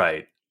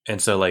 Right. And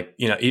so, like,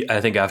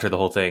 I think after the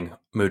whole thing,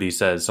 Moody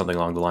says something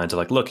along the lines of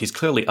like, look, he's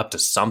clearly up to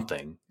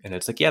something. And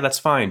it's like, yeah, that's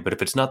fine. But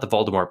if it's not the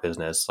Voldemort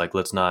business, like,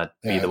 let's not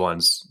be the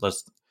ones.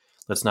 Let's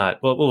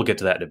not. Well, we'll get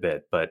to that in a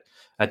bit. But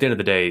at the end of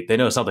the day, they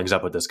know something's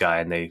up with this guy,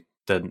 and they're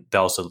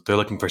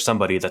looking for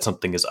somebody that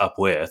something is up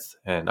with.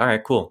 And all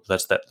right, cool.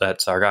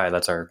 That's our guy.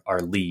 That's our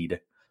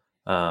lead.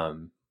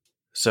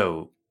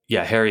 So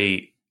yeah,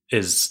 Harry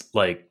is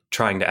like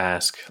trying to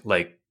ask,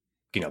 like,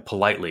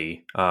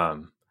 politely,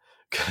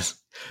 because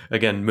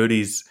again,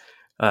 Moody's,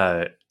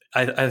 I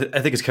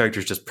think his character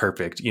is just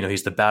perfect.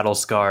 He's the battle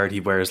scarred. He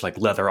wears like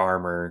leather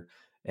armor,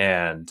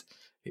 and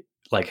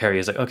like Harry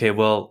is like, okay,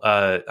 well,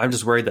 I'm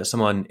just worried that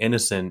someone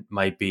innocent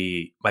might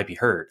be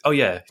hurt. Oh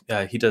yeah,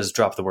 he does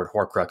drop the word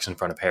Horcrux in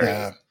front of Harry.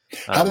 Yeah.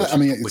 I put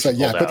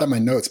that in my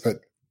notes,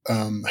 but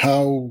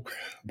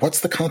what's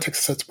the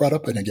context that's brought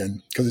up in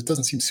again? Because it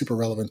doesn't seem super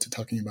relevant to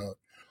talking about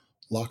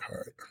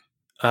Lockhart.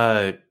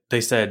 They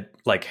said,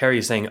 like,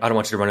 Harry's saying, I don't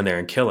want you to run in there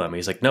and kill him.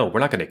 He's like, no,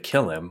 we're not going to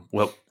kill him.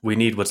 Well, we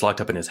need what's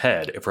locked up in his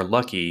head. If we're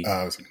lucky,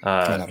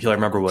 he'll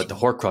remember what the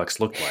Horcrux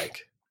looked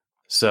like.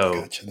 So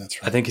gotcha, that's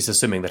right. I think he's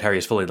assuming that Harry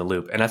is fully in the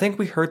loop. And I think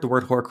we heard the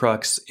word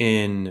Horcrux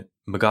in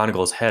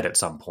McGonagall's head at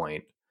some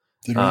point.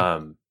 Did we?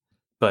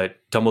 But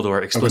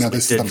Dumbledore explicitly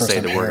didn't say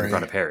the word in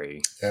front of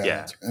Harry.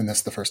 Yeah. And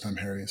that's the first time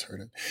Harry has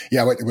heard it.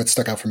 Yeah, what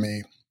stuck out for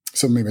me,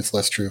 so maybe it's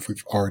less true if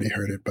we've already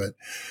heard it, but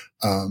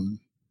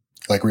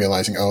like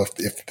realizing,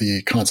 if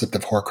the concept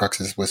of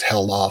Horcruxes was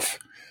held off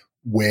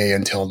way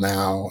until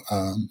now,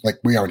 like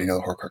we already know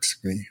the Horcrux is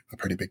going to be a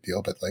pretty big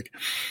deal, but like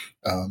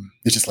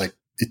it's just like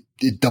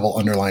it double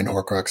underlined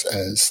Horcrux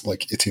as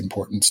like its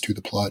importance to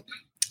the plot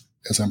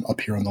as I'm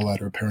up here on the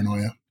ladder of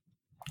paranoia.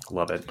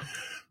 Love it.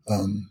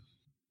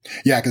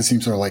 Yeah, because it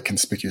seems sort of like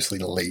conspicuously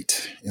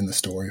late in the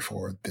story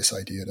for this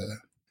idea to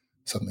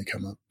suddenly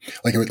come up.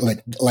 Like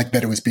like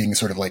that it was being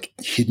sort of like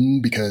hidden,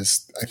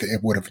 because I think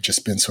it would have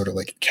just been sort of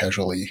like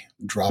casually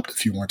dropped a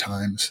few more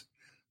times.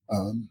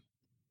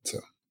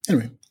 So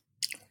anyway.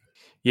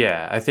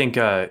 Yeah, I think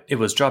it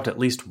was dropped at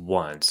least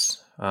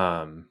once,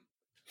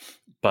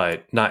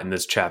 but not in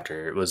this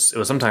chapter. It was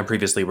sometime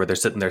previously where they're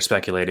sitting there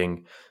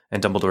speculating,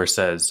 and Dumbledore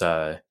says,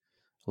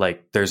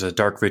 like, there's a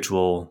dark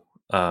ritual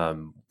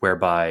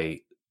whereby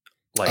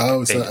like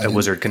a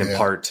wizard can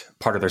impart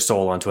part of their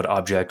soul onto an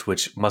object,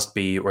 which must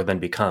be or then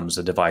becomes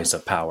a device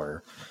of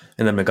power.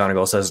 And then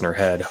McGonagall says in her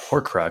head,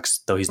 Horcrux,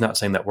 though he's not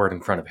saying that word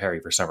in front of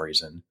Harry for some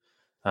reason.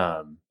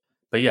 But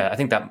yeah, I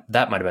think that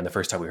might have been the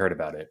first time we heard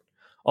about it.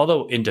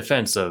 Although in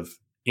defense of,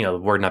 the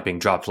word not being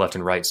dropped left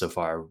and right so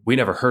far, we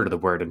never heard of the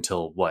word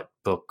until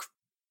book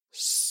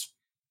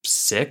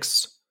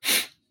 6?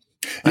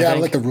 Yeah,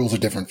 like the rules are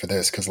different for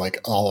this because like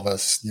all of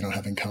us,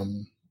 having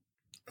come...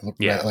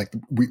 Yeah, like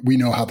we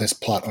know how this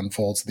plot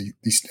unfolds,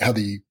 how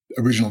the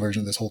original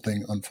version of this whole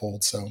thing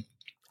unfolds. So,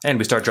 and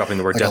we start dropping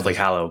the word Deathly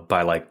Hallow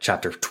by like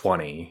chapter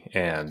 20,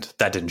 and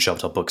that didn't show up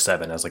until book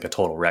 7 as like a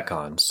total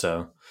retcon.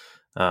 So,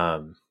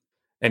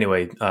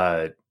 anyway,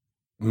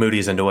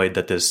 Moody's annoyed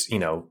that this, I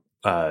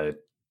don't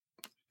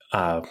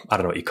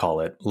know what you call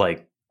it,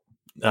 like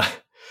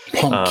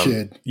punk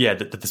kid. Yeah,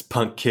 that this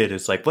punk kid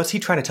is like, what's he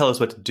trying to tell us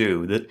what to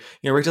do? That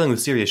we're dealing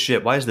with serious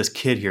shit. Why is this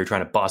kid here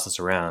trying to boss us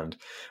around?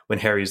 When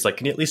Harry's like,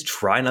 can you at least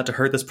try not to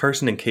hurt this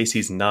person in case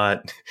he's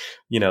not,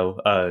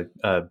 a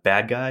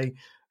bad guy?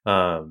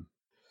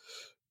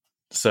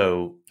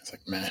 So it's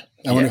like, man,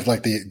 I wonder if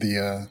like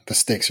the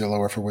stakes are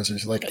lower for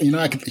wizards. Like, he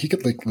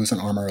could like lose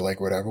an arm or like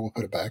whatever. We'll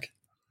put it back.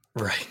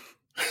 Right.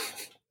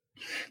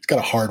 He's got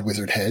a hard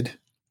wizard head.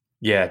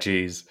 Yeah.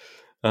 Geez.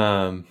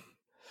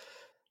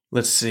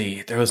 Let's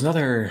see. There was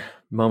another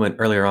moment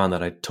earlier on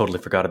that I totally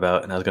forgot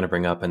about and I was going to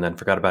bring up and then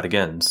forgot about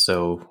again.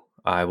 So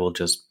I will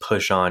just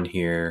push on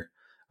here.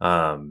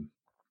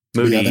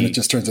 Moody. Yeah, then it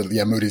just turns out,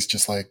 Moody's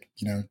just like,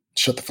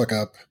 shut the fuck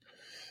up.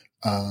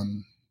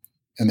 And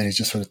then he's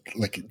just sort of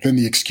like, then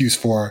the excuse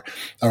for,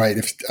 all right,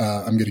 if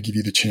I'm going to give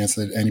you the chance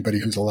that anybody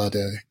who's allowed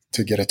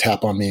to get a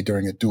tap on me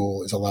during a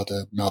duel is allowed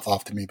to mouth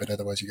off to me, but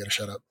otherwise you got to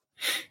shut up.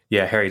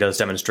 Yeah, Harry does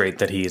demonstrate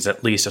that he's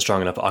at least a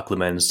strong enough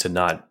occlumens to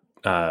not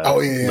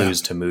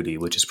lose to Moody,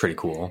 which is pretty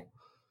cool.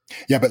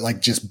 Yeah, but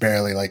like just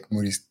barely, like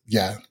Moody's,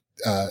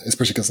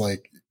 especially because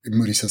like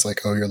Moody says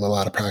like, "Oh, you're a little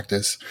out of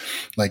practice."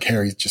 Like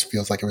Harry just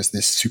feels like it was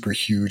this super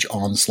huge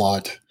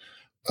onslaught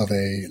of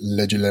a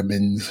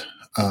legilimens,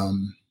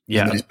 and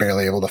that he's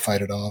barely able to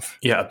fight it off.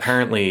 Yeah,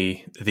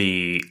 apparently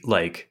the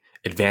like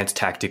advanced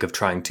tactic of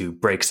trying to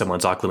break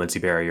someone's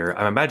occlumency barrier.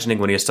 I'm imagining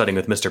when he was studying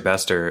with Mr.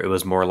 Bester, it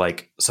was more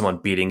like someone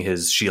beating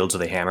his shields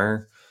with a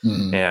hammer,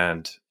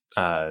 and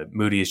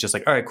Moody is just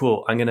like, "All right,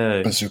 cool. I'm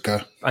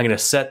gonna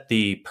set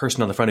the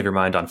person on the front of your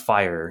mind on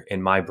fire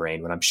in my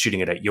brain when I'm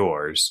shooting it at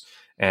yours."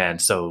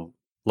 And so,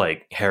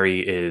 like, Harry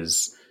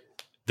is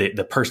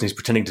the person he's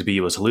pretending to be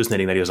was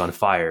hallucinating that he was on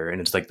fire, and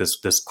it's like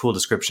this cool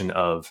description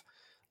of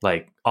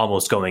like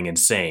almost going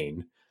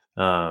insane.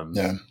 And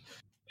then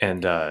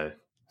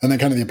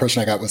kind of the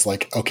impression I got was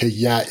like, okay,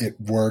 yeah, it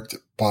worked,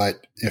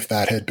 but if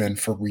that had been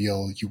for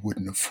real, you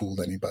wouldn't have fooled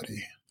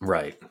anybody.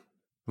 Right.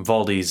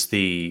 Valdi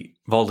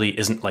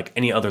isn't like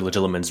any other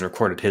legilimens in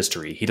recorded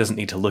history. He doesn't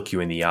need to look you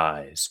in the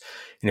eyes.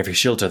 And if your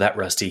shields are that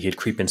rusty, he'd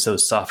creep in so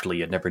softly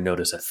you'd never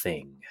notice a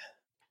thing.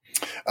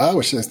 I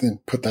wish I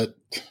didn't put that,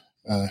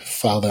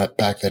 file that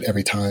back, that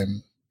every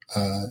time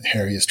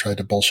Harry has tried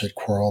to bullshit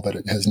Quirrell, that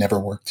it has never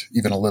worked,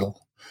 even a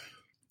little.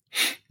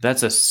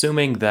 That's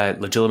assuming that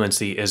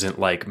legilimency isn't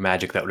like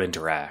magic that would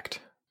interact,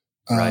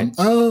 right?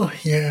 Oh,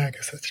 yeah, I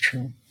guess that's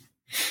true.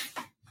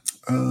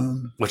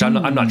 Which I'm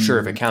not sure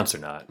if it counts or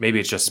not. Maybe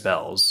it's just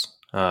spells.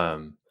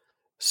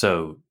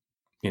 So,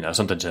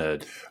 something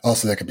to...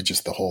 Also, that could be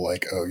just the whole,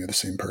 like, oh, you're the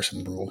same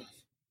person rule.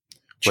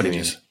 What do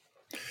you mean?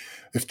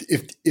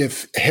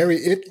 If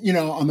Harry,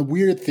 on the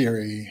weird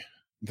theory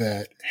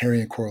that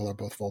Harry and Quirrell are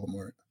both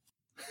Voldemort,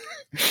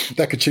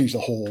 that could change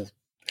all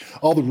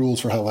the rules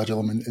for how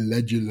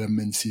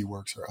legilimency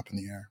works are up in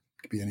the air.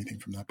 It could be anything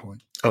from that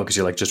point. Oh, because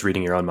you're like just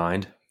reading your own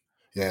mind?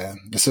 Yeah.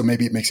 So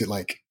maybe it makes it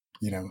like,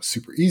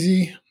 super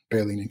easy,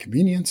 barely an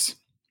inconvenience.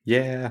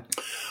 Yeah.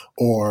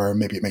 Or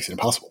maybe it makes it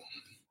impossible.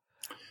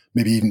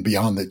 Maybe even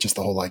beyond that, just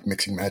the whole like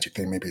mixing magic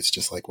thing. Maybe it's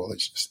just like, well,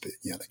 it's just,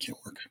 that can't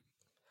work.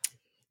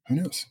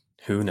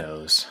 Who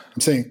knows?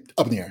 I'm saying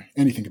up in the air.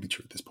 Anything could be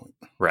true at this point.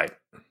 Right.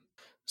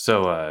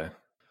 So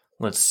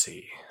let's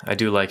see. I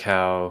do like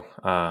how,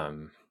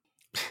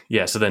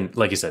 so then,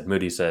 like you said,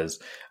 Moody says,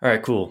 "All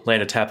right, cool,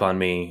 land a tap on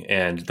me,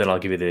 and then I'll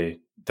give you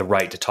the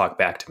right to talk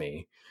back to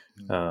me."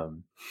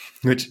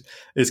 Which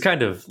is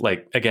kind of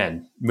like,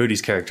 again,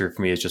 Moody's character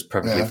for me is just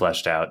perfectly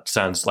fleshed out.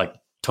 Sounds like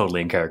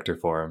totally in character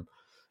for him.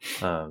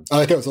 I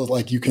like how it's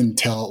like you can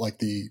tell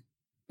like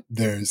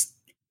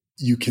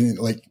you can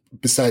like,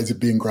 besides it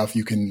being gruff,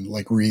 you can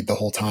like read the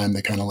whole time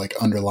the kind of like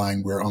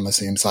underlying we're on the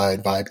same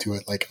side vibe to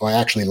it. Like, oh, I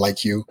actually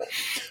like you,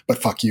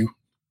 but fuck you.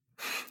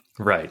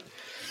 Right.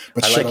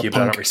 But I like you,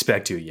 but I don't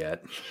respect you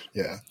yet.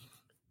 Yeah.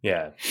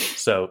 Yeah.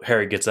 So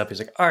Harry gets up. He's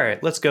like, "All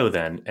right, let's go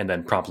then." And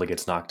then promptly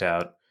gets knocked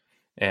out.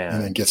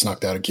 And then gets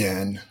knocked out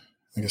again.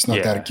 And gets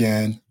knocked out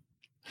again.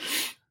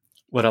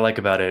 What I like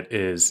about it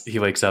is he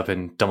wakes up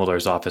in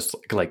Dumbledore's office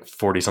like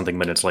 40-something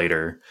minutes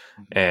later.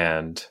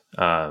 And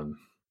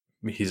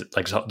he's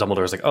like,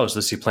 Dumbledore's like, "Oh, so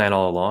this you plan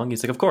all along?"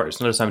 He's like, "Of course.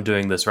 Notice I'm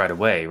doing this right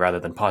away rather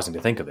than pausing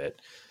to think of it."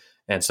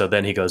 And so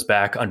then he goes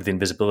back under the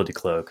invisibility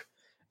cloak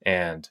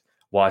and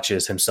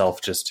watches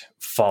himself just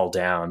fall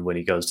down when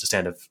he goes to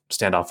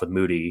stand off with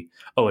Moody.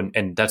 Oh,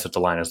 and that's what the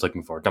line I was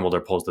looking for.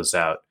 Dumbledore pulls this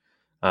out.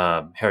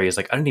 Harry is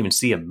like, "I didn't even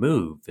see him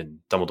move." And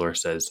Dumbledore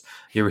says,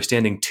 "You were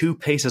standing 2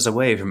 paces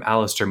away from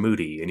Alistair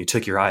Moody and you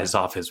took your eyes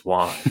off his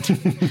wand."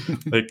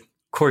 Like,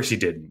 of course you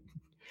didn't.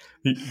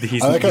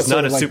 He's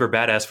not a super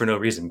badass for no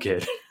reason,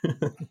 kid.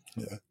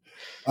 Yeah.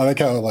 I like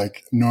how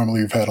like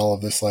normally we've had all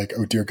of this like,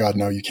 oh dear God,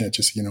 no, you can't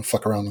just,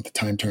 fuck around with the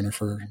time turner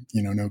for,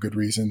 no good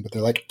reason. But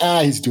they're like,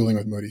 he's dueling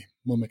with Moody.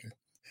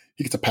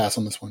 He gets a pass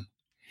on this one.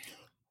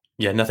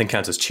 Yeah, nothing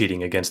counts as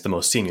cheating against the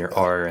most senior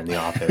R in the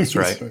office,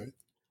 right?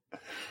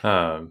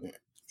 And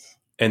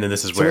then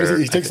this is where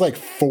he takes like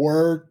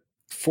four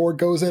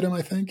goes at him,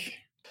 I think.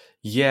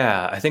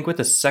 Yeah, I think with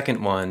the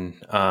second one,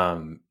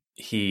 I'm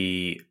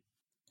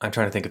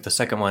trying to think of the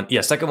second one.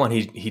 Yeah, second one,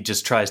 he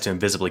just tries to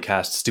invisibly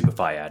cast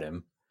Stupefy at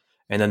him.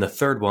 And then the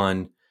third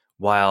one,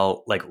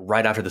 while like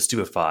right after the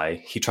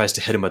Stupefy, he tries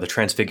to hit him with a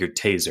transfigured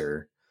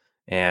taser,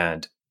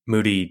 and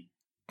Moody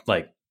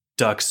like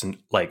ducks and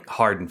like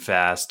hard and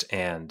fast.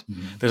 And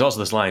there's also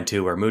this line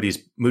too where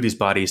Moody's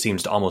body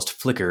seems to almost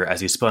flicker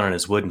as he spun on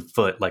his wooden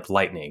foot like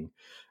lightning.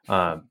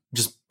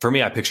 Just for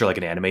me, I picture like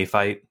an anime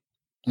fight.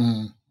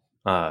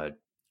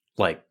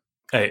 Like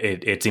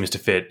it seems to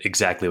fit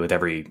exactly with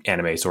every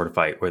anime sort of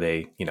fight where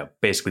they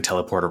basically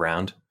teleport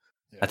around.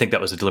 I think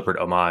that was a deliberate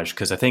homage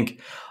because I think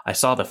I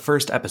saw the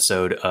first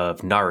episode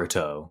of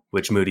Naruto,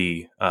 which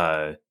Moody,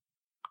 what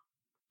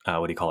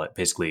do you call it?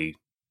 Basically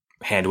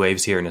hand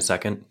waves here in a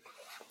second.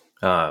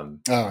 I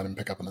didn't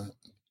pick up on that.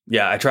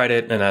 Yeah, I tried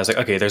it and I was like,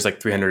 okay, there's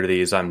like 300 of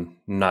these. I'm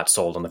not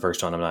sold on the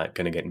first one. I'm not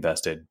going to get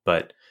invested,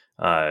 but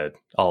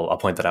I'll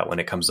point that out when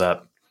it comes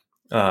up.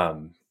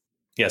 So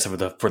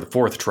for the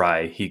fourth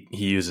try, he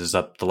uses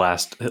up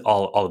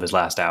all of his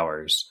last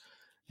hours,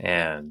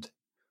 and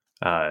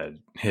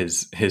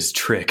his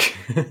trick,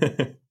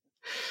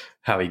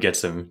 how he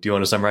gets him. Do you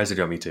want to summarize it? Or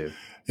do you want me to?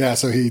 Yeah.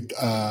 So he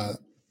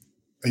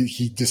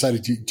he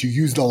decided to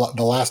use the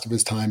last of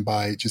his time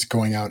by just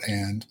going out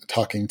and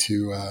talking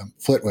to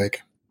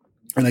Flitwick.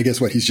 And I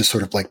guess what he's just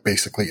sort of like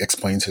basically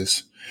explains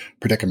his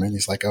predicament.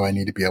 He's like, oh, I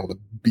need to be able to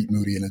beat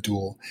Moody in a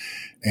duel.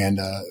 And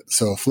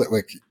so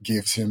Flitwick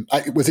gives him,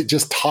 was it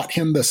just taught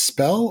him the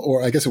spell?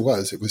 Or I guess it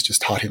was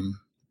just taught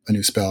him a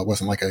new spell. It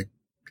wasn't like a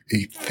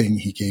thing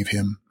he gave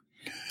him.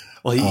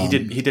 Well,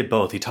 he did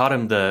both. He taught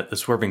him the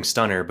swerving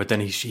stunner, but then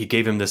he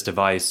gave him this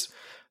device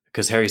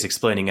because Harry's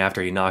explaining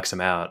after he knocks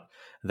him out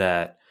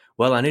that,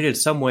 well, I needed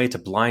some way to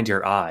blind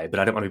your eye, but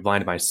I didn't want to be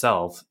blind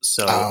myself.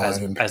 So as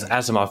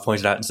Asimov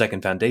pointed out in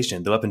Second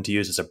Foundation, the weapon to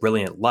use is a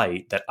brilliant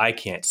light that I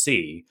can't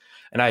see.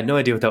 And I had no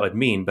idea what that would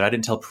mean, but I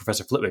didn't tell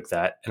Professor Flitwick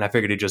that, and I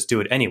figured he'd just do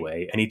it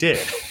anyway, and he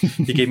did.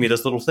 He gave me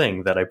this little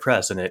thing that I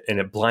press, and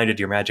it blinded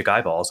your magic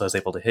eyeball, so I was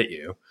able to hit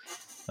you.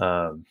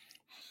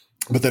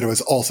 But that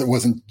it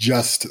wasn't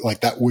just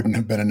like that wouldn't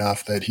have been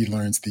enough, that he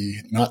learns the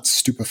not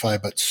stupefy,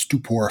 but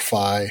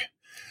stuporify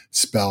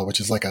spell, which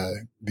is like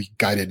the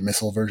guided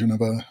missile version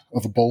of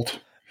a bolt.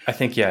 I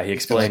think, yeah, he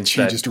explains that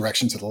changes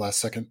directions at the last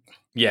second.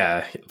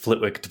 Yeah,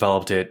 Flitwick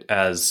developed it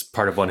as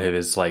part of one of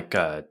his like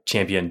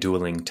champion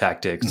dueling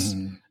tactics,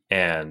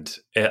 and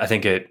I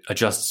think it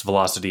adjusts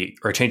velocity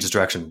or changes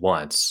direction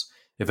once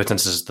if it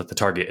senses that the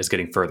target is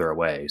getting further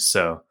away.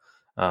 So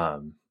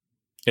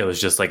it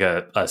was just like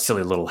a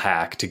silly little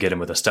hack to get him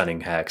with a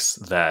stunning hex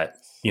that,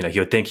 you know, he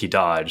would think he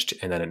dodged,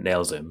 and then it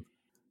nails him.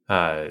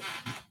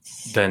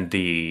 Then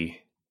the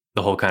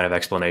whole kind of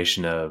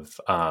explanation of,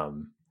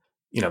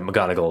 you know,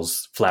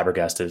 McGonagall's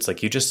flabbergasted. It's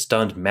like, you just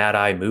stunned Mad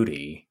Eye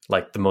Moody,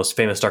 like the most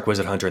famous Dark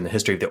Wizard Hunter in the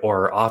history of the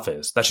Auror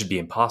Office. That should be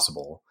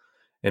impossible.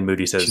 And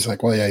Moody says, she's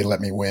like, well, yeah, he let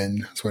me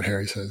win. That's what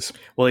Harry says.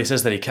 Well, he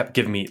says that he kept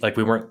giving me, like,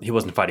 he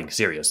wasn't fighting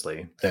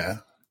seriously. Yeah.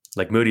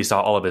 Like, Moody saw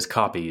all of his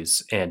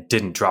copies and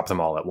didn't drop them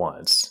all at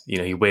once. You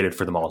know, he waited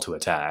for them all to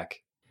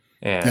attack.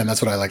 And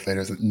that's what I like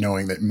later, is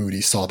knowing that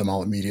Moody saw them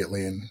all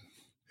immediately and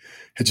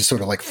had just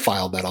sort of like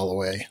filed that all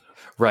away.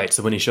 Right.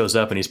 So when he shows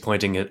up and he's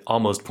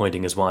almost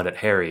pointing his wand at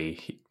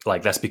Harry,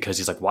 like, that's because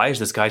he's like, why is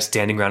this guy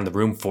standing around the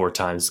room 4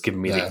 times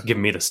giving me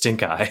the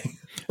stink eye?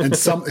 And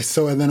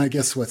then I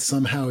guess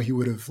somehow he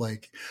would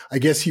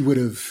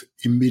have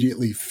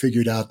immediately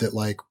figured out that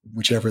like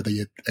whichever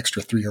the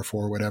extra 3 or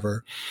 4 or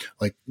whatever,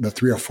 like the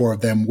 3 or 4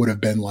 of them would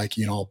have been like,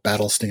 you know,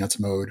 battle stance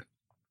mode.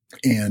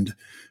 And,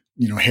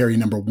 you know, Harry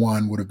number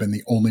 1 would have been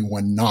the only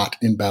one not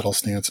in battle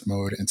stance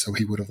mode. And so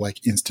he would have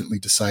like instantly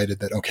decided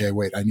that, okay,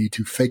 wait, I need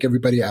to fake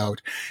everybody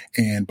out.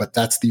 But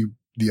that's the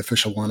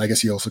official one. I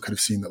guess he also could have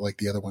seen that like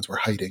the other ones were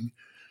hiding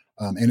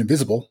and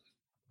invisible.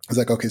 I was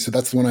like, okay, so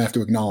that's the one I have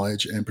to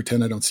acknowledge and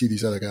pretend I don't see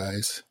these other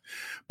guys,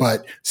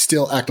 but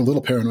still act a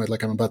little paranoid,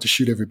 like I'm about to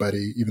shoot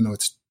everybody, even though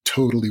it's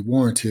totally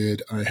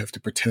warranted. I have to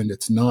pretend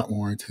it's not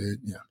warranted.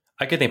 Yeah.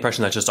 I get the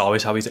impression that's just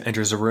always how he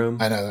enters a room.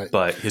 I know,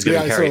 but he's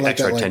giving Harry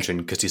extra attention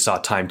because he saw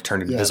time to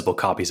turn invisible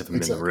copies of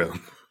him in the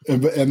room.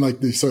 And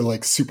like the sort of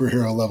like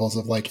superhero levels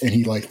of like, and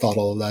he like thought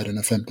all of that in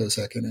a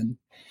femtosecond and,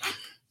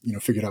 you know,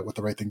 figured out what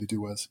the right thing to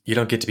do was. You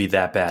don't get to be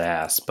that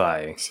badass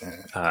by,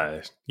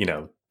 you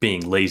know,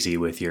 being lazy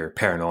with your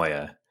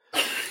paranoia.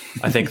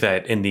 I think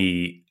that in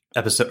the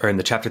episode, or in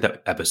the chapter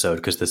that episode,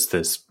 because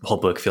this whole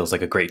book feels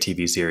like a great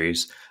TV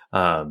series.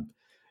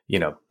 You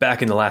know,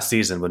 back in the last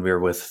season when we were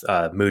with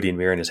Moody and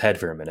we were in his head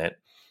for a minute,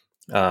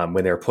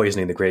 when they were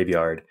poisoning the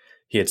graveyard,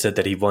 he had said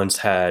that he once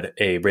had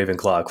a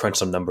Ravenclaw crunch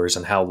some numbers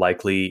on how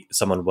likely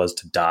someone was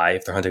to die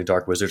if they're hunting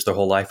dark wizards their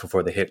whole life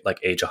before they hit like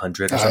age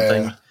 100 or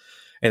something. Yeah.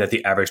 And that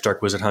the average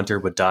dark wizard hunter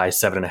would die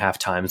 7.5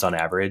 times on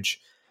average.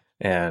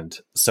 And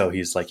so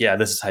he's like, yeah,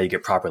 this is how you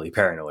get properly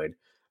paranoid.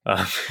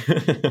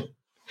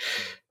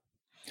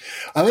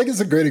 I think it's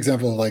a great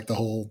example of like the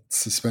whole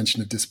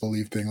suspension of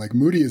disbelief thing. Like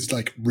Moody is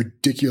like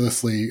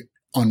ridiculously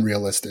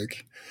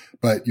unrealistic,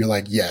 but you're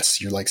like,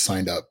 yes, you're like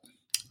signed up.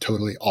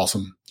 Totally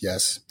awesome.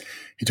 Yes.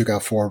 He took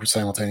out 4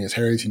 simultaneous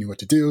Harrys. He knew what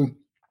to do.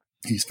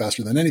 He's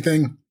faster than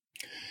anything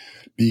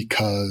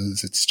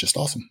because it's just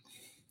awesome.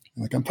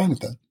 Like, I'm fine with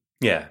that.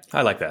 Yeah,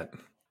 I like that.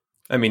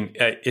 I mean,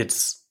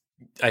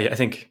 I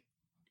think,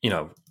 you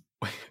know,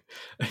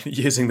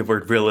 using the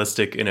word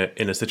realistic in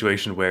a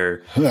situation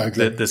where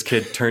this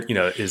kid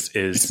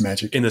is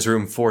magic. In this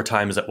room 4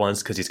 times at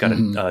once because he's got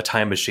a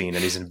time machine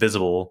and he's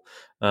invisible.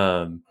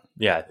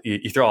 Yeah,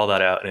 you throw all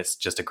that out and it's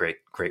just a great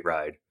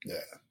ride. Yeah,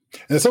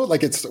 and so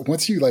like it's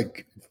once you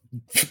like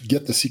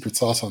get the secret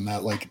sauce on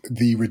that, like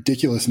the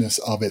ridiculousness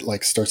of it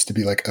like starts to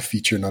be like a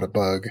feature, not a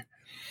bug.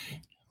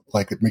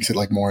 Like it makes it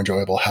like more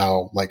enjoyable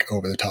how like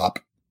over the top,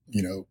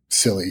 you know,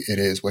 silly it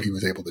is what he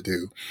was able to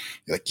do.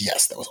 You're like,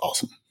 yes, that was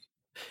awesome.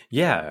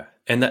 Yeah,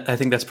 and I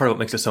think that's part of what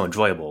makes it so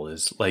enjoyable.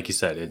 Is like you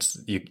said, it's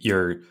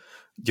you're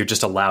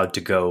just allowed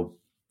to go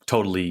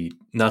totally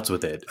nuts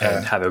with it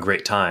and have a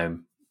great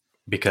time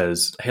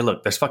because hey,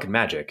 look, there's fucking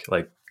magic.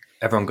 Like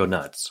everyone go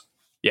nuts.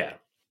 Yeah.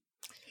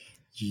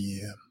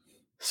 Yeah.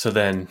 So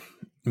then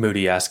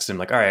Moody asks him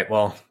like, all right,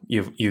 well,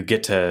 you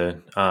get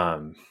to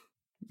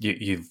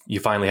you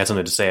finally had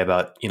something to say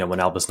about, you know, when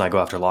Albus and I go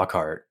after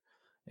Lockhart.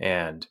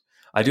 And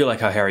I do like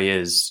how Harry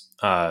is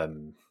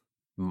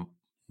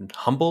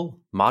humble,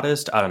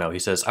 modest. I don't know. He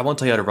says, I won't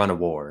tell you how to run a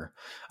war.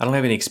 I don't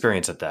have any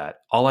experience at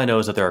that. All I know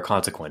is that there are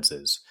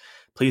consequences.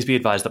 Please be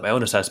advised that my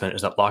own assessment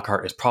is that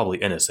Lockhart is probably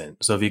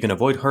innocent. So if you can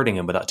avoid hurting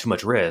him without too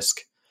much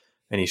risk,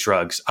 and he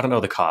shrugs, I don't know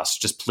the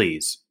cost. Just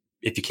please,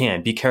 if you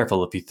can, be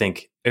careful if you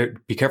think,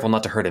 be careful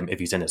not to hurt him if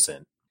he's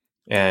innocent.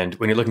 And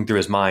when you're looking through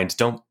his mind,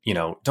 don't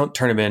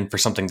turn him in for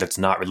something that's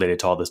not related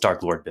to all this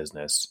Dark Lord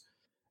business.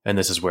 And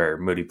this is where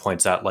Moody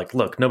points out, like,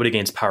 look, nobody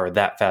gains power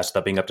that fast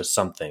without being up to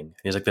something. And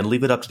he's like, then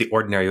leave it up to the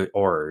ordinary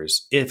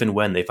Aurors, if and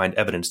when they find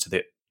evidence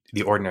to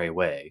the ordinary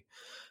way.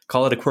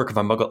 Call it a quirk of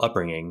a Muggle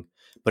upbringing,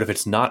 but if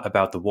it's not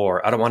about the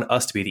war, I don't want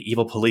us to be the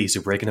evil police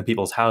who break into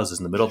people's houses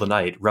in the middle of the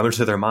night, rummage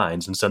through their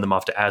minds, and send them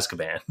off to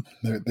Azkaban.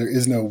 There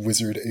is no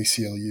wizard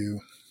ACLU.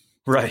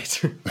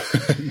 Right.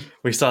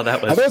 We saw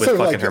that with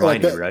fucking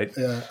Hermione, right?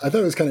 Yeah, I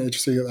thought it was kind of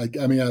interesting. Like,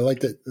 I mean, I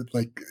liked it.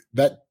 Like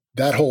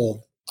that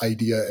whole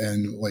idea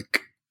and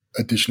like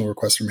additional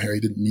requests from Harry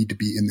didn't need to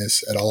be in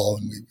this at all,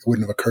 and it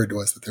wouldn't have occurred to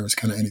us that there was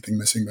kind of anything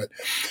missing. But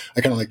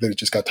I kind of like that it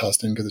just got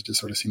tossed in because it just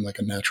sort of seemed like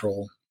a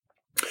natural.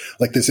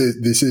 Like this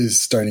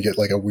is starting to get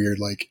like a weird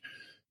like,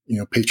 you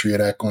know,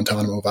 Patriot Act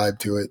Guantanamo vibe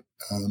to it.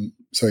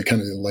 So I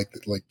kind of like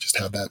just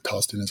have that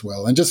tossed in as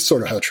well, and just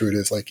sort of how true it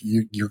is. Like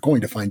you're going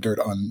to find dirt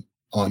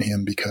on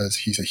him because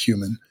he's a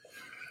human.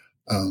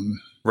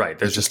 Right.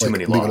 There's just too like,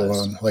 many leave laws. it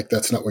alone. Like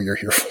that's not what you're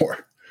here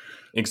for.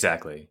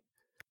 Exactly.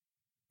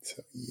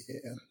 So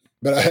yeah,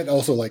 but I had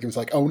also like it was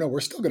like, oh no,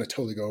 we're still going to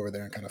totally go over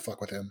there and kind of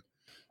fuck with him.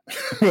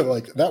 But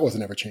like that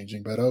wasn't ever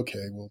changing. But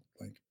okay, we'll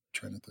like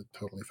try not to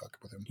totally fuck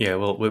with him. Yeah,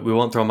 well, we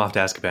won't throw him off to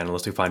Azkaban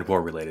unless we find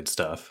war related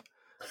stuff.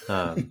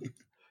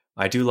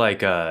 I do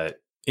like,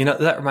 you know,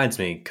 that reminds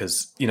me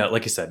because, you know,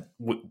 like you said,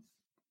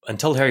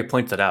 until Harry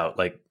points that out,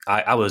 like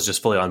I was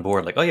just fully on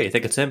board. Like, oh yeah, you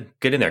think it's him?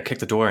 Get in there, kick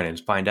the door in, and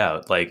find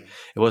out. Like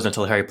it wasn't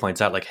until Harry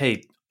points out, like,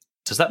 hey,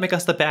 does that make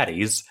us the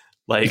baddies?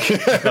 Like,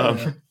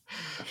 so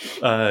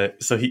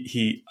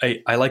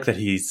I like that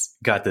he's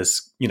got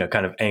this, you know,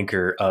 kind of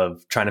anchor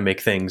of trying to make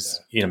things,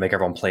 you know, make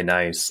everyone play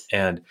nice.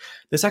 And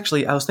this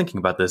actually, I was thinking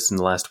about this in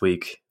the last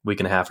week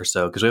and a half or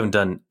so because we haven't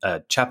done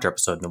a chapter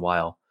episode in a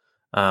while.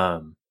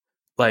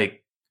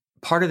 Like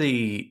part of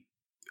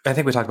I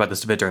think we talked about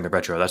this a bit during the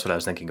retro. That's what I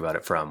was thinking about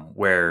it from,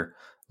 where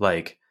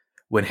like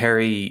when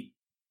Harry,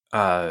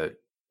 to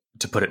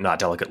put it not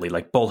delicately,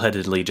 like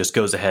bullheadedly just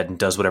goes ahead and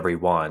does whatever he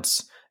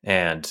wants,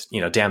 and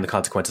you know, damn the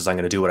consequences, I'm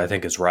going to do what I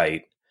think is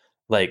right.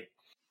 Like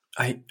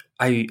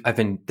I've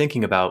been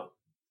thinking about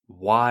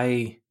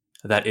why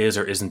that is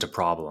or isn't a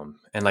problem,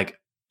 and like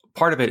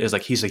part of it is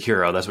like he's a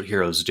hero. That's what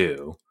heroes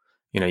do.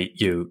 You know,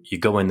 you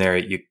go in there,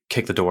 you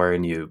kick the door,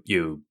 and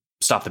you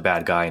stop the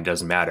bad guy, and it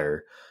doesn't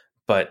matter.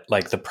 But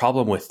like the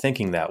problem with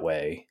thinking that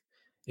way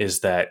is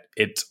that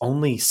it's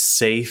only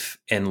safe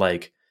and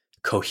like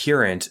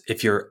coherent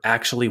if you're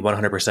actually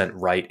 100%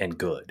 right and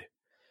good.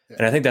 Yeah.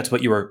 And I think that's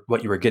what you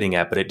were getting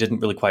at, but it didn't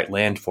really quite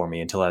land for me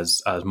until I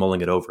was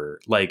mulling it over.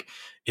 Like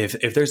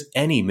if there's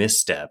any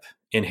misstep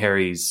in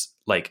Harry's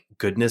like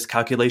goodness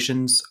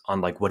calculations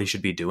on like what he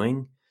should be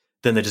doing,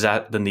 then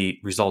the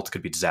results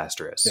could be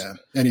disastrous. Yeah,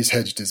 and he's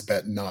hedged his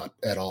bet not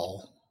at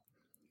all.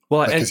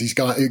 Well, because he's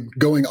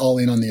going all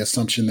in on the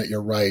assumption that you're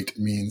right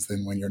means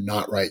then when you're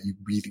not right, you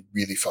really,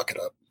 really fuck it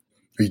up,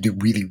 or you do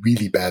really,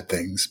 really bad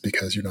things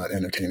because you're not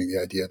entertaining the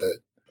idea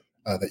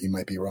that you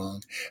might be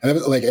wrong. And I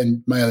was like,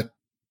 and my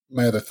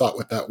other thought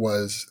with that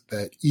was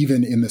that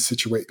even in the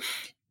situation,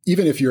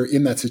 even if you're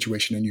in that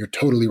situation and you're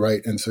totally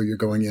right, and so you're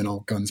going in all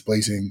guns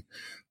blazing,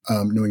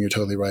 knowing you're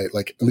totally right,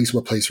 like at least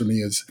what plays for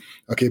me is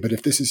okay. But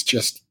if this is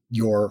just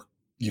your,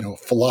 you know,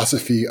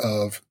 philosophy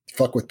of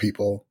fuck with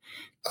people.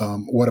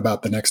 What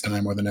about the next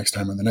time or the next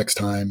time or the next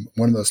time?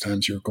 One of those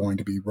times you're going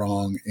to be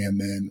wrong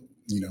and then,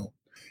 you know,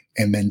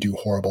 and then do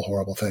horrible,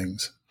 horrible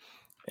things.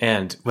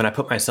 And when I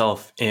put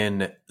myself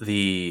in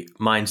the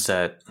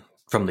mindset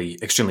from the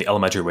extremely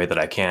elementary way that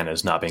I can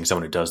as not being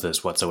someone who does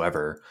this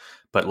whatsoever,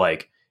 but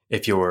like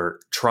if you're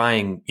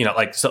trying, you know,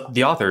 like so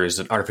the author is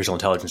an artificial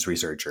intelligence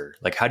researcher.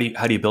 Like how do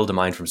you build a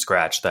mind from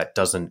scratch that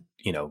doesn't,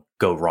 you know,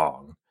 go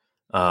wrong?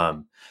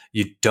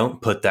 You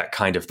don't put that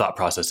kind of thought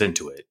process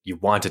into it. You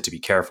want it to be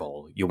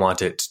careful. You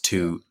want it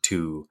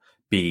to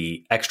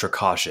be extra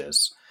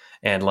cautious.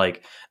 And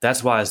like,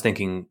 that's why I was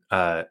thinking,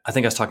 I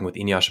think I was talking with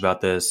Inyash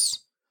about this.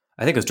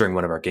 I think it was during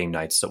one of our game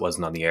nights that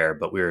wasn't on the air,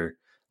 but we were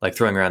like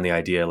throwing around the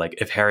idea, like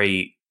if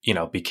Harry, you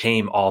know,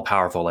 became all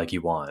powerful like he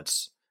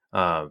wants,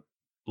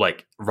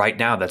 like right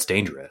now that's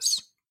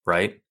dangerous,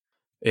 right?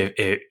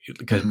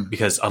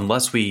 Because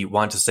unless we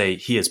want to say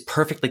he is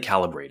perfectly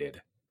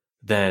calibrated,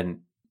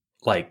 then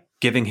like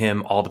giving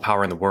him all the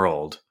power in the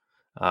world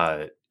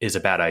is a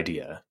bad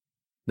idea.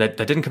 That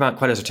didn't come out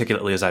quite as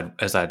articulately as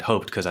I'd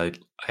hoped because I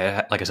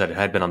like I said, it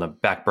had been on the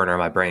back burner of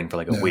my brain for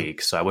like a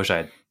week. So I wish I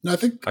had. No, I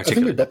think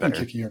we've both been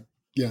kicking it.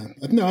 Yeah,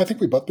 no, I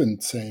think we've both been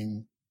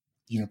saying,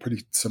 you know,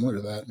 pretty similar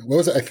to that. What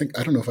was it?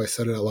 I don't know if I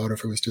said it out loud or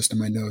if it was just in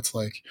my notes.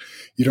 Like,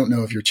 you don't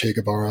know if you're Che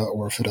Guevara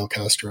or Fidel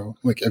Castro.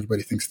 Like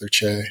everybody thinks they're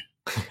Che.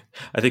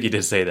 I think he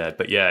did say that,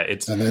 but yeah,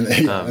 it's And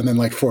then, yeah, and then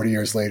like 40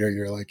 years later,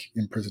 you're like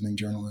imprisoning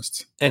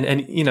journalists.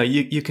 and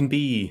you can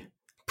be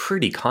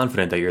pretty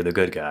confident that you're the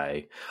good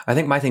guy. I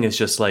think my thing is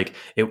just like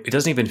it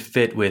doesn't even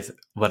fit with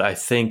what I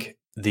think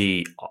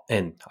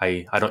and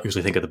I don't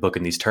usually think of the book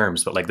in these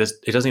terms, but like this,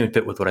 it doesn't even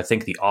fit with what I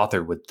think the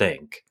author would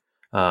think.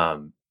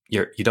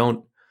 You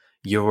don't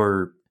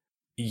you're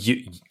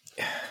you.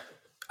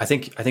 I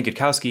think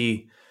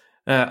Gutkowski.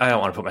 I don't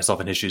want to put myself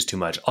in his shoes too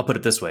much. I'll put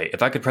it this way: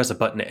 if I could press a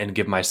button and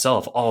give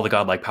myself all the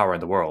godlike power in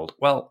the world,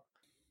 well,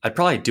 I'd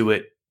probably do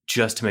it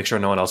just to make sure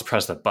no one else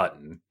pressed the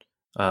button.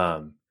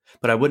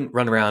 But I wouldn't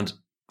run around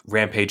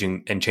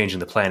rampaging and changing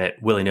the planet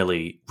willy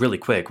nilly, really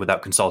quick,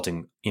 without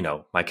consulting,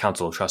 my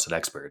council of trusted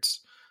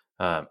experts.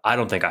 I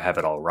don't think I have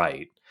it all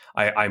right.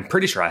 I'm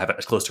pretty sure I have it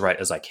as close to right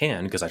as I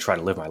can because I try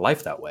to live my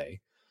life that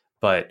way.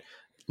 But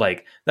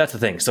like that's the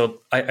thing. So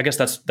I guess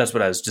that's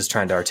what I was just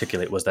trying to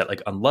articulate was that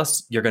like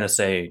unless you're going to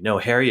say no,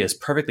 Harry is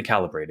perfectly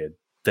calibrated,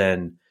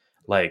 then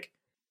like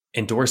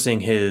endorsing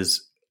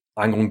his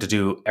I'm going to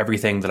do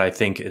everything that I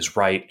think is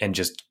right and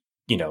just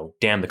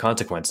damn the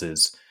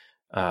consequences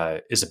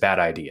is a bad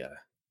idea.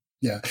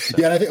 Yeah. So.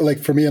 Yeah. And I think like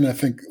for me, and I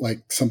think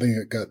like something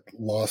that got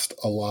lost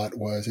a lot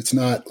was it's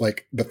not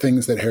like the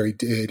things that Harry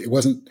did. It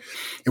wasn't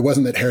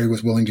that Harry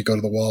was willing to go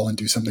to the wall and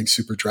do something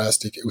super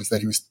drastic. It was that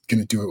he was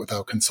going to do it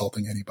without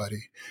consulting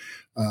anybody.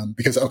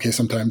 Because, okay,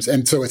 sometimes,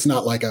 and so it's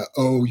not like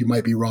you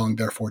might be wrong,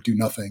 therefore do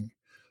nothing.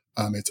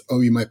 It's,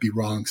 you might be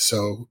wrong.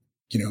 So,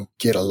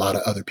 get a lot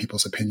of other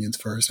people's opinions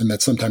first. And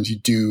that sometimes you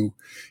do,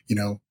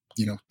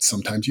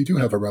 sometimes you do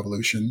have a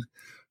revolution.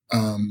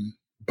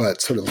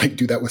 But sort of like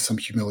do that with some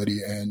humility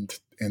and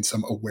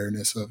some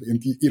awareness of,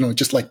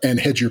 just like, and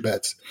hedge your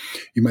bets.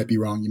 You might be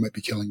wrong. You might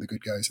be killing the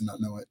good guys and not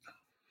know it.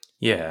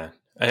 Yeah.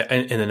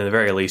 And then at the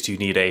very least, you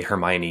need a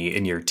Hermione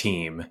in your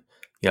team,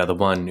 the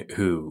one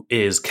who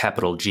is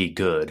capital G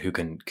good, who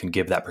can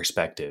give that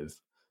perspective.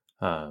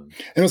 And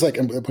it was like,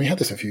 we had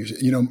this a few,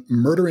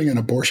 murdering an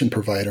abortion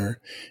provider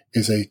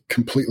is a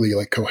completely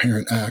like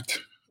coherent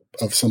act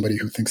of somebody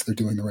who thinks they're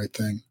doing the right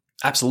thing.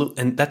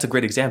 Absolutely. And that's a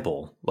great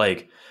example.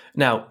 Like,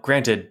 now,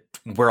 granted,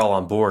 we're all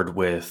on board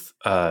with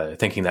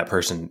thinking that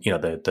person,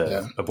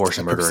 the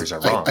abortion murderers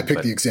are wrong. I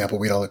picked the example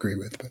we'd all agree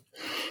with.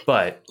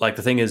 But like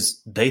the thing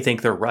is, they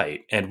think they're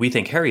right. And we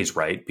think Harry's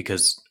right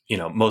because,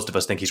 most of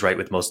us think he's right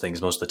with most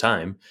things most of the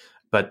time.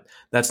 But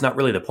that's not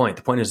really the point.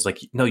 The point is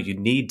like, no, you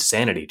need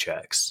sanity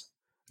checks.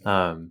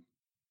 Again,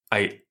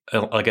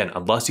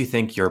 unless you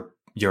think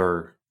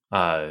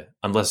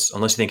unless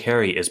you think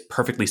Harry is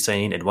perfectly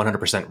sane and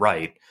 100%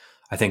 right,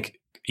 I think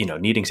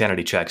needing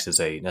sanity checks is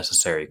a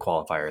necessary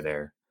qualifier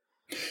there.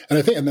 And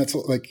I think, and that's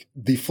like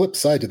the flip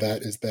side to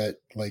that is that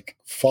like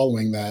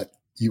following that,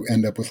 you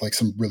end up with like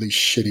some really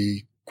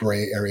shitty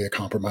gray area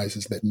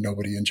compromises that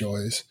nobody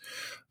enjoys.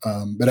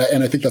 But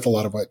I think that's a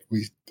lot of what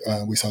we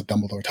saw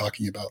Dumbledore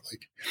talking about,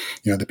 like,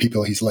 the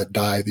people he's let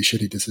die, the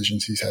shitty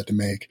decisions he's had to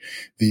make,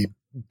 the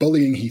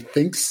bullying he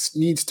thinks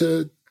needs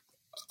to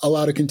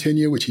allow to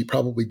continue, which he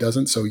probably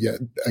doesn't. So yeah,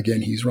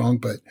 again, he's wrong,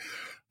 but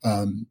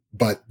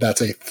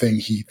that's a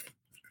thing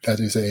that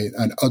is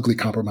an ugly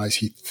compromise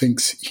he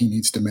thinks he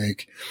needs to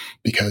make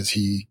because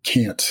he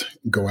can't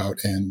go out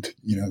and,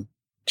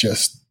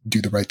 just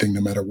do the right thing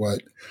no matter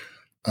what.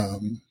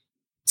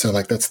 So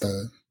like that's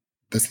the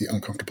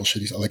uncomfortable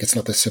shitty. Like it's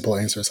not the simple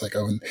answer. It's like,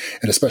 and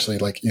especially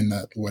like in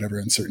that whatever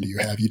uncertainty you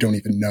have, you don't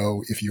even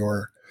know if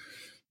you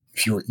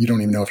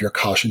don't even know if your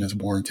caution is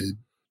warranted.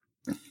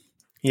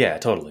 Yeah,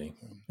 totally.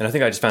 And I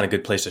think I just found a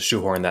good place to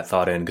shoehorn that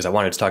thought in because I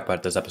wanted to talk about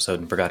it this episode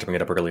and forgot to bring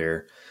it up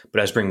earlier. But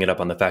I was bringing it up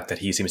on the fact that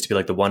he seems to be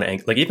like the one,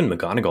 like even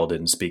McGonagall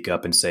didn't speak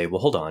up and say,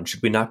 well, hold on,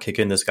 should we not kick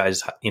in this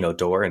guy's,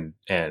 door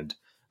and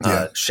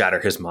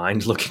shatter his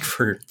mind looking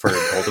for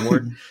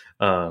Voldemort?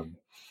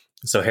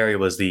 So Harry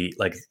was the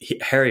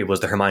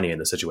Hermione in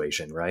the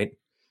situation, right?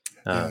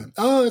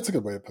 Oh, that's a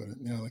good way to put it.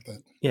 Yeah, I like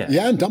that. Yeah.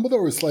 Yeah. And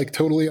Dumbledore was like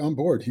totally on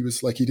board. He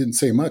was like, he didn't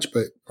say much,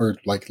 or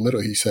like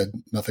literally he said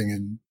nothing.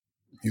 And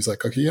he was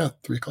like, okay, yeah,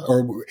 3:00.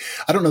 Or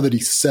I don't know that he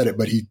said it,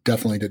 but he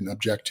definitely didn't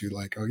object to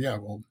like, oh yeah,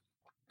 well.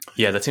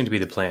 Yeah, that seemed to be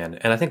the plan.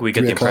 And I think we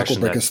get the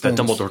impression that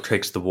Dumbledore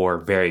takes the war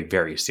very,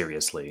 very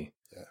seriously.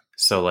 Yeah.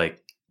 So like,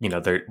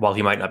 while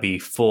he might not be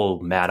full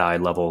Mad Eye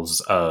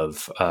levels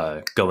of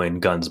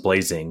going guns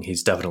blazing,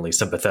 he's definitely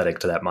sympathetic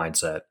to that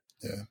mindset.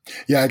 Yeah.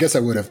 Yeah, I guess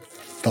I would have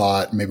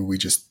thought maybe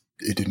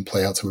it didn't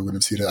play out so we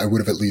wouldn't have seen it. I would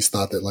have at least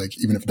thought that like,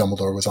 even if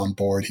Dumbledore was on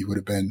board, he would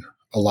have been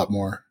a lot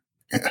more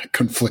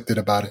conflicted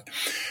about it.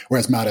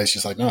 Whereas Mad Eye's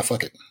just like, nah,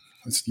 fuck it.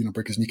 Let's,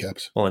 break his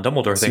kneecaps. Well, and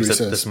Dumbledore thinks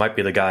that this might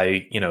be the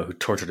guy, who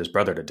tortured his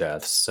brother to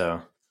death.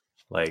 So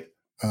like,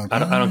 I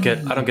don't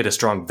get a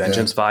strong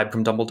vengeance vibe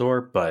from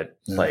Dumbledore, but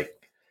like,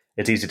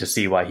 it's easy to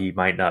see why he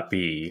might not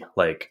be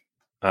like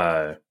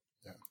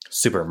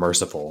super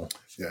merciful.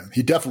 Yeah,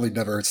 he definitely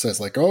never says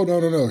like, "Oh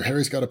no,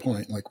 Harry's got a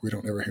point." Like we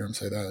don't ever hear him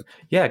say that.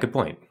 Yeah, good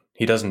point.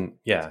 He doesn't.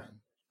 Yeah.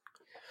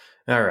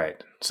 All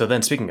right. So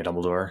then, speaking of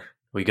Dumbledore,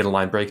 we get a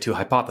line break to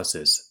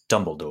hypothesis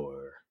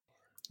Dumbledore,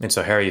 and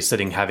so Harry is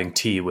sitting having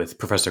tea with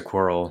Professor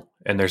Quirrell,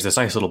 and there's this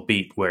nice little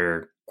beat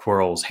where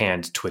Quirrell's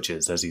hand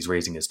twitches as he's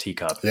raising his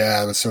teacup.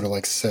 Yeah, it was sort of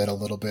like said a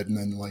little bit and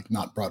then like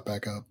not brought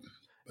back up.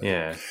 But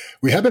yeah.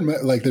 We have been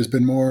like, there's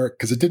been more,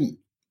 because it didn't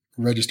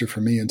register for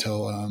me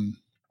until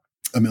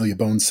Amelia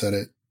Bones said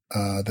it,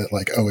 that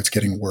like, oh, it's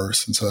getting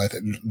worse. And so I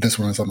think this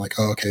one I'm like,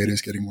 oh, okay, it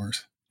is getting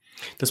worse.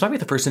 This might be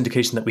the first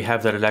indication that we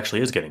have that it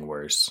actually is getting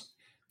worse.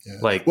 Yeah.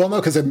 Like, well,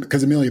 no,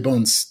 because Amelia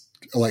Bones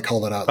like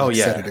called it out, like,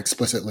 yeah. said it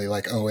explicitly,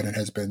 like, oh, and it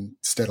has been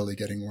steadily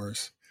getting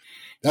worse.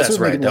 That's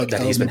right. Like,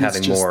 that he's been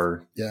having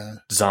more yeah.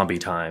 zombie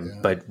time,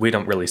 but we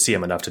don't really see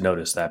him enough to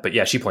notice that. But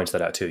yeah, she points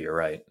that out too. You're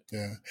right.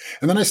 Yeah.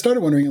 And then I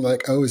started wondering,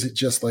 like, oh, is it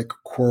just like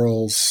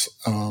Quirrell's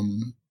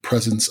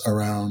presence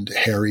around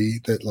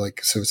Harry that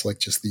like, so it's like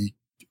just the,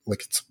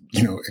 like, it's,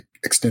 you know,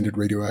 extended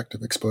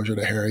radioactive exposure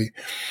to Harry.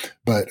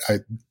 But I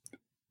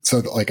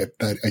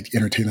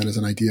entertain that as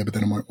an idea, but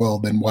then I'm like, well,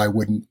 then why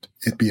wouldn't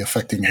it be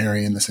affecting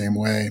Harry in the same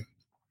way?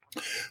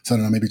 So I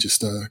don't know, maybe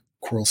just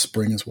Quirrell's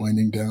spring is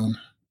winding down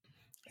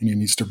and he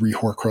needs to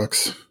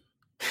re-Horcrux.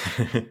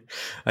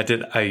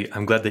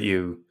 I'm glad that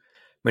you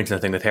mentioned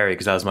the thing with Harry,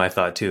 because that was my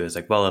thought too. Is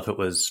like, well, if it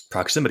was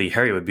proximity,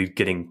 Harry would be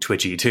getting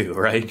twitchy too,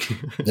 right?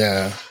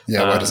 yeah.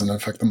 Why doesn't it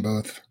affect them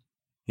both?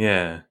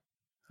 Yeah,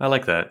 I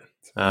like that.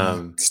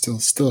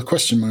 Still a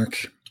question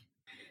mark.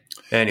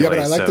 Anyway, yeah, but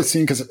I like the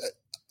scene because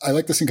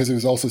it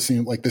was also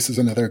seen like this is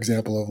another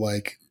example of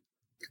like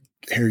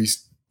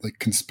Harry's like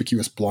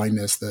conspicuous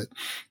blindness, that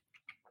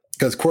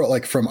because Quirrell,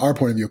 like from our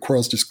point of view,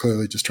 Quirrell's just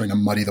clearly just trying to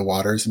muddy the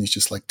waters, and he's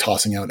just like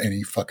tossing out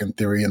any fucking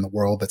theory in the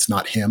world that's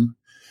not him.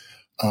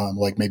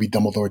 Like maybe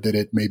Dumbledore did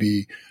it.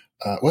 Maybe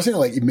wasn't it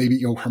like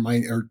maybe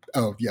Hermione or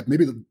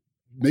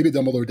maybe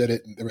Dumbledore did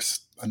it. And there was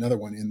another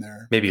one in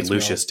there. Maybe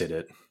Lucius did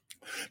it.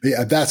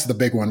 Yeah, that's the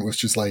big one. Which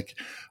just like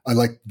I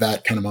like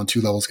that kind of on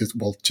two levels because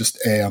just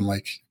I'm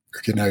like,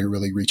 okay, now you're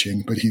really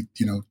reaching, but he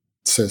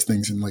says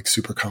things in like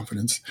super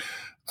confidence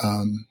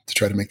to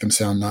try to make them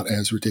sound not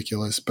as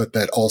ridiculous, but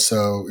that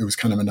also it was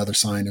kind of another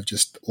sign of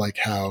just like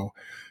how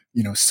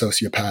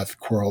sociopath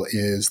Quirrell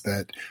is,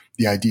 that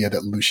the idea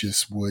that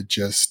Lucius would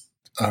just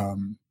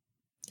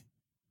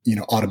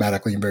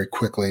automatically and very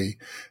quickly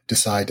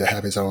decide to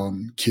have his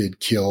own kid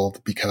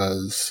killed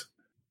because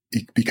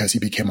he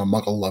became a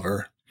Muggle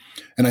lover.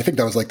 And I think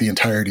that was like the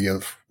entirety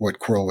of what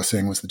Quirrell was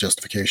saying was the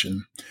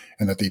justification,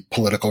 and that the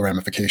political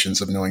ramifications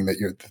of knowing that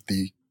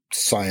the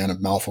scion of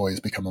Malfoy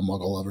has become a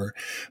Muggle lover,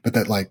 but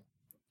that like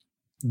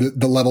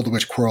the level to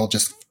which Quirrell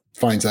just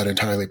finds that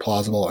entirely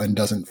plausible and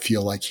doesn't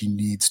feel like he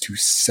needs to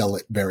sell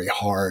it very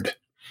hard.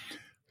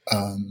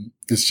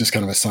 It's just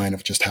kind of a sign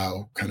of just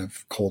how kind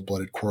of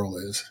cold-blooded Quirrell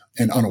is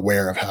and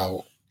unaware of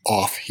how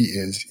off he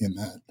is in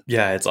that.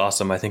 Yeah, it's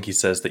awesome. I think he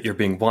says that you're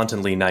being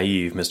wantonly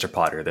naive, Mr.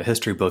 Potter. The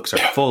history books are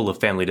full of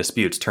family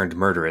disputes turned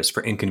murderous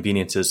for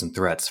inconveniences and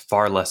threats,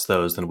 far less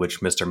those than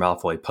which Mr.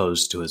 Malfoy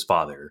posed to his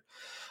father.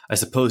 I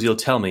suppose you'll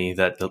tell me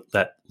that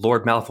that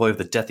Lord Malfoy of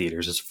the Death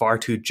Eaters is far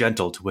too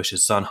gentle to wish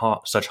his son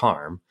such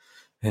harm.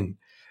 And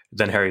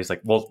then Harry's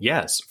like, well,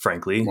 yes,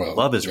 frankly,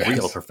 love is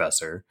real,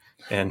 Professor.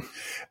 And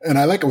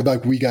I like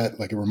we got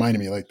like, it reminded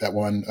me like that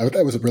one,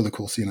 that was a really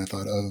cool scene. I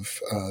thought of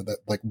that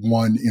like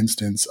one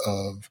instance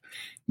of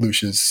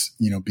Lucius,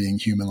 being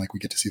human. Like we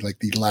get to see like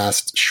the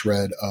last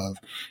shred of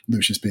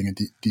Lucius being a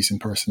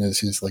decent person is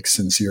his like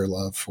sincere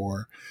love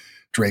for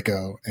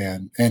Draco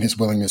and his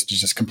willingness to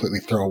just completely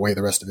throw away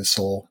the rest of his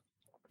soul.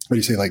 What do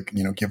you say? Like,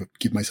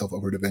 give myself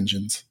over to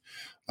vengeance.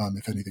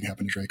 If anything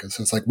happened to Draco.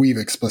 So it's like, we've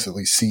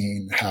explicitly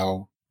seen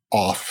how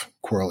off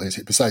Quirrell is,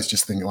 besides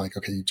just thinking like,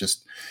 okay, you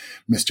just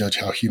misjudge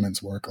how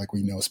humans work. Like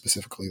we know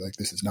specifically, like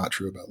this is not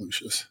true about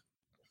Lucius.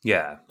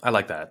 Yeah, I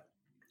like that.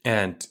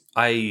 And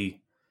I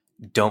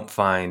don't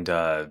find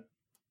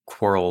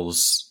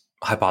Quirrell's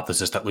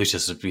hypothesis that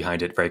Lucius is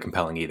behind it very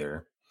compelling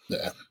either.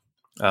 Yeah.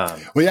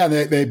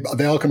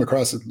 They all come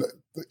across,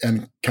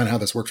 and kind of how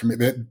this worked for me.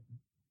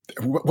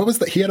 What was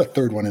that? He had a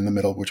third one in the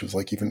middle, which was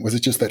like, was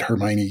it just that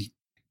Hermione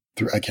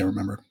I can't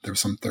remember. There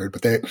was some third,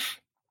 but I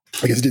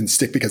guess it didn't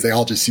stick because they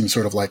all just seem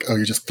sort of like, oh,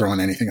 you're just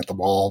throwing anything at the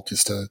wall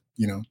just to,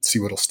 see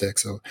what'll stick.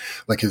 So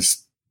like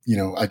his,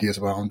 ideas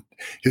around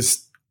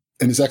his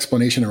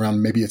explanation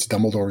around maybe it's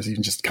Dumbledore was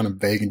even just kind of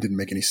vague and didn't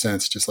make any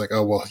sense. Just like,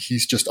 oh, well,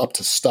 he's just up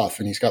to stuff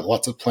and he's got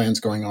lots of plans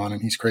going on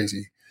and he's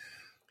crazy.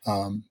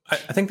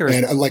 I think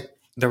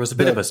there was a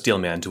bit of a steel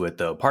man to it,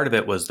 though. Part of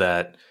it was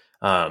that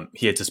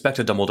he had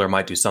suspected Dumbledore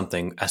might do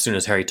something as soon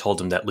as Harry told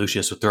him that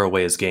Lucius would throw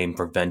away his game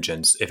for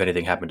vengeance if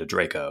anything happened to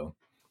Draco.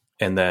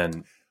 And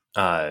then,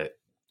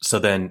 so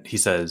then he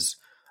says,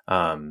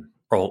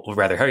 or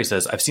rather Harry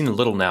says, I've seen a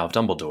little now of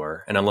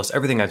Dumbledore, and unless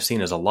everything I've seen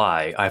is a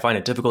lie, I find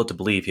it difficult to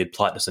believe he'd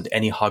plot to send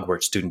any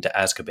Hogwarts student to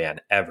Azkaban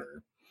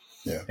ever.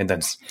 Yeah. And then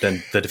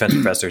the defense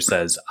professor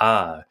says,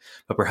 but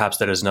perhaps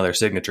that is another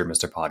signature,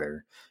 Mr.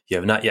 Potter. You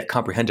have not yet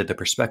comprehended the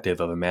perspective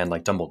of a man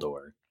like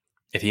Dumbledore.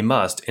 If he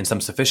must, in some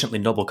sufficiently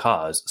noble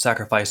cause,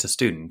 sacrifice a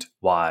student,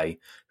 why,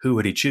 who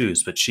would he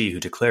choose but she who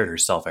declared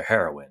herself a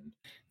heroine?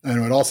 I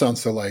know, it all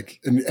sounds so like,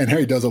 and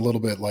Harry does a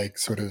little bit like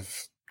sort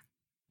of,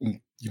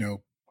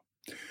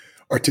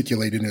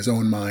 articulate in his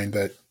own mind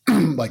that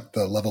like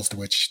the levels to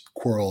which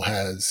Quirrell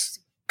has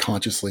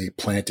consciously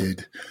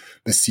planted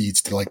the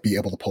seeds to like be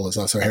able to pull this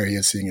off. So Harry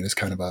is seeing it as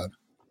kind of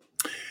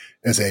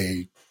as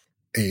a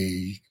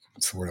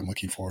what's the word I'm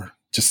looking for?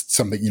 Just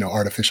something,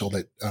 artificial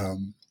that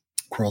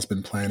Quirrell's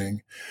been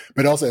planning.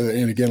 But also,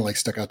 and again, like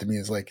stuck out to me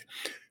is like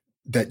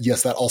that,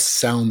 yes, that all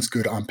sounds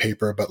good on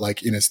paper, but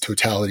like in its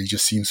totality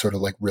just seems sort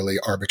of like really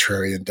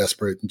arbitrary and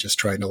desperate and just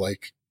trying to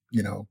like,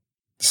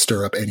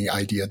 stir up any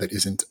idea that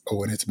isn't,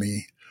 oh, and it's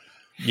me.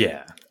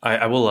 Yeah.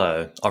 I will,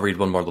 I'll read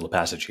one more little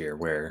passage here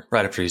where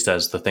right after he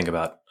says the thing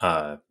about,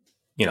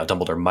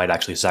 Dumbledore might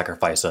actually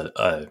sacrifice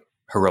a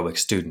heroic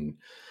student.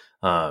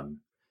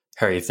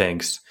 Harry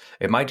thinks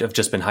it might have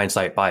just been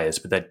hindsight bias,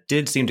 but that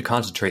did seem to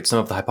concentrate some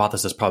of the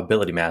hypothesis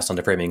probability mass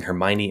onto framing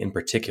Hermione in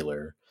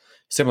particular.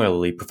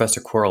 Similarly, Professor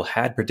Quirrell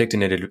had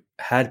predicted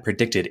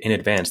in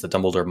advance that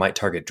Dumbledore might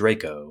target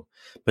Draco,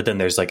 but then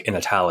there's like in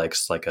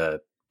italics, like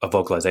a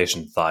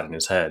vocalization thought in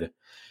his head.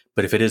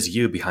 But if it is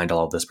you behind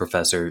all of this,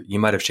 Professor, you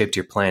might have shaped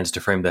your plans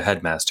to frame the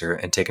headmaster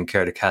and taken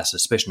care to cast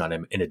suspicion on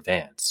him in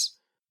advance.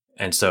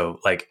 And so,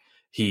 like,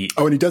 he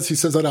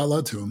says that out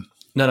loud to him.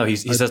 No, he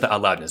says that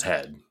out loud in his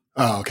head.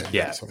 Oh, okay.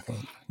 Yeah.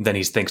 Then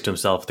he thinks to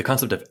himself, the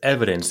concept of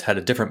evidence had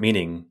a different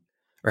meaning,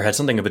 or had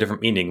something of a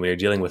different meaning when you're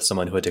dealing with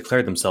someone who had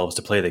declared themselves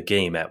to play the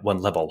game at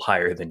one level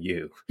higher than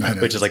you,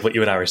 which is like what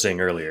you and I were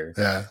saying earlier.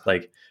 Yeah.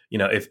 Like,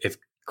 if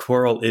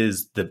Quirrell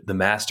is the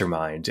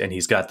mastermind and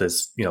he's got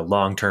this,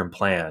 long-term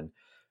plan,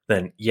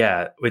 then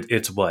yeah,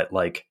 it's what,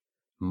 like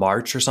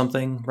March or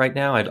something right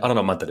now? I don't know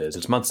what month it is.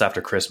 It's months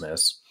after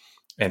Christmas.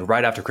 And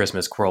right after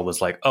Christmas, Quirrell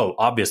was like, oh,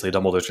 obviously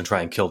Dumbledore's going to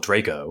try and kill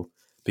Draco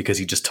because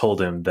he just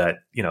told him that,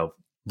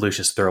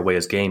 Lucius throw away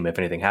his game if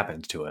anything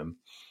happens to him.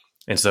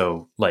 And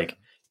so, like,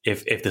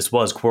 if this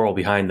was Quirrell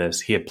behind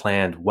this, he had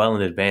planned well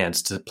in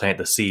advance to plant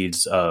the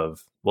seeds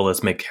of, well,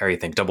 let's make Harry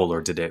think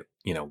Dumbledore did it,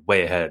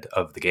 way ahead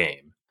of the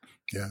game.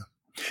 Yeah.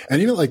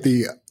 And even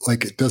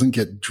it doesn't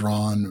get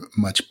drawn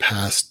much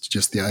past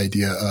just the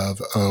idea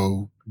of,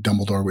 oh,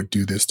 Dumbledore would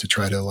do this to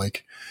try to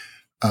like,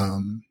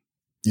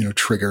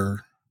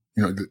 trigger,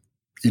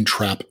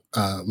 entrap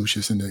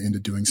Lucius into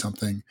doing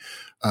something,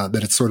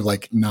 that it's sort of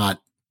like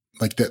not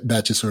like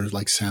that just sort of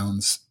like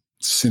sounds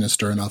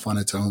sinister enough on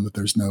its own that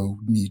there's no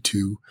need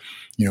to,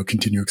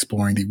 continue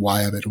exploring the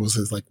why of it. It was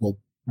just like, well,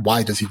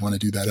 why does he want to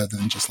do that other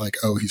than just like,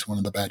 oh, he's one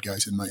of the bad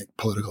guys in my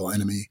political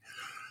enemy?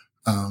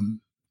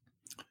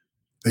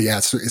 But yeah,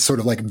 it's sort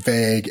of like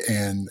vague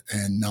and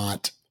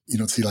not, you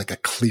don't see like a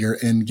clear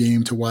end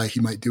game to why he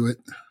might do it.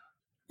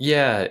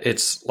 Yeah,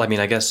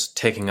 I guess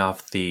taking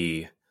off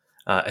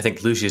I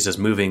think Lucius is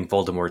moving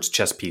Voldemort's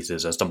chess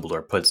pieces, as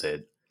Dumbledore puts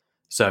it.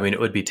 So, it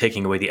would be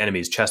taking away the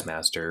enemy's chess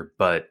master,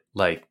 but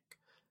like,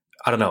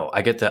 I don't know.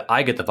 I get the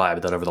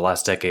vibe that over the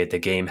last decade, the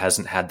game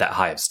hasn't had that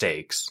high of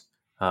stakes.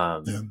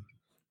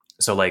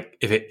 So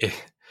like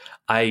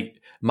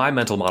my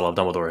mental model of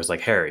Dumbledore is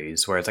like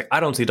Harry's, where it's like, I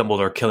don't see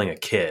Dumbledore killing a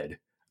kid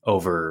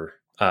over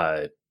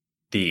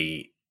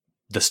the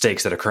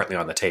stakes that are currently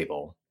on the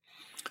table.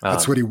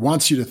 That's what he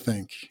wants you to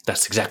think.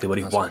 That's exactly what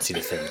he wants you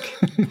to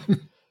think.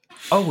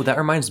 Oh, that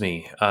reminds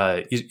me,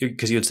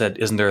 because you had said,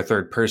 isn't there a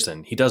third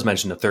person? He does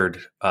mention a third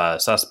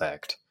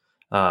suspect.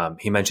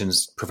 He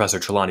mentions Professor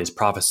Trelawney's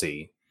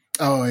prophecy.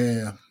 Oh,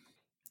 yeah.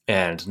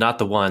 And not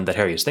the one that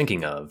Harry is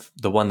thinking of,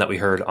 the one that we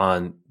heard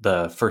on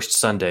the first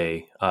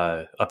Sunday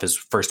of his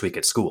first week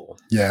at school.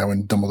 Yeah,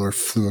 when Dumbledore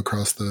flew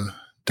across the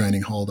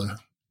dining hall to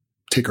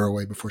take her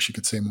away before she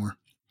could say more.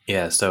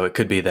 Yeah, so it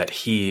could be that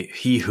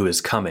he who is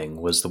coming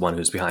was the one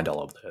who's behind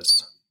all of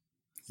this.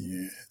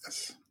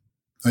 Yes.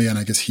 Oh, yeah, and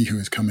I guess he who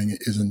is coming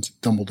isn't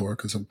Dumbledore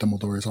because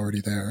Dumbledore is already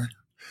there.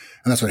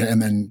 And that's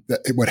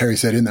what Harry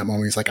said in that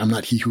moment. He's like, I'm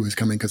not he who is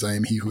coming because I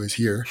am he who is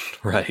here.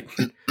 Right.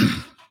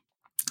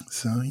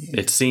 So yeah.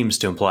 It seems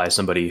to imply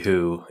somebody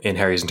who, in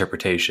Harry's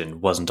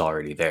interpretation, wasn't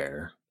already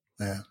there.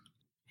 Yeah.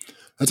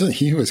 That's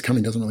he who is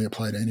coming doesn't really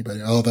apply to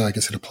anybody. Although I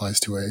guess it applies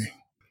to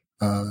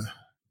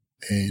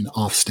an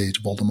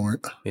offstage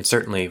Voldemort. It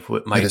certainly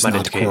might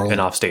indicate an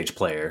offstage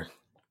player.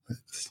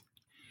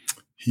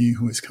 He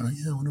who is coming.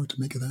 Yeah, I wonder what to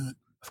make of that.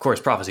 Of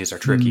course, prophecies are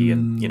tricky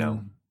and,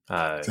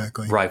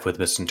 exactly rife with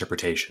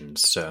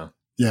misinterpretations. So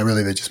yeah,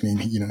 really, they just mean,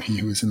 he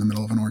who is in the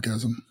middle of an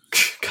orgasm.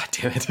 God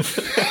damn it.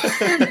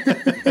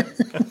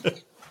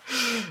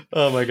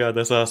 Oh my God,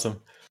 that's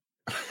awesome.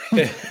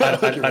 I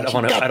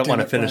don't want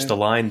to finish the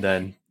line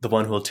then. The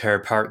one who will tear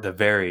apart the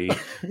very.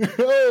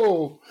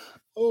 Oh.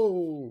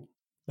 All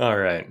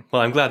right.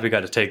 Well, I'm glad we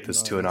got to take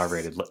this to an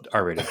R-rated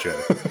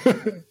joke.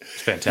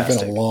 It's fantastic.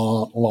 It's been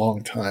a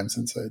long time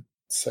since I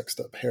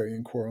sexed up Harry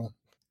and Quirrell.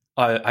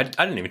 I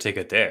didn't even take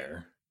it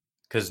there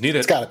because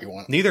it's got to be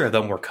one. Neither of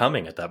them were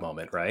coming at that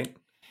moment, right?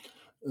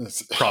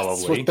 Probably.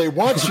 That's what they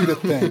want you to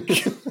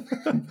think.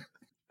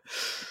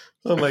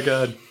 Oh my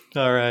God!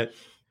 All right.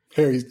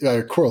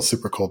 Quirrell's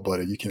super cold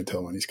blooded. You can't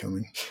tell when he's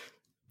coming.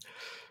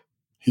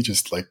 He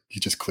just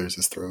clears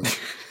his throat.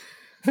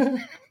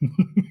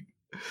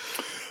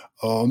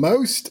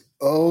 Almost.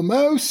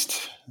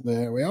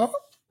 There we are.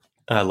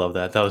 I love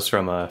that. That was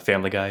from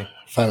Family Guy.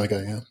 Family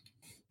Guy, yeah.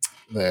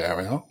 There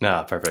we are.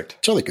 Ah, perfect.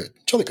 Jolly good,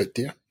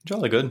 dear.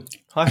 Jolly good.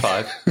 High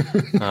five.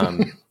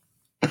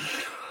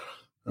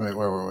 All right,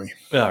 where were we?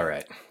 All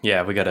right.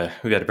 Yeah, we gotta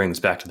bring this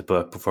back to the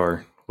book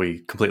before we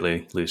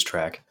completely lose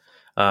track.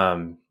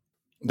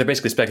 They're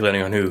basically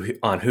speculating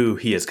on who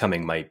he is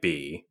coming might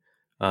be.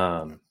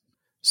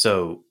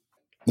 So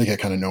they get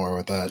kind of nowhere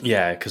with that.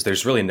 Yeah, because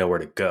there's really nowhere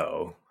to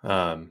go.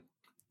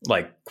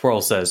 Like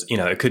Quirrell says,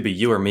 it could be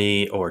you or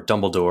me or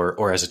Dumbledore,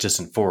 or as a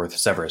distant fourth,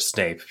 Severus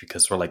Snape,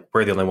 because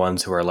we're the only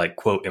ones who are like,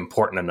 quote,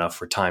 important enough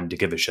for time to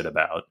give a shit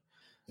about.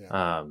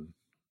 Yeah.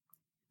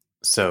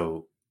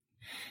 So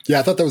yeah,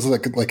 I thought that was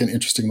like an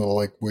interesting little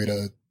like way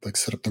to like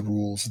set up the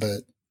rules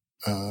that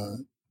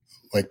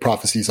like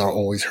prophecies are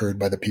always heard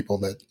by the people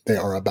that they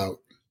are about,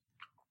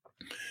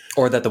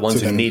 or that the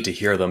ones who need to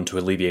hear them to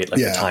alleviate like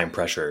the time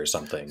pressure or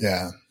something.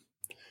 Yeah.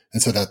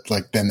 And so that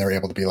like then they're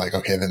able to be like,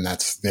 okay, then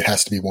it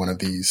has to be one of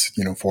these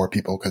 4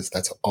 people, because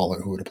that's all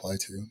it would apply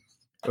to,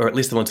 or at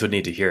least the ones who would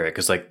need to hear it,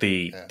 because like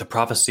the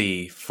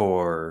prophecy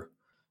for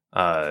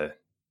the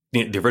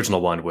original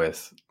one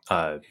with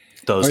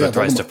those that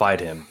thrice defied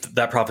him,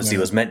 that prophecy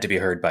was meant to be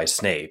heard by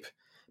Snape,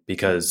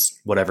 because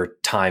whatever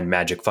time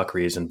magic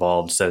fuckery is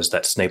involved says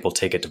that Snape will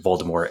take it to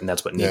Voldemort, and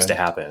that's what needs to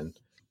happen.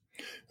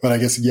 But I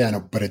guess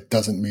but it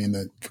doesn't mean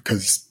that,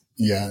 because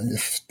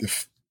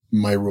if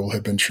my rule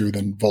had been true,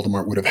 then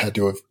Voldemort would have had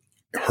to have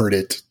heard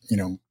it,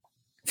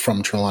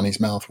 from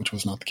Trelawney's mouth, which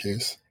was not the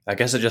case. I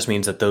guess it just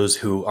means that those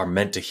who are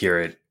meant to hear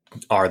it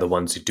are the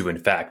ones who do in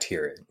fact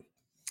hear it.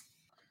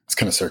 It's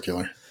kind of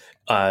circular.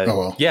 Oh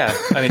well. Yeah,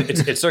 I mean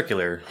it's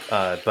circular,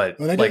 but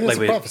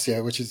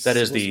prophecy, which is that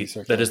is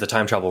the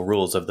time travel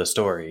rules of the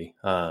story,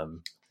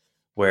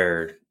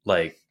 where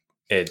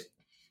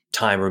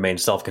time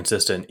remains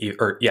self-consistent,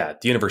 the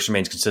universe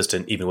remains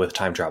consistent even with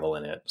time travel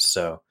in it.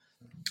 So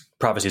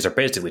prophecies are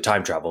basically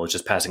time travel. It's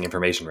just passing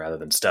information rather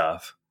than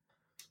stuff.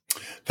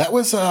 That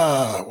was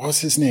what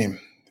was his name?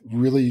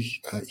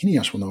 Really,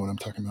 Eneasz will know what I'm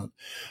talking about.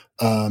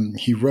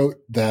 He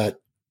wrote that.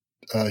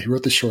 He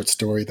wrote the short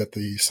story that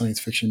the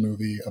science fiction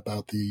movie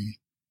about the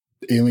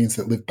aliens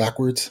that live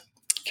backwards.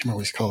 I can't remember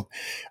what he's called.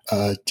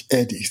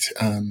 Ed. He's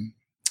Asian.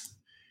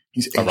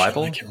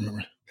 Arrival. I can't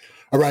remember.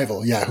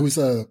 Arrival. Yeah. Who's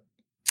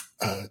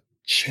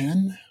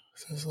Chen?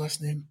 Is that his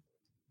last name?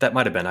 That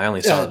might have been. I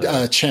only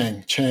saw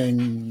Chang.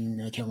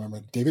 I can't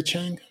remember. David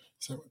Chang.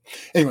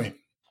 Anyway,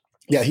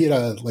 yeah, he had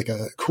a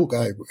cool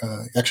guy.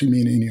 Actually,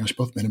 me and Eneasz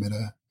both met him at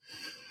a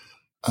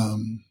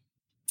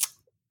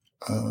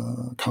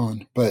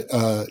con, but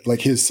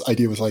like his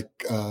idea was like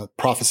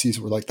prophecies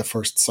were like the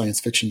first science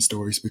fiction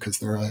stories because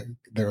they're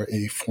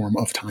a form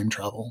of time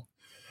travel.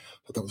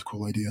 I thought that was a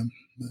cool idea.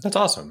 That's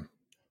awesome.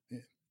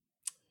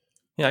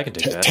 Yeah, I can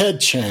dig that. Ted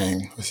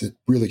Chiang was it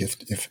really?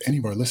 If any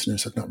of our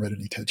listeners have not read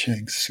any Ted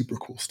Chiang, super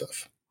cool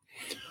stuff.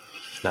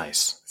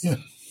 Nice. Yeah.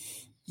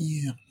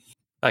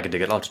 I can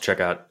dig it. I'll have to check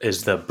out.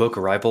 Is the book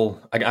Arrival?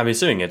 I'm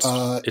assuming it's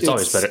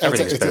always better.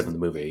 Everything's better than the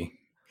movie.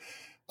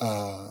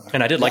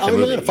 And I did like the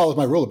movie. That follows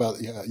my rule about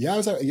it.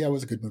 It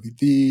was a good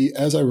movie.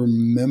 As I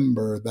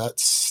remember,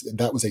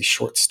 that was a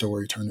short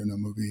story turned into a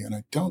movie, and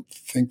I don't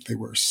think they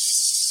were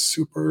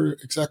super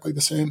exactly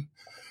the same.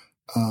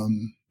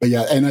 But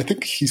yeah, and I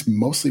think he's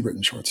mostly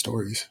written short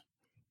stories.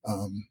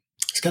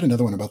 He's got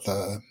another one about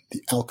the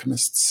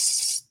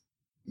Alchemist's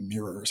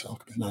Mirrors,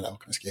 not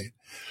Alchemist Gate.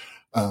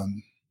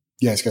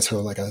 Yeah, he's got sort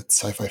of like a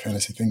sci-fi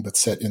fantasy thing, but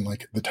set in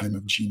like the time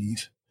of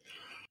genies.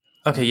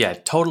 Okay, yeah,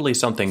 totally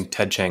something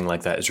Ted Chiang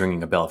like that is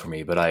ringing a bell for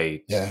me, but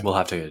I will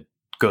have to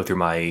go through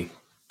my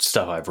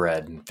stuff I've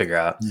read and figure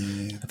out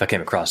if I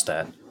came across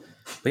that.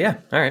 But yeah,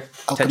 all right.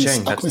 Ted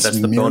Chiang, that's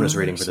the bonus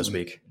reading for this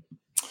week.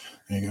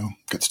 There you go.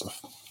 Good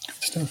stuff.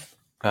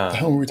 The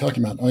hell were we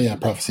talking about? Oh yeah,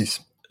 prophecies.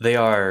 They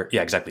are,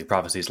 exactly.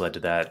 Prophecies led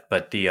to that.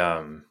 But the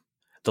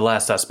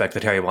last suspect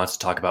that Harry wants to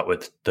talk about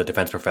with the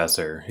defense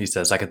professor, he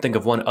says, I can think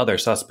of one other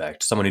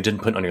suspect, someone who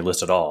didn't put on your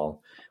list at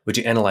all. Would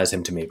you analyze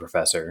him to me,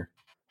 Professor?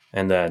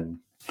 And then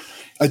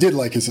I did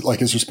like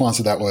his response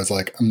to that was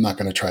like, I'm not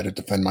going to try to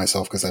defend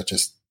myself because that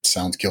just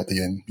sounds guilty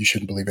and you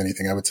shouldn't believe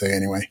anything I would say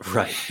anyway.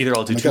 Right. Either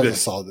I'll do too good.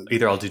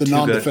 Either I'll do too good. The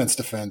non-defense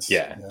defense.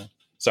 Yeah.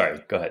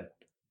 Sorry. Go ahead.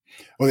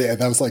 Well, yeah,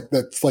 that's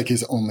like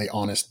his only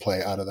honest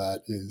play out of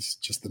that is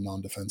just the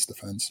non-defense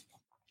defense,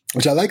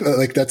 which I like.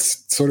 Like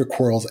that's sort of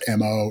Quirrell's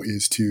MO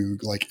is to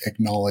like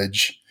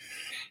acknowledge,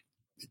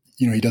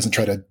 he doesn't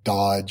try to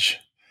dodge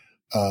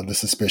the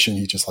suspicion.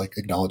 He just like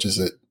acknowledges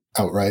it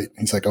outright.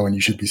 He's like, oh, and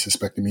you should be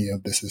suspecting me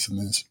of this and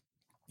this.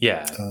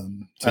 Yeah.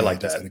 I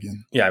like that.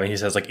 Again. Yeah. I mean, he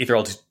says like, either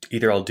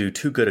I'll do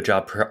too good a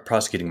job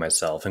prosecuting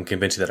myself and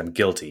convince you that I'm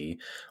guilty,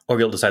 or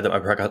you'll decide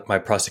that my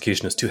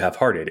prosecution is too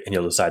half-hearted and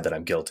you'll decide that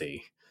I'm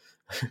guilty.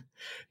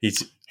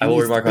 I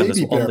will remark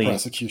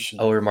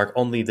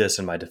only this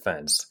in my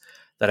defense,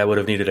 that I would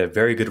have needed a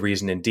very good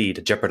reason indeed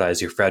to jeopardize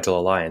your fragile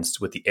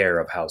alliance with the heir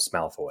of House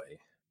Malfoy.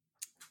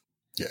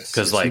 Yes,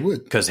 because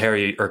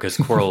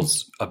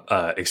Quirrell's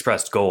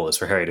expressed goal is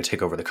for Harry to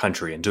take over the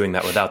country, and doing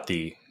that without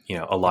the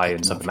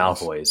alliance of the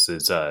Malfoys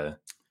is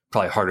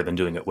probably harder than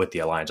doing it with the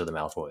alliance of the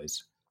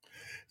Malfoys.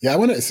 Yeah,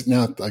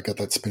 now I got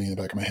that spinning in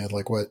the back of my head,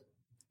 like what?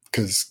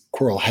 Because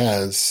Quirrell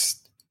has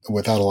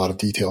without a lot of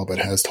detail, but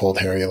has told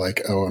Harry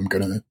like, oh, I'm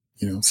going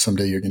to,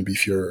 someday you're going to be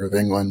Fuhrer of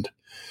England.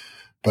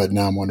 But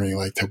now I'm wondering,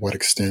 like, to what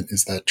extent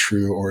is that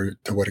true, or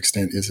to what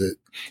extent is it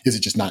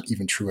just not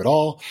even true at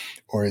all,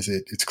 or is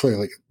it's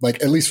clearly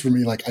like, at least for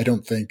me, like, I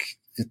don't think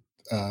it.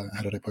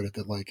 How did I put it?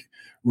 That like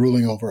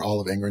ruling over all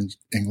of England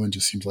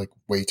just seems like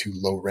way too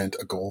low rent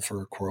a goal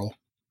for Quirrell,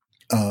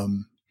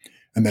 and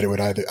that it would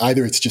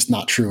either it's just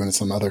not true and it's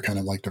some other kind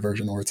of like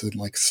diversion, or it's in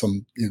like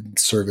some in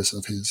service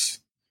of his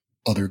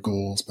other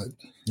goals. But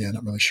yeah,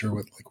 not really sure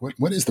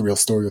what is the real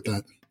story with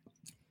that.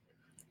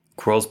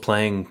 Quirrell's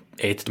playing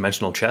eighth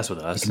dimensional chess with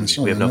us.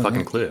 We have no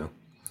fucking clue.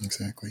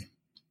 Exactly.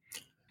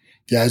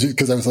 Yeah,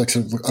 because I was like, so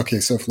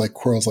if like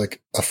Quirrell's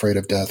like afraid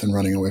of death and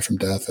running away from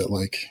death, that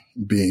like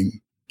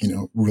being,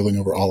 ruling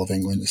over all of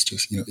England is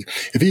just,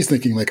 if he's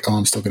thinking like, oh,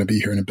 I'm still going to be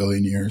here in a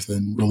billion years,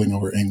 then ruling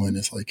over England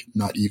is like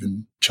not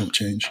even chump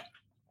change.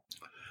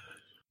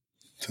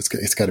 So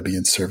it's got to be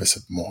in service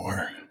of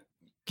MoR.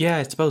 Yeah,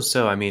 I suppose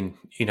so. I mean,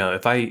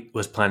 if I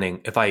was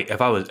planning, if I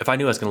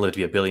knew I was going to live to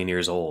be a billion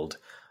years old,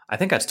 I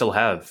think I'd still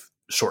have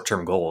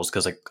short-term goals,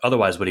 because like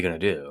otherwise, what are you going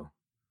to do?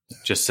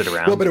 Just sit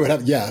around? Well, but it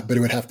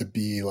would have to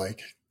be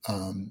like,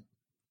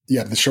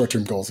 the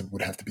short-term goals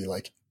would have to be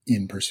like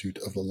in pursuit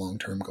of the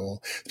long-term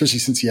goal, especially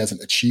since he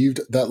hasn't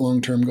achieved that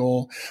long-term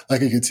goal.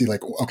 Like I could see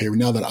like, okay,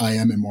 now that I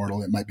am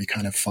immortal, it might be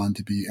kind of fun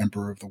to be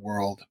emperor of the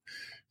world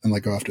and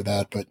like go after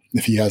that. But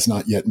if he has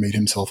not yet made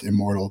himself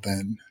immortal,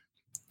 then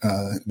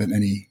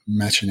any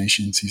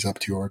machinations he's up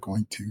to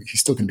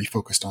he's still going to be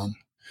focused on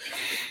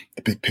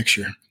the big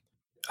picture.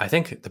 I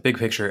think the big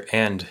picture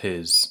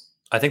is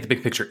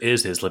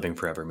his living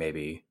forever,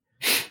 maybe.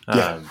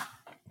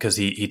 Because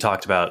he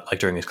talked about, like,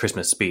 during his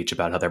Christmas speech,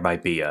 about how there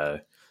might be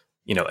an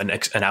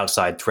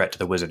outside threat to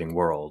the wizarding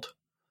world.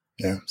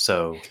 Yeah.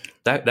 So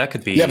that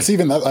could be. Yeah, but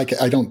even that, like,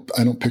 I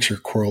don't picture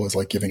Quirrell as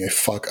like giving a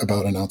fuck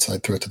about an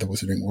outside threat to the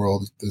wizarding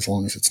world, as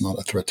long as it's not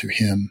a threat to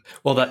him.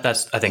 Well,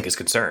 that's I think his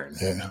concern.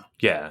 Yeah.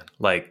 Yeah.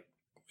 Like,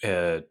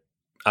 I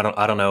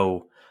don't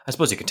know. I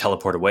suppose you could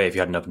teleport away if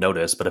you had enough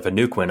notice, but if a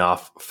nuke went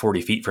off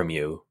 40 feet from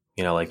you,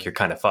 like, you're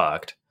kind of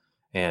fucked.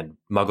 And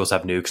Muggles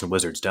have nukes and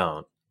wizards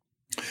don't.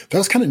 That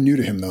was kind of new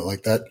to him, though.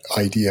 Like, that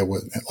idea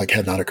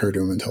had not occurred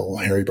to him until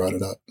Harry brought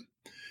it up.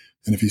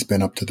 And if he's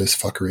been up to this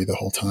fuckery the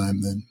whole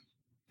time, then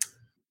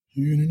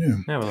you don't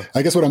know. Yeah, well,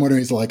 I guess what I'm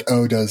wondering is like,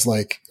 does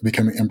like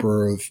becoming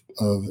emperor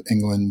of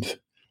England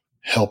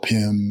help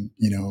him,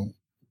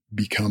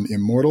 become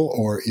immortal,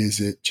 or is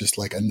it just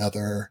like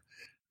another,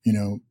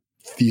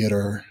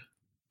 theater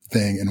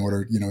thing in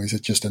order, is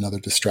it just another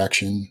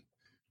distraction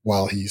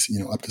while he's,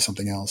 up to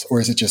something else? Or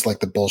is it just like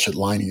the bullshit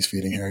line he's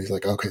feeding Harry? He's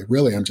like, okay,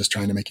 really, I'm just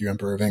trying to make you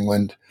emperor of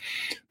England,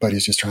 but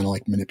he's just trying to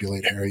like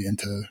manipulate Harry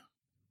into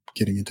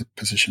getting into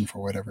position for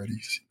whatever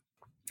he's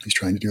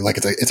trying to do. Like,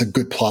 it's a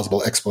good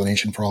plausible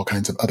explanation for all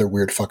kinds of other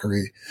weird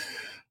fuckery,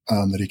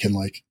 that he can,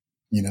 like,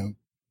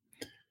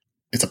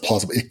 it's a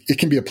plausible, it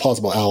can be a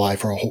plausible alibi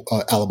for a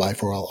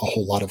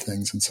whole lot of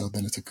things. And so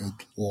then it's a good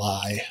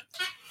lie.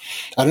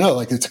 I don't know,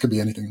 like, it could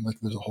be anything. Like,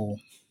 there's a whole,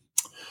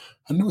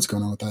 I don't know what's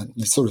going on with that.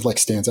 It sort of like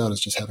stands out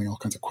as just having all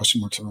kinds of question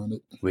marks around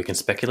it. We can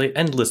speculate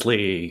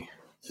endlessly.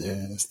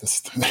 Yes,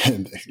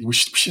 we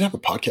should have a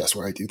podcast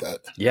where I do that.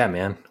 Yeah,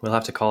 man. We'll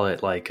have to call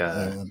it like,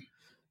 I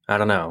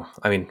don't know.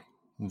 I mean,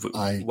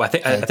 I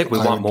think we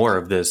want more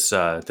of this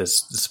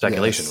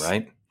speculation, yes.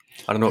 Right?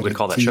 I don't know what we'd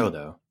call that show,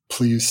 though.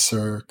 Please,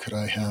 sir, could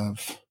I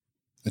have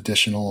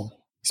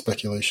additional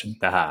speculation?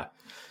 Aha.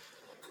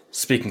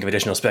 Speaking of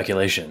additional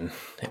speculation,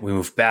 we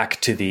move back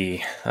to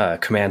the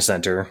command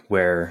center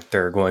where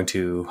they're going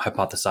to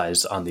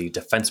hypothesize on the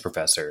defense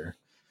professor.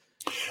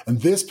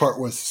 And this part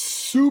was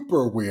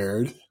super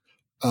weird.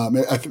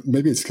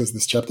 Maybe it's because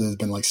this chapter has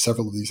been like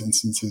several of these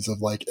instances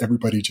of like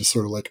everybody just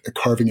sort of like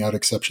carving out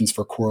exceptions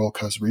for Quirrell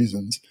cause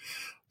reasons.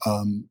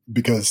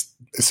 Because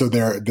so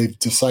they've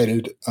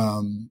decided,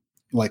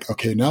 like,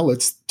 okay, now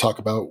let's talk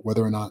about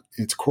whether or not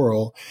it's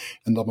Quirrell.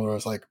 And Dumbledore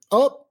was like,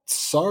 oh,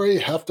 sorry,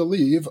 have to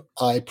leave.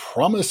 I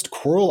promised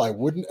Quirrell I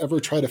wouldn't ever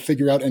try to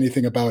figure out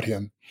anything about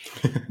him.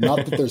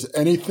 Not that there's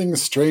anything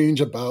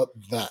strange about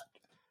that.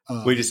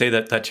 Would you say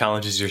that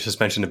challenges your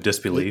suspension of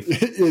disbelief?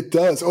 It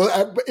does.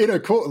 Well, in a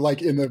cool,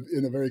 like in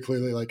a very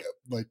clearly like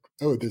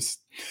oh, this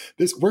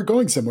we're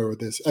going somewhere with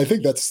this. I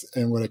think that's,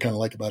 and what I kind of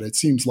like about it. It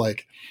seems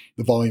like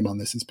the volume on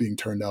this is being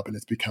turned up, and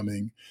it's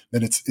becoming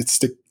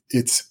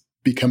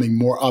becoming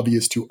more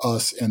obvious to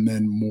us, and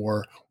then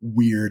more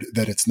weird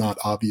that it's not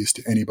obvious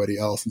to anybody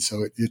else. And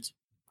so it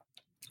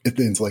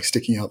then's like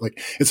sticking out,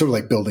 like it's sort of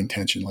like building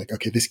tension. Like,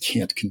 okay, this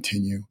can't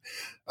continue.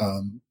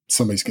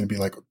 Somebody's going to be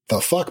like,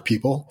 the fuck,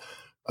 people.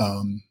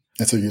 And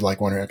so you're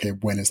like wondering, okay,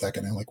 when's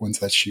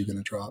that shoe going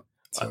to drop?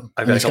 So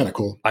it's kind of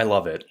cool. I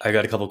love it. I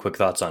got a couple quick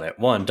thoughts on it.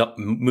 One,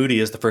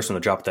 Moody is the first one to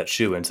drop that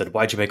shoe and said,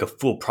 "Why'd you make a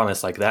fool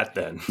promise like that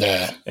then?"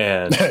 Yeah.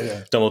 And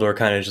yeah. Dumbledore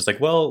kind of just like,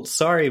 well,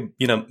 sorry,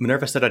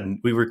 Minerva said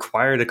we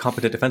required a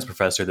competent defense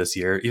professor this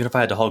year, even if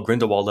I had to haul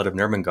Grindelwald out of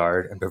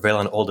Nurmengard and prevail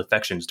on old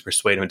affections to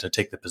persuade him to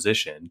take the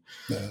position.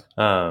 Yeah.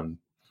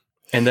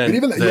 And then, but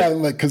even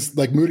because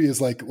like Moody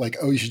is like,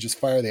 oh, you should just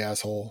fire the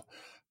asshole.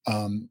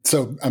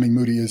 So, I mean,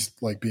 Moody is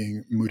like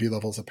being Moody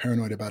levels of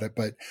paranoid about it,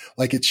 but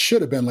like it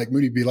should have been like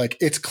Moody be like,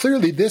 it's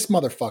clearly this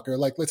motherfucker.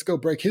 Like, let's go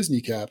break his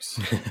kneecaps.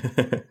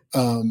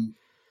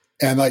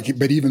 And like,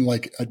 but even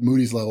like at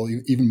Moody's level,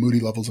 even Moody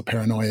levels of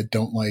paranoia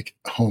don't like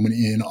home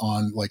in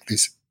on like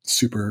this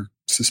super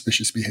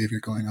suspicious behavior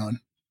going on.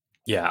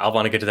 Yeah, I'll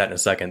want to get to that in a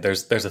second.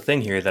 There's a thing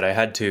here that I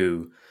had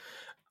to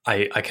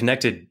I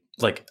connected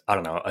like, I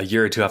don't know, a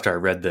year or two after I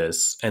read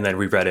this and then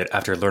reread it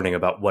after learning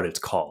about what it's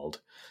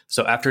called.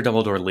 So after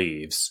Dumbledore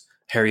leaves,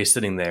 Harry is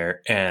sitting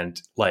there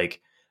and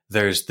like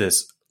there's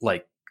this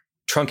like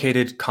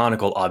truncated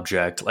conical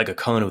object, like a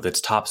cone with its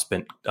top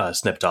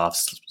snipped off,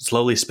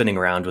 slowly spinning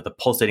around with a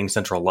pulsating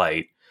central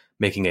light,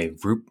 making a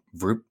vroop,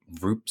 vroop,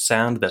 vroop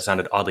sound that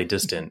sounded oddly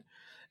distant.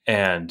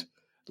 And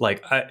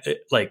like,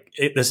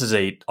 this is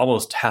a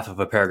almost half of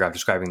a paragraph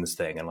describing this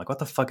thing. I'm like, what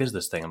the fuck is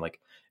this thing? I'm like,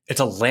 it's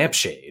a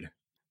lampshade.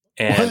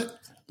 And What?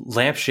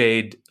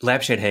 lampshade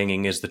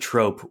hanging is the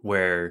trope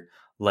where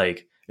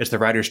like it's the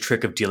writer's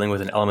trick of dealing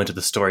with an element of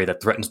the story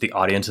that threatens the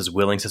audience's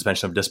willing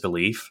suspension of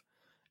disbelief,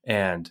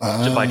 and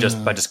by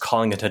just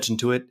calling attention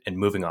to it and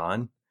moving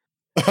on.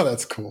 Oh,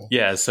 that's cool.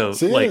 Yeah, so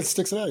See, like it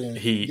sticks out. Yeah.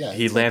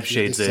 he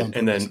lampshades it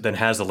and then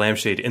has a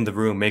lampshade in the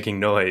room making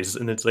noise,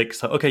 and it's like,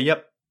 so okay,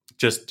 yep,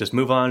 just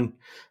move on.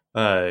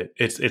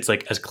 It's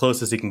like as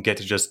close as he can get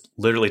to just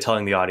literally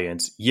telling the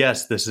audience,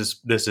 yes, this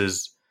is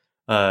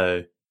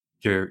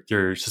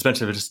your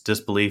suspension of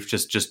disbelief.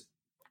 Just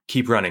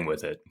keep running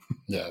with it.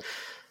 Yeah.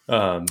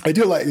 I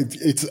do like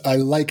it's. I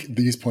like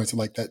these points,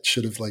 like that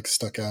should have like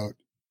stuck out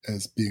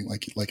as being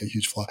like a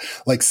huge flaw.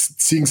 Like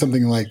seeing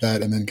something like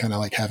that, and then kind of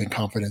like having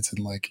confidence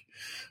in like,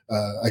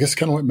 I guess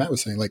kind of what Matt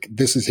was saying. Like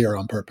this is here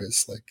on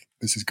purpose. Like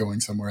this is going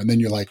somewhere, and then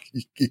you're like,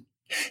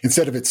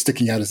 instead of it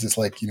sticking out as this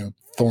like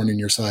thorn in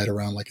your side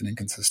around like an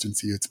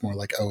inconsistency, it's more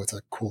like, oh, it's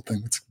a cool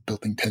thing. It's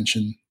building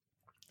tension.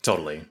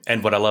 Totally.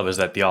 And what I love is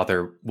that the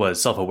author was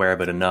self-aware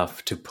of it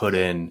enough to put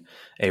in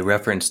a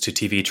reference to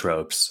TV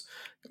tropes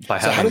by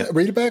having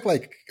read it back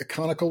like a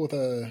conical with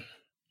a.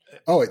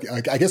 Oh,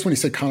 I guess when he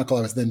said conical,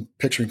 I was then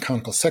picturing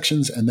conical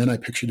sections, and then I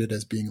pictured it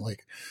as being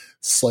like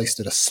sliced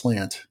at a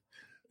slant.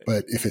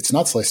 But if it's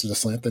not sliced at a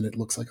slant, then it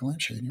looks like a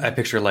lampshade. I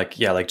picture like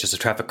just a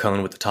traffic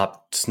cone with the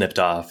top snipped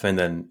off, and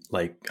then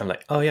like I'm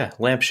like, oh yeah,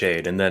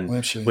 lampshade, and then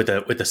with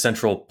the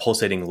central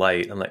pulsating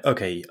light, I'm like,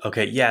 okay,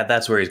 yeah,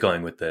 that's where he's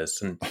going with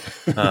this. And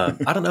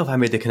I don't know if I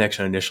made the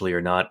connection initially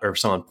or not, or if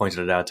someone pointed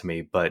it out to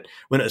me, but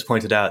when it was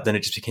pointed out, then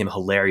it just became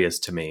hilarious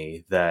to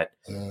me that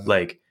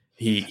like.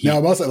 Now,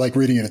 I'm also like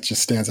reading it. It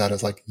just stands out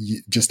as like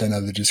just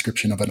another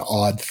description of an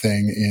odd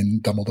thing in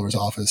Dumbledore's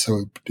office.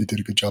 So it did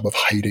a good job of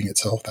hiding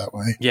itself that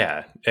way.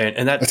 Yeah,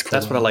 and that's cool.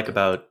 That's what I like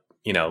about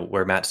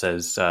where Matt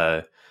says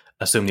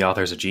assume the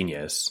author's a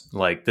genius.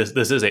 Like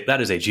that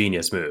is a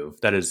genius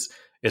move. That is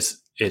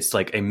it's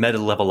like a meta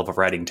level of a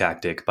writing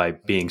tactic by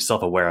being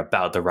self-aware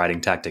about the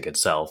writing tactic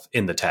itself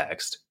in the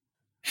text.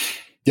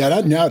 Yeah,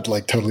 that now it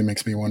like totally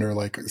makes me wonder,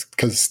 like,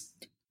 because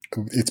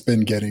it's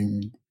been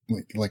getting.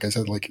 Like I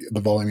said, like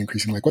the volume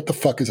increasing, like what the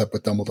fuck is up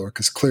with Dumbledore?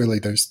 Because clearly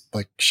there's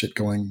like shit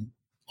going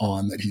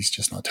on that he's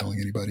just not telling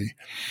anybody,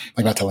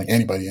 like not telling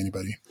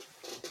anybody.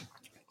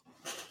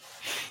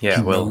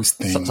 Yeah, well,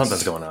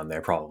 something's going on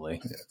there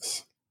probably.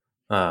 Yes.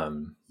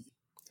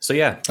 So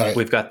yeah, right.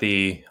 We've got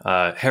the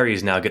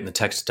Harry's now getting the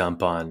text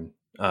dump on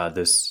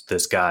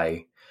this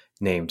guy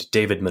named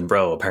David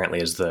Monroe. Apparently,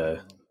 is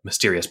the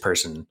mysterious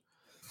person.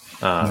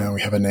 Now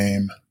we have a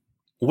name.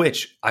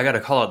 Which I got to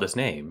call out this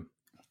name.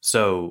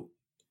 So.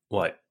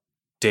 What?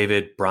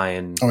 David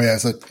Brian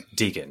is it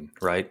Deacon,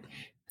 right?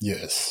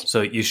 Yes.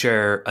 So you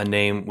share a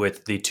name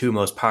with the two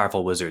most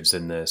powerful wizards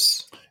in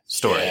this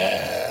story.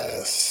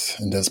 Yes.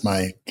 And as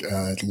my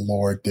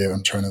Lord David,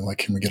 I'm trying to like,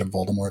 can we get a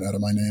Voldemort out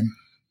of my name?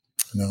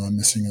 No, I'm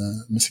missing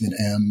an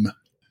M.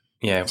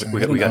 Yeah,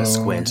 we got to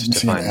squint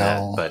to find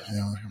that. But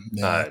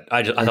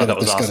I thought that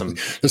was awesome.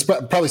 There's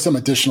probably some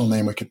additional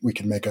name we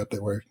can make up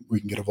that where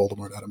we can get a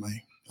Voldemort out of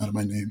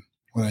my name.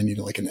 When I need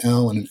like an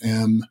L and an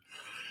M.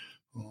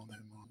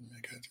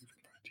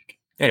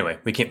 Anyway,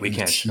 we can't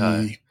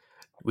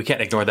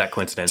ignore that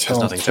coincidence because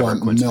nothing's ever a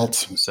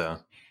coincidence.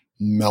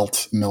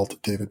 Melt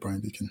David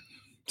Brian Deacon.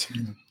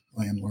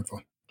 I am Lord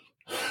Void.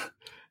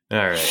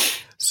 All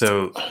right.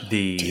 So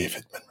the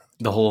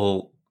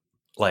whole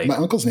like my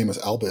uncle's name was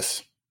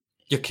Albus.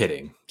 You're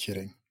kidding.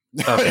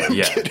 Okay,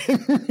 yeah.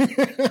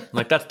 Kidding.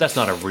 Like that's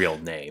not a real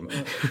name.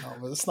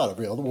 No, it's not a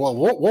real. Well,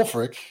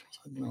 Wolfric.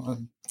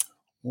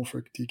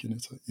 Wolfric Deacon.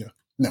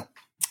 No.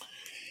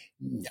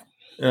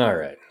 All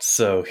right.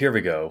 So here we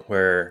go,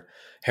 where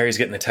Harry's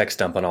getting the text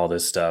dump on all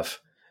this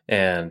stuff,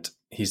 and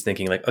he's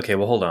thinking like, okay,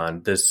 well, hold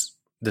on. This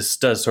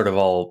does sort of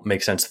all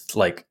make sense,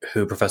 like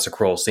who Professor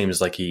Quirrell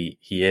seems like he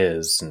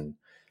is, and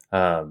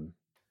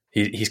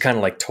he's kind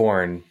of like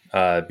torn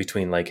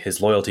between like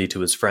his loyalty to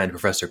his friend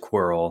Professor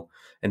Quirrell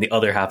and the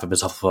other half of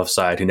his Hufflepuff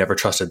side, who never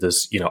trusted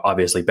this,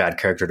 obviously bad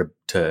character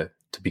to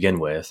begin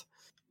with.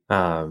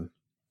 And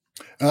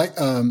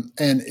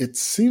it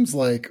seems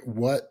like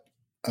what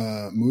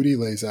Moody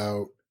lays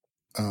out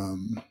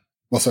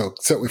well, so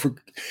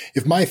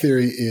if my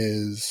theory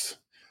is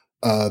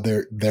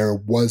there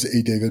was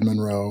a David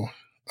Monroe,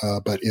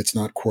 but it's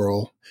not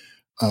Quirrell.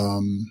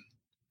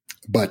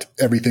 But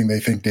everything they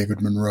think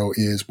David Monroe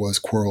was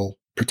Quirrell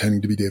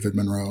pretending to be David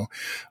Monroe.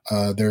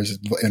 And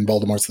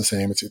Voldemort's the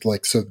same. It's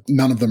like, so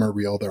none of them are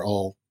real. They're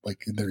all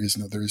like, there is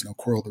no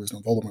Quirrell, there is no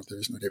Voldemort, there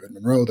is no David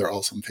Monroe. They're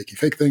all some fakey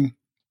fake thing.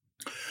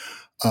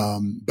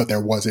 But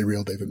there was a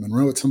real David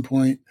Monroe at some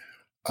point.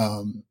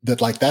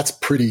 That's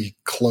pretty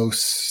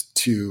close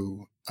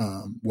to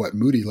what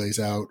Moody lays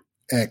out,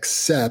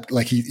 except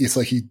it's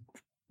like he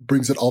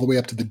brings it all the way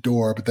up to the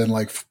door, but then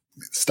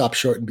stops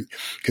short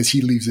because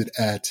he leaves it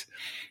at,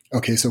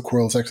 okay, so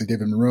Quirrell's actually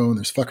David Monroe, and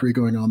there's fuckery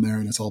going on there,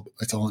 and it's all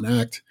an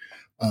act.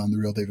 The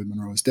real David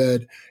Monroe is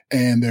dead,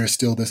 and there's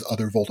still this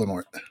other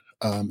Voldemort.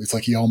 It's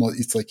like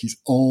he's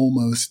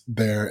almost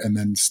there, and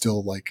then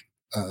still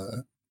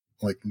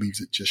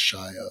leaves it just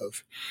shy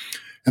of.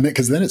 And then,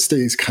 because then it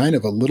stays kind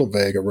of a little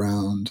vague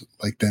around,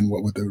 then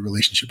what would the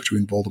relationship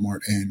between Voldemort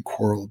and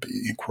Quirrell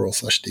be?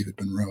 Quirrell/David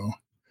Monroe.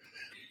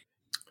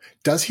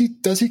 Does he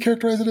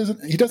characterize it as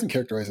he doesn't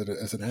characterize it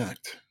as an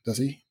act, does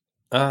he?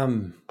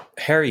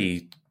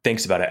 Harry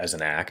thinks about it as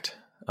an act.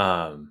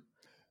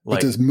 But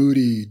does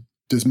Moody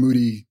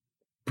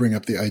bring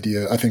up the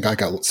idea? I think I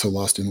got so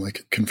lost in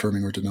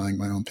confirming or denying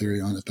my own theory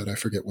on it that I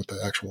forget what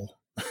the actual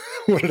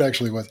what it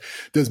actually was.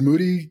 Does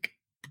Moody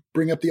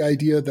bring up the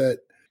idea that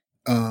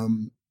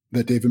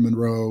that David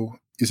Monroe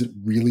isn't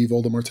really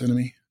Voldemort's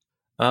enemy?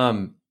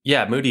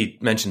 Yeah, Moody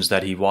mentions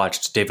that he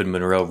watched David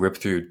Monroe rip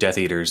through Death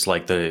Eaters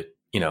like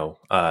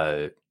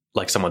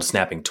someone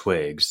snapping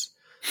twigs.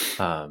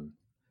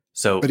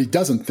 But he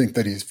doesn't think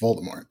that he's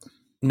Voldemort.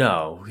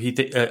 No,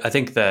 I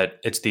think that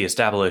it's the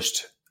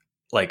established,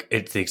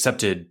 it's the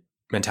accepted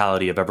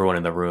mentality of everyone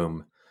in the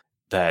room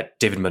that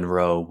David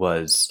Monroe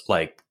was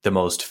the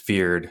most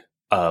feared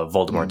of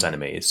Voldemort's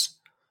enemies.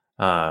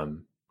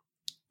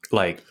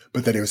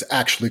 But that it was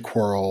actually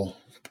Quirrell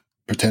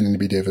pretending to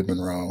be David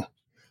Monroe.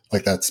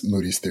 That's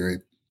Moody's theory.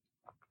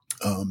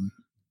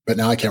 But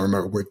now I can't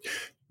remember but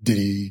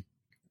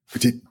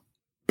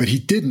he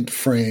didn't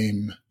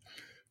frame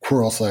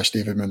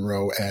Quirrell/David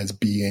Monroe as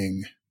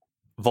being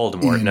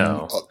Voldemort.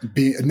 No,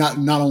 being not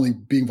only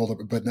being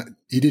Voldemort, but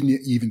he didn't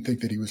even think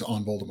that he was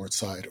on Voldemort's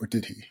side, or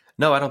did he?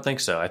 No, I don't think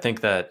so. I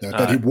think that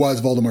he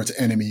was Voldemort's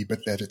enemy,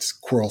 but that it's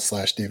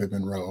Quirrell/David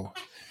Monroe.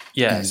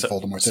 Yeah,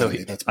 Voldemort's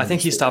enemy. I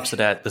think he stops it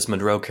at this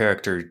Monroe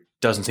character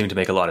doesn't seem to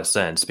make a lot of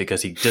sense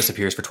because he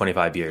disappears for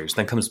 25 years,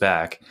 then comes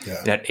back,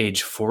 and at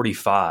age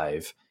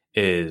 45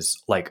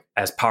 is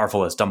as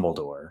powerful as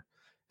Dumbledore.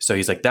 So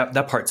he's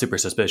that part's super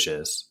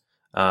suspicious.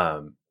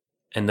 And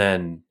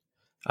then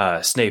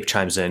Snape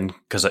chimes in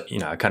because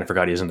I kind of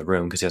forgot he was in the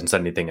room because he hasn't said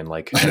anything in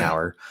an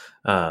hour.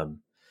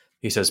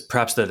 He says,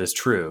 "Perhaps that is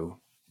true,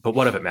 but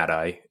what of it,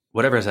 Mad-Eye?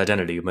 Whatever his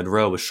identity,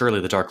 Monroe was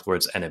surely the Dark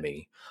Lord's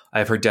enemy. I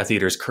have heard Death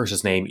Eaters curse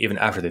his name even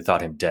after they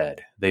thought him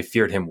dead. They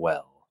feared him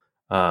well."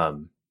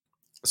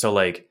 So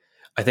I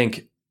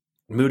think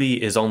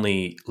Moody is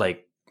only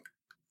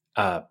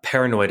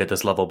paranoid at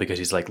this level because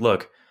he's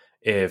look,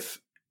 if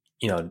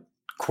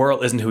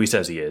Quirrell isn't who he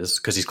says he is,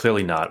 because he's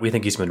clearly not. We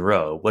think he's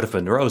Monroe. What if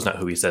Monroe's not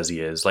who he says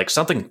he is?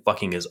 Something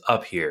fucking is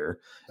up here,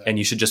 and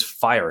you should just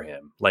fire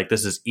him.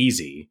 This is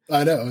easy.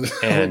 I know.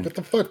 And what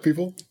the fuck,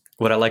 people?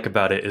 What I like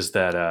about it is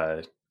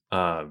that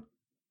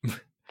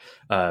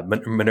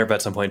Minerva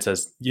at some point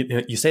says,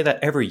 you say that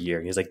every year.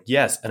 And he's like,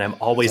 yes, and I'm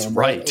always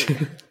right.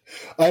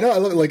 I know. I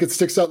love it. It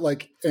sticks out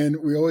and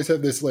we always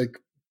have this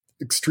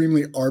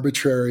extremely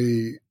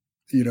arbitrary,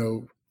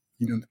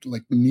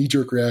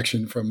 knee-jerk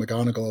reaction from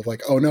McGonagall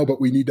of oh no, but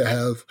we need to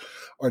have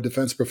our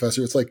defense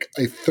professor. It's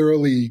a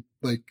thoroughly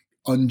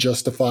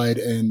unjustified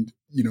and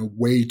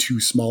way too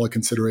small a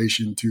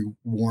consideration to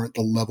warrant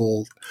the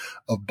level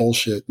of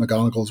bullshit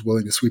McGonagall is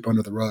willing to sweep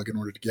under the rug in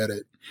order to get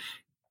it.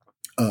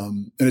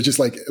 And it's just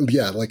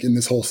in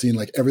this whole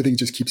scene, everything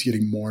just keeps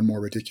getting more and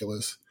more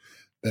ridiculous.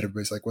 That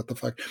everybody's what the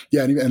fuck?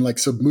 Yeah, and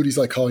so Moody's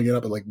calling it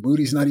up, but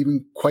Moody's not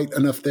even quite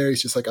enough there.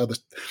 He's just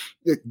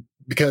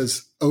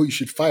because you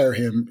should fire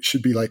him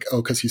should be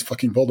because he's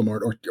fucking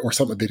Voldemort or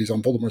something, that he's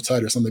on Voldemort's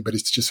side or something. But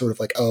it's just sort of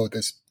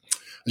this.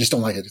 I just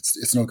don't like it.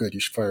 It's no good. You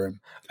should fire him.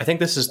 I think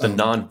this is the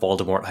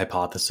non-Voldemort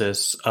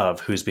hypothesis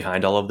of who's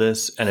behind all of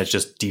this, and it's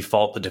just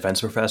default the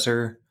defense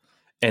professor.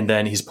 And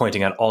then he's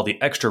pointing out all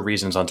the extra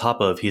reasons on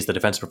top of he's the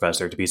defense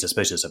professor to be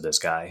suspicious of this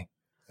guy.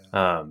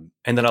 And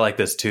then I like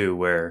this too,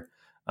 where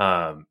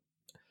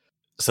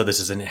so this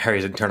is in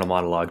Harry's internal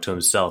monologue to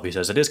himself. He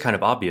says, "It is kind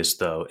of obvious,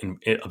 though," and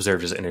it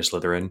observed as inner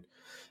Slytherin.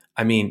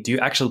 "I mean, do you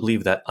actually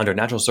believe that under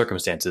natural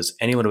circumstances,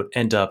 anyone would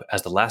end up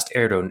as the last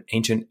heir to an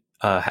ancient,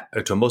 to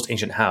a most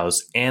ancient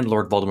house, and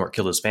Lord Voldemort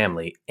killed his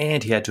family,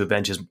 and he had to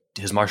avenge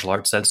his martial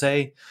arts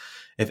sensei?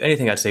 If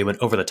anything, I'd say he went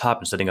over the top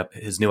in setting up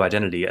his new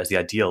identity as the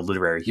ideal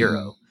literary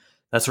hero.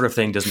 That sort of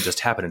thing doesn't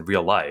just happen in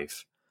real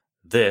life.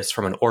 This,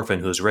 from an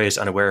orphan who was raised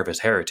unaware of his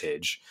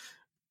heritage,"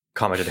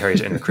 commented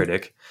Harry's inner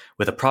critic,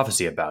 "with a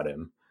prophecy about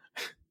him."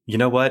 You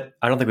know what?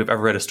 I don't think we've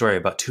ever read a story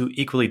about two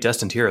equally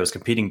destined heroes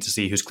competing to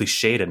see who's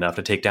cliched enough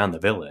to take down the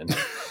villain.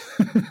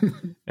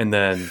 And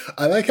then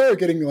I like how we're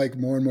getting like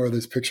more and more of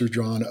this picture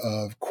drawn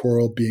of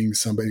Quirrell being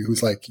somebody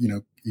who's like,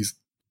 he's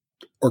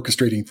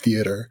orchestrating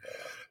theater,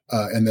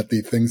 and that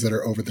the things that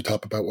are over the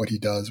top about what he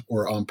does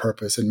were on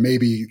purpose, and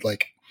maybe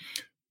like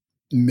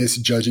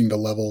misjudging the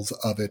levels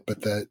of it,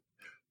 but that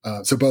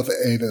so both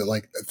that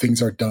like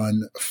things are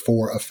done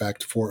for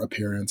effect, for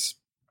appearance,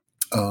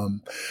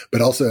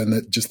 but also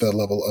in just the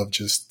level of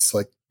just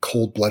like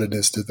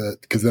cold-bloodedness to that,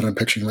 because then I'm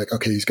picturing like,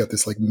 okay, he's got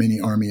this like mini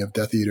army of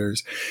Death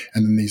Eaters,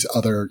 and then these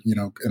other,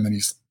 and then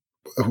he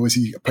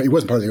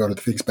wasn't part of the Order of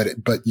the Phoenix, but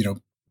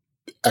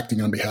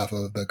acting on behalf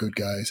of the good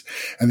guys,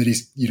 and that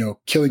he's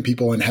killing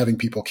people and having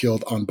people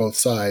killed on both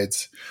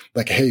sides,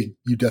 like, hey,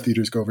 you Death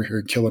Eaters, go over here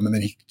and kill him, and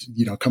then he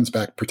comes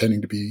back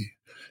pretending to be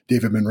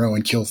David Monroe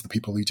and kills the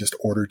people he just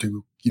ordered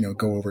to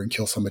go over and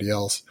kill somebody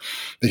else,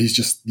 that he's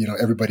just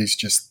everybody's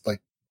just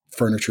like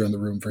furniture in the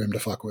room for him to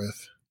fuck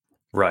with.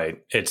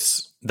 Right.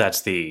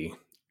 That's the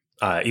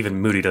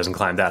even Moody doesn't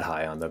climb that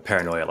high on the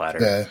paranoia ladder.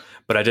 Yeah.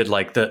 But I did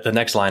like the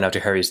next line after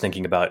Harry's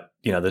thinking about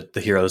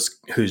the heroes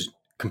who's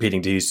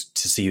competing to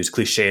see who's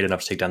cliched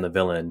enough to take down the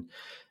villain.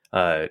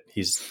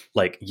 He's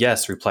like,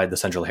 yes, replied the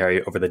central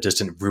Harry over the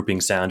distant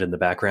whooping sound in the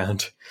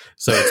background.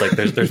 So it's like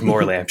there's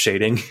more lamp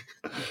shading.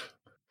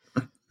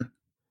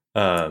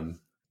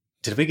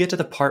 Did we get to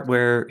the part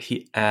where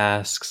he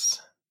asks?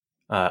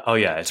 Oh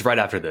yeah, it's right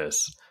after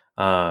this.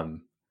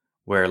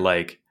 Where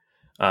like,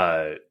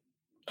 let's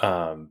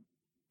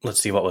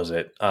see, what was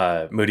it?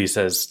 Moody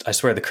says, "I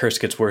swear the curse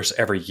gets worse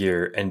every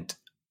year, and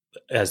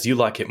as you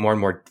lot get more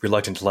and more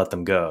reluctant to let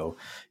them go,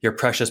 your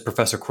precious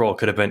Professor Quirrell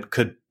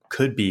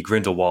could be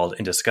Grindelwald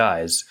in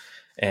disguise."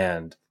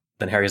 And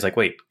then Harry's like,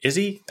 "Wait, is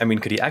he? I mean,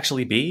 could he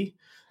actually be?"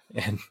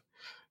 And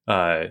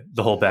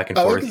the whole back and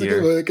forth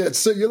here.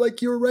 So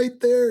you're right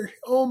there,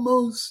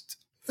 almost.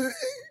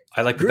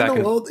 I like the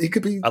Grindelwald. He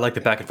could be. I like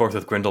the back and forth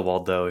with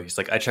Grindelwald, though. He's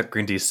like, I check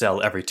Grindy's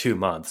cell every 2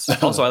 months.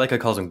 Also, I like how he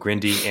calls him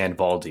Grindy and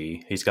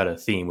Baldy. He's got a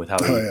theme with how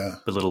he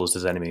belittles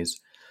his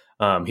enemies.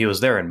 He was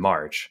there in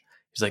March.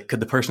 He's like, could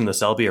the person in the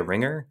cell be a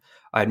ringer?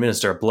 I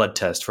administer a blood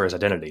test for his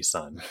identity,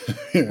 son.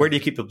 Where do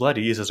you keep the blood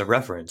he uses as a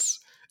reference?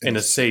 In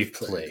a safe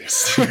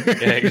place.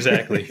 Yeah,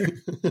 exactly.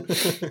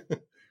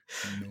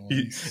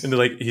 Nice.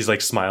 He's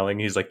like smiling.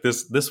 He's like,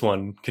 this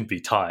one can be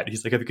taught.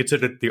 He's like, have you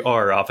considered the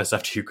R office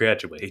after you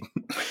graduate?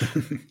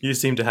 You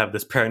seem to have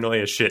this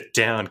paranoia shit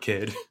down,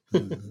 kid.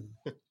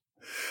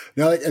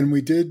 Now, and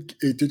it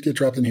did get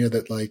dropped in here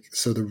that like,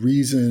 so the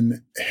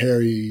reason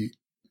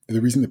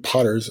the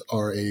Potters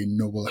are a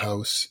noble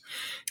house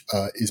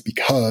is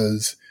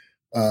because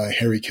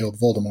Harry killed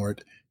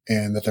Voldemort,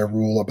 and that their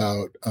rule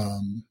about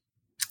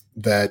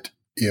that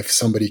if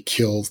somebody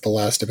kills the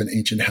last of an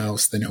ancient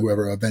house, then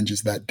whoever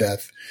avenges that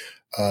death,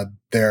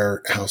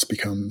 their house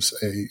becomes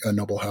a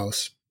noble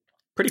house.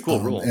 Pretty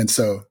cool rule. And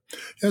so,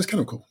 yeah, it's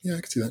kind of cool. Yeah,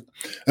 I can see that.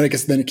 And I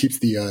guess then it keeps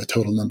the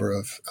total number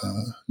of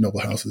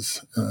noble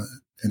houses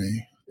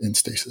in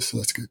stasis, so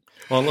that's good.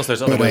 Well, unless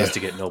there's other ways to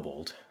get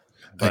nobled.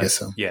 I guess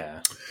so.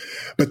 Yeah.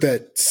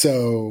 But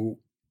so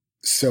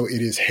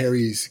it is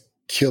Harry's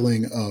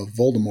killing of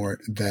Voldemort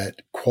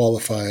that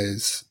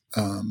qualifies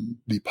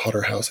the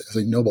Potter house as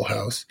a noble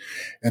house.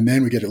 And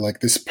then we get it like,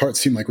 this part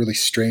seemed like really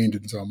strained,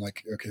 and so I'm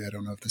like, okay, I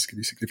don't know if this could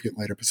be significant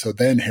later. But so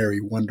then Harry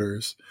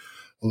wonders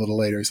a little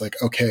later, he's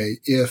like, okay,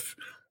 if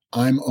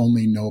I'm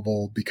only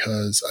noble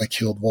because I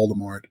killed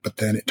Voldemort, but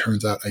then it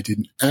turns out I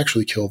didn't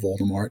actually kill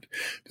Voldemort,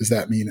 does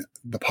that mean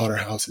the Potter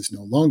house is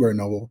no longer a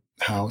noble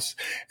house?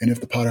 And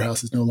if the Potter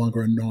house is no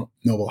longer a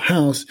noble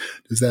house,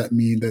 does that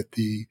mean that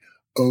the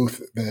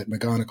oath that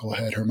McGonagall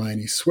had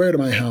Hermione swear to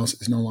my house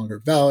is no longer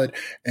valid?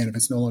 And if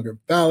it's no longer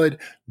valid,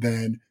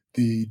 then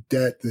the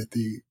debt that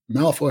the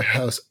Malfoy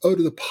house owed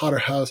to the Potter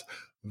house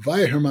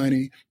via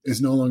Hermione is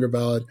no longer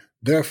valid.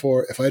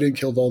 Therefore, if I didn't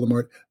kill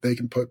Voldemort, they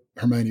can put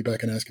Hermione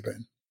back in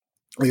Azkaban.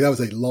 Like, that was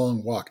a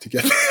long walk to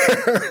get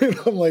there. And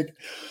I'm like,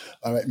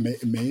 all right,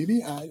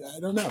 maybe, I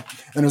don't know.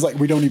 And it was like,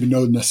 we don't even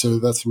know necessarily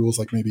that's the rules.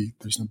 Like, maybe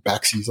there's no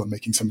backsies on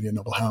making somebody a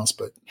noble house,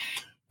 but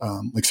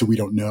so we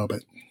don't know.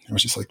 But it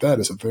was just like, that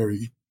is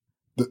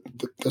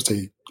that's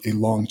a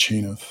long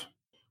chain of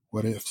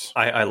what ifs.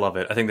 I love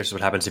it. I think this is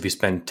what happens if you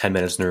spend 10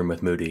 minutes in the room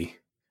with Moody.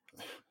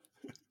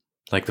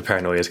 Like, the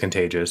paranoia is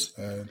contagious.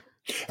 That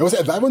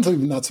one's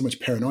even not so much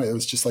paranoia. It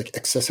was just like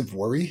excessive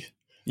worry.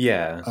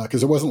 Yeah.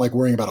 Because it wasn't like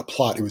worrying about a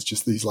plot. It was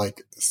just these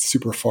like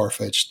super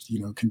far-fetched,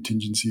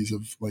 contingencies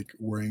of like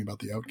worrying about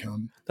the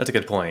outcome. That's a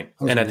good point.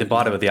 And at the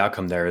bottom of the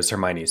outcome there is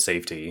Hermione's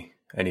safety.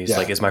 And he's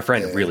like, is my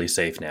friend really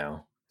safe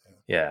now?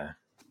 Yeah.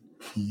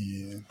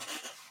 Yeah.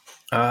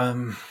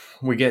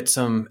 We get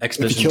some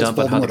exposition dump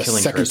on how the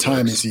killing second curse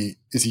time works.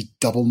 Is he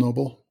double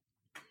noble?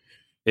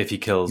 If he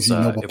kills is he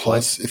noble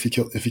plus? If he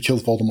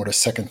kills Voldemort a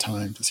second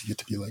time, does he get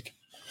to be like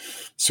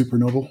super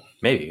noble?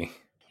 Maybe.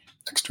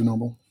 Extra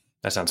noble?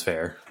 That sounds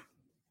fair.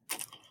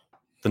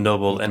 The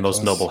noble and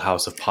most noble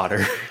house of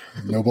Potter.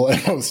 Noble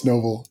and most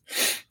noble.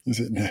 Is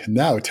it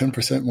now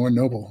 10% more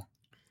noble?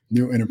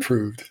 New and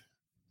improved.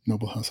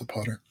 Noble House of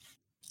Potter.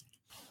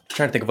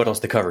 Trying to think of what else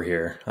to cover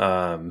here.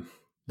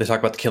 They talk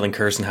about the killing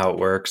curse and how it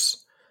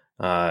works.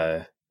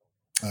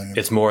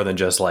 It's more than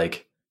just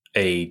like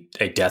a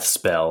death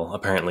spell.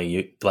 Apparently,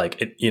 you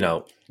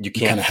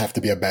kind of have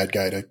to be a bad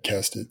guy to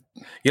cast it.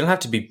 You don't have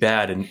to be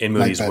bad in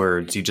Moody's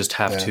words. You just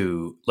have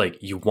to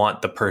you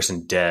want the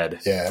person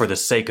dead for the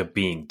sake of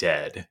being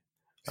dead.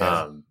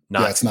 Yeah.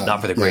 Not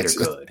for the greater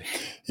good.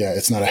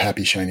 It's not a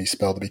happy shiny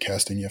spell to be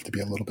casting. You have to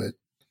be a little bit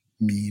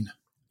mean.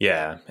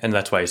 Yeah, and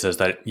that's why he says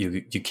that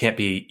you can't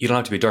be. You don't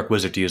have to be a dark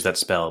wizard to use that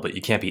spell, but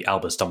you can't be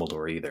Albus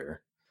Dumbledore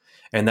either.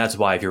 And that's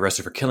why if you're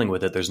arrested for killing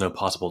with it, there's no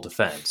possible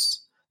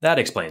defense. That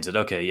explains it.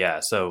 Okay,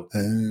 yeah. So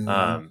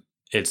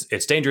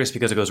it's dangerous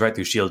because it goes right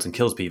through shields and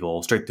kills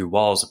people, straight through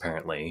walls,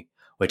 apparently,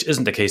 which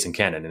isn't the case in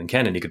canon. In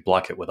canon, you could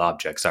block it with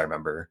objects, I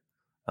remember.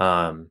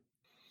 Oh,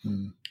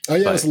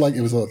 yeah,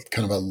 it was a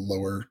kind of a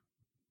lower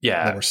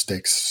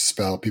stakes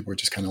spell. People were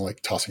just kind of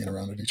like tossing it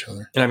around at each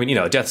other. And I mean,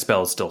 a death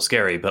spell is still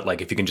scary, but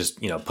like if you can just,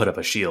 put up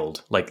a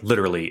shield, like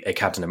literally a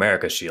Captain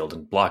America shield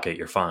and block it,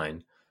 you're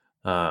fine.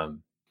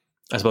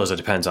 I suppose it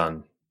depends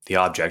on the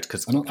object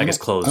because I guess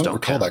clothes don't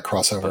recall count, that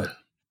crossover. But,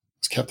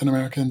 is Captain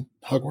America in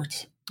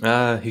Hogwarts?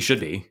 He should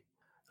be.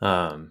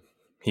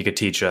 He could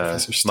teach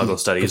Muggle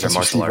studies or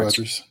martial arts.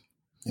 Rogers.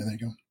 Yeah, there you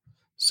go.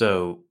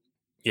 So,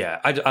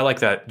 yeah, I like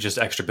that just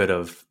extra bit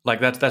of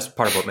like that's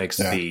part of what makes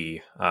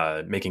the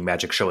making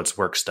magic show its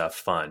work stuff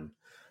fun.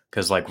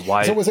 Because like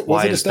why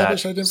is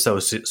that so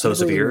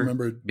severe?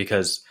 Really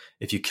because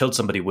if you killed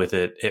somebody with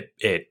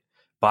it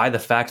by the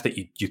fact that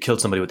you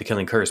killed somebody with the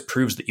killing curse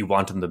proves that you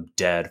wanted them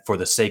dead for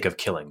the sake of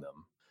killing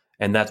them,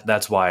 and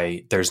that's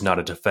why there's not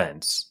a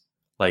defense.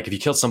 Like if you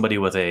killed somebody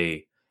with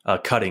a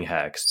cutting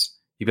hex,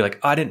 you'd be like,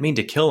 oh, I didn't mean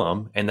to kill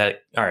him, and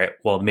that all right,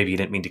 well maybe you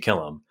didn't mean to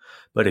kill him,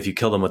 but if you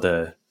kill them with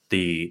the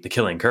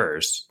killing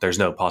curse, there's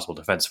no possible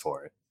defense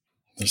for it.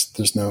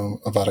 There's no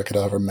Avada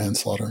Kedavra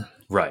manslaughter.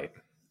 Right.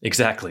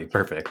 Exactly.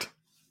 Perfect.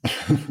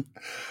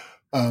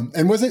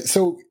 And was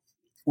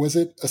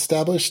it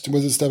established in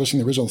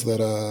the originals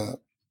that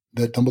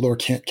Dumbledore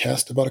can't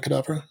cast Avada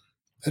Kedavra?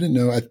 I didn't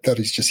know. I thought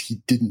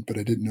he didn't, but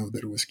I didn't know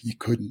that he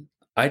couldn't.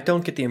 I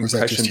don't get the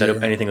impression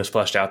that anything was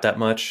fleshed out that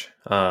much.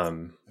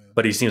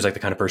 But he seems like the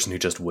kind of person who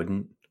just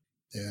wouldn't.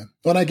 Yeah.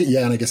 Well, I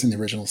guess in the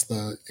originals,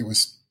 it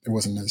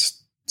wasn't as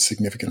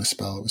significant a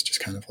spell. It was just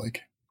kind of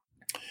like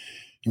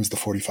it was the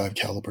 45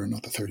 caliber,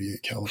 not the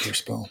 38 caliber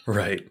spell.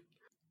 Right.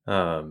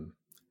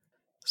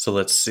 So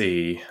let's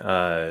see.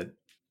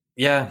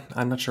 Yeah,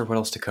 I'm not sure what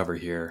else to cover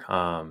here.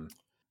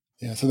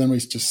 Yeah. So then we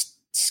just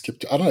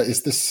skipped. I don't know.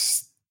 Is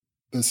this?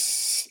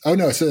 Oh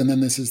no. So and then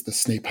this is the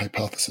Snape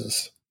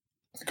hypothesis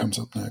that comes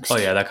up next. Oh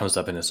yeah, that comes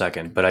up in a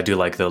second. But I do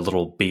like the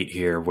little beat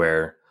here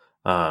where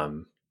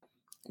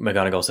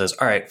McGonagall says,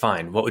 all right,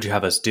 fine. What would you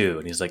have us do?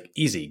 And he's like,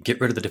 easy. Get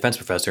rid of the defense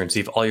professor and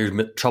see if all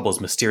your troubles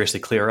mysteriously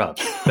clear up.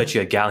 Bet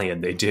you a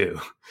galleon they do.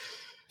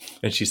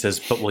 And she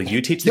says, but will you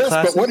teach the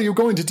class? Yes, but what are you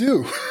going to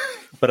do?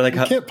 But like,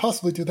 you can't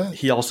possibly do that.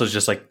 He also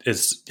just like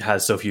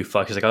has so few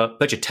fucks. He's like, I'll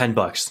bet you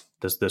 $10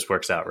 this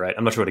works out, right?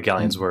 I'm not sure what a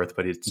galleon's worth,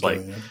 but it's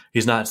like,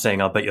 he's not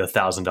saying I'll bet you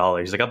 $1,000.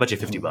 He's like, I'll bet you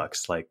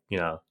 $50. Like,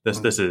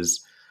 this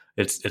is,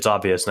 it's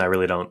obvious and I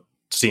really don't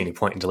see any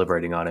point in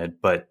deliberating on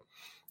it. But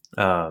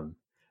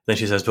then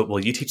she says, but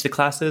will you teach the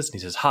classes? And he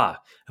says, if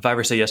I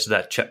ever say yes to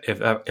that,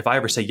 if I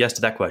ever say yes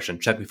to that question,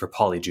 check me for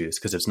polyjuice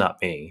because it's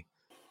not me.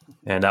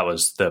 And that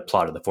was the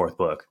plot of the fourth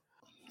book.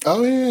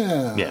 Oh,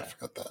 yeah. Yeah. I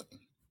forgot that.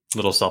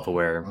 Little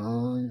self-aware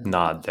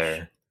nod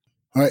there.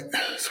 All right.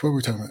 So what were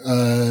we talking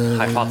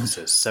about?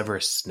 Hypothesis,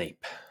 Severus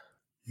Snape.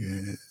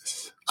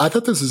 Yes. I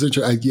thought this was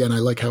interesting. And I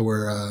like how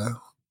we're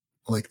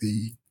like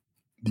the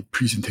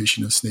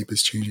presentation of Snape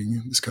is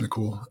changing. It's kind of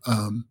cool.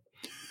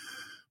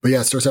 But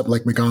yeah, it starts out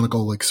like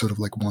McGonagall like sort of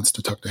like wants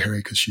to talk to Harry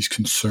because she's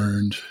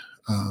concerned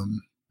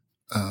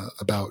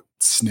about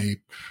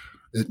Snape.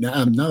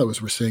 Now that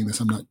we're saying this,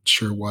 I'm not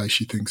sure why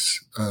she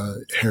thinks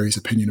Harry's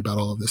opinion about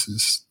all of this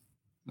is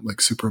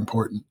like super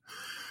important.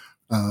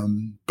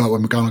 But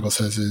what McGonagall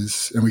says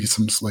is, and we get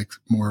some like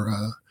more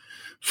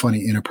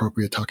funny,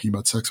 inappropriate talking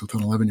about sex with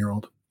an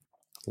 11-year-old.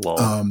 But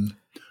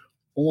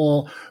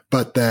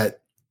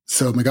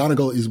so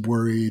McGonagall is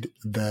worried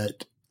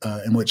that,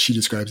 and what she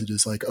describes it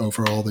as like,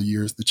 for all the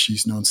years that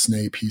she's known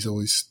Snape, he's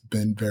always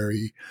been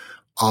very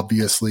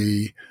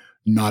obviously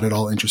not at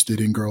all interested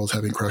in girls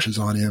having crushes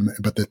on him,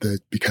 but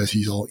that because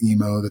he's all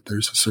emo, that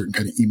there's a certain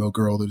kind of emo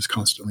girl that is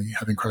constantly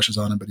having crushes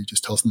on him, but he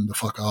just tells them to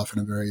fuck off in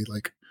a very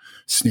like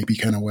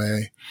Snapey kind of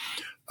way.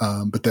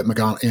 But that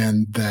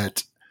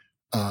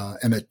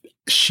and that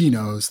she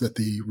knows that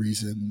the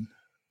reason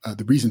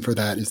for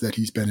that is that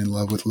he's been in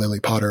love with Lily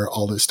Potter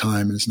all this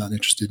time and is not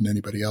interested in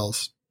anybody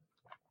else.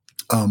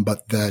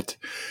 But that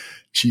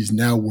she's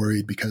now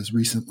worried because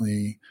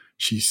recently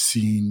she's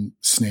seen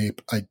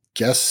Snape, I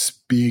guess,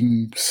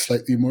 being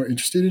slightly more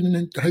interested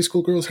in high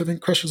school girls having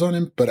crushes on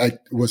him, but it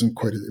wasn't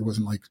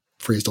like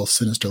phrased all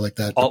sinister like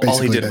that. All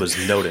he did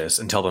was notice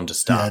and tell them to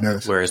stop.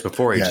 Whereas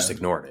before he just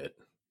ignored it.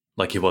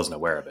 Like he wasn't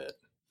aware of it.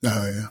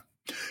 Oh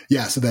yeah.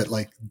 Yeah. So that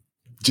like,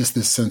 just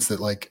this sense that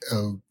like,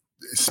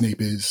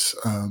 Snape is,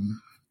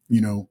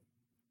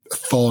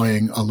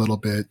 thawing a little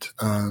bit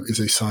is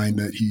a sign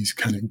that he's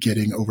kind of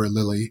getting over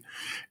Lily.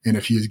 And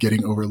if he is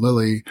getting over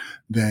Lily,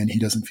 then he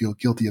doesn't feel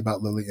guilty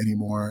about Lily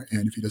anymore.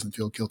 And if he doesn't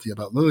feel guilty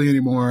about Lily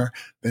anymore,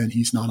 then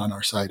he's not on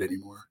our side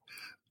anymore.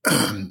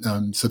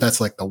 So that's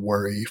like the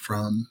worry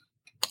from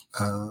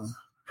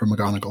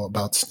McGonagall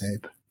about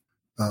Snape.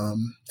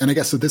 And I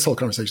guess so this whole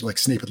conversation, like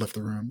Snape had left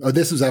the room. Oh,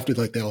 this was after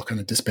like they all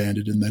kind of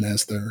disbanded. And then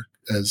as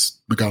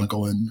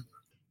McGonagall and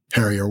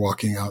Harry are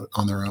walking out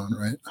on their own,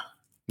 right?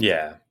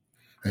 Yeah.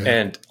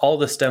 And all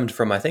this stemmed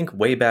from, I think,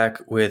 way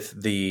back with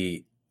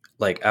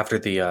after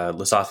the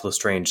Lysophilis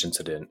Strange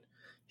incident,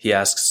 he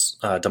asks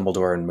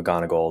Dumbledore and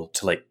McGonagall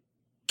to like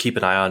keep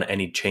an eye on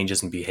any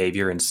changes in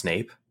behavior in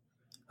Snape,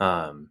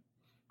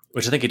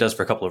 which I think he does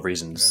for a couple of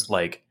reasons. Yeah.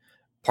 Like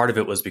part of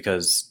it was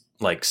because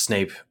like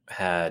Snape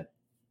had,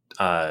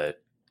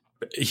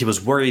 he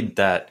was worried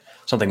that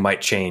something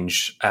might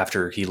change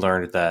after he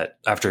learned that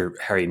after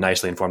Harry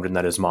nicely informed him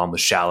that his mom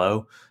was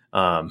shallow.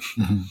 And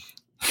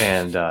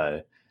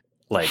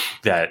like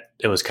that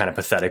it was kind of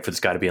pathetic for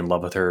this guy to be in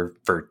love with her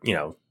for,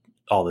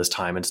 all this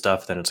time and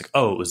stuff. Then it's like,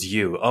 oh, it was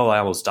you. Oh, I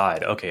almost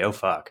died. Okay. Oh,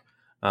 fuck.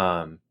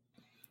 And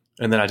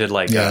then I did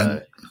like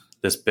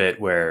this bit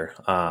where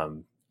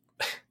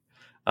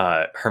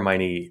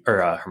Harry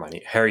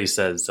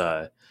says,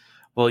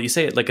 well, you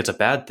say it like it's a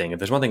bad thing. If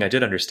there's one thing I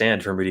did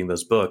understand from reading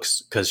those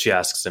books, because she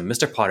asks him,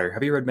 Mr. Potter,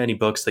 have you read many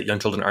books that young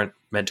children aren't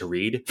meant to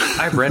read?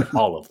 I've read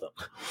all of them.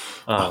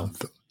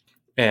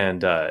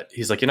 And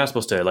he's like, you're not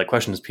supposed to like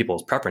question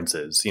people's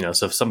preferences,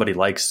 so if somebody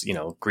likes,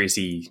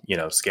 greasy,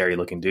 scary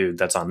looking dude,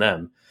 that's on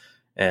them.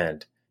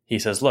 And he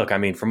says, look, I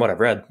mean, from what I've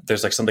read,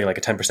 there's like something like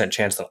a 10%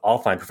 chance that I'll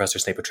find Professor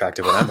Snape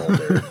attractive when I'm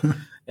older.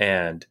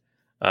 And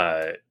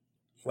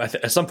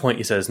at some point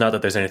he says, not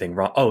that there's anything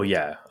wrong. Oh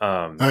yeah.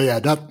 Not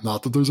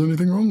that there's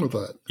anything wrong with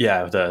that.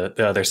 Yeah.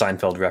 The other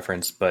Seinfeld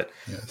reference, but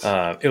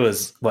yes. It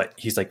was what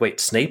he's like, wait,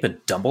 Snape and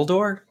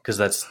Dumbledore?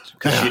 Cause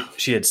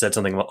she had said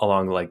something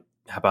along like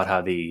about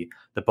how the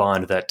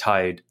bond that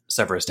tied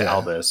Severus to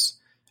Albus.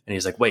 And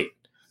he's like, wait.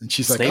 And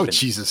she's Snape like, oh,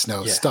 Jesus,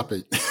 no, stop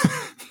it.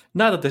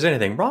 Not that there's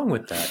anything wrong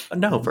with that.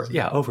 No,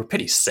 for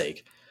pity's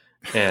sake.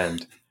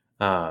 And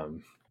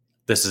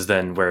this is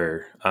then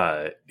where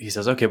he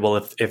says, okay, well,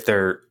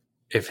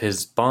 if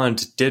his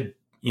bond did,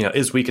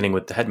 is weakening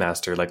with the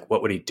headmaster, like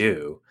what would he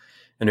do?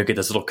 And we get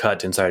this little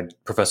cut inside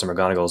Professor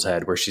McGonagall's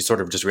head where she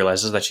sort of just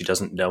realizes that she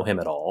doesn't know him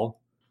at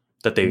all,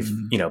 that they've,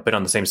 been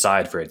on the same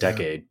side for a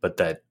decade, but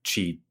that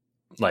she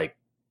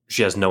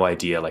has no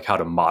idea like how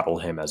to model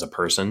him as a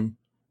person.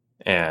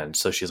 And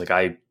so she's like,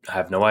 I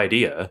have no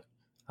idea.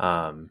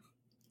 And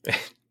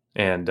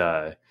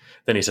then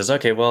he says,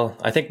 okay, well,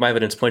 I think my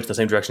evidence points in the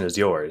same direction as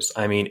yours.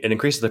 I mean, it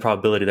increases the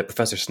probability that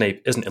Professor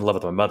Snape isn't in love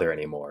with my mother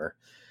anymore.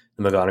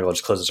 And McGonagall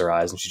just closes her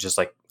eyes and she's just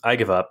like, I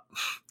give up.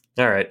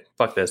 All right,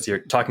 fuck this. You're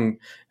talking,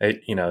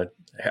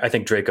 I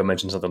think Draco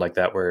mentioned something like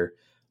that where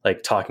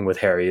like talking with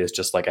Harry is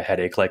just like a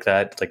headache like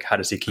that. Like, how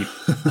does he keep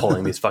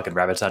pulling these fucking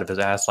rabbits out of his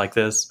ass like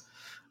this?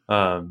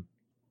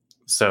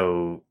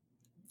 So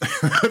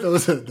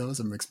that was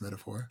a mixed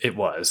metaphor. It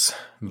was,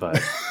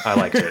 but I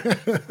liked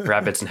it.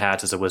 Rabbits and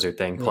hats is a wizard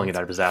thing. Pulling it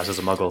out of his ass is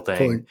a muggle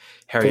thing.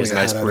 Harry is a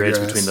nice bridge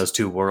between those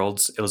two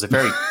worlds. It was a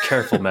very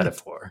careful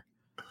metaphor.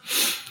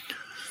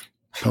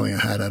 Pulling a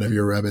hat out of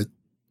your rabbit.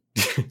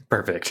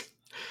 Perfect.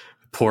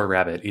 Poor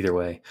rabbit, either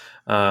way.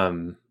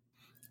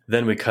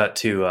 Then we cut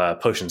to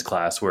potions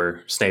class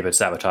where Snape had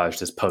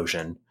sabotaged his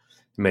potion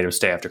and made him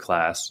stay after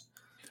class.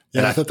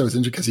 Yeah, I thought that was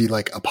interesting because he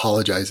like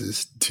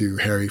apologizes to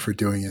Harry for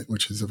doing it,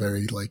 which is a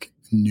very like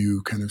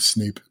new kind of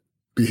Snape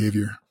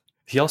behavior.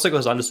 He also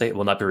goes on to say it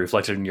will not be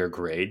reflected in your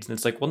grades. And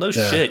it's like, well, no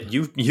shit.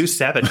 You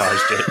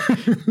sabotaged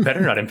it.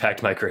 Better not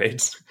impact my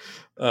grades.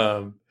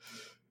 But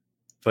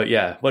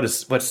yeah,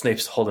 what's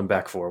Snape's holding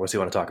back for? What's he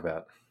want to talk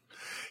about?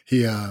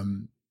 He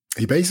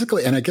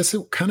basically, and I guess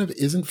it kind of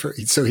isn't for,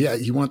 so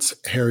he wants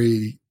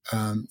Harry,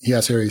 he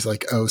asks Harry, he's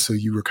like, oh, so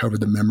you recovered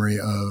the memory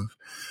of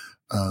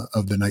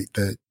the night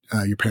that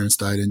your parents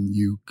died and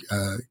you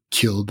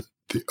killed,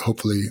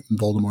 hopefully,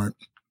 Voldemort.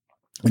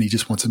 And he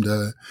just wants him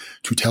to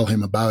tell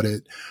him about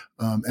it.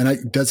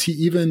 Does he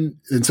even,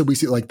 and so we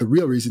see like the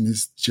real reason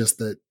is just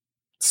that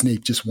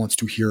Snape just wants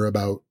to hear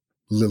about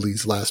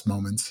Lily's last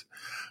moments.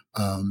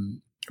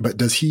 But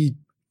does he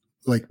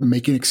like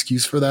make an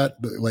excuse for that?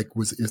 Like,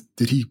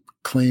 did he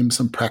claim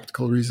some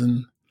practical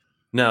reason?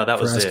 No,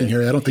 that was asking it.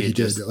 Harry. I don't think he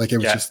did. Like, it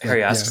was just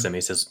Harry asks him.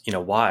 He says,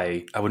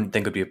 "Why? I wouldn't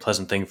think it would be a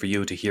pleasant thing for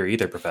you to hear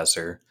either,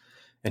 Professor."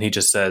 And he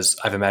just says,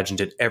 "I've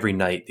imagined it every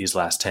night these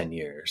last 10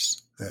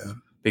 years." Yeah.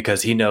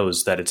 Because he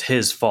knows that it's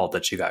his fault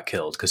that she got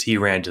killed because he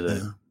ran to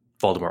the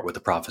Voldemort with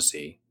the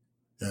prophecy.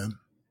 Yeah.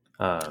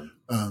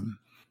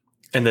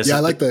 And this, I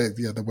like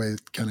the way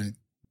it kind of.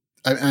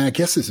 I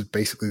guess this is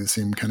basically the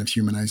same kind of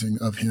humanizing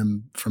of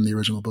him from the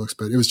original books,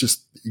 but it was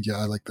just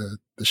I like the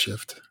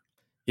shift.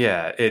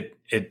 Yeah, it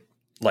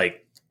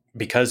like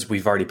because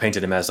we've already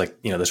painted him as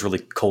like this really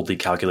coldly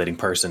calculating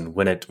person.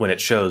 When it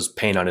shows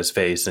pain on his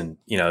face and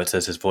it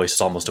says his voice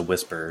is almost a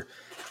whisper,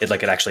 it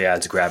actually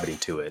adds gravity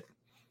to it.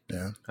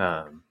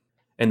 Yeah.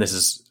 And this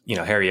is,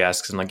 Harry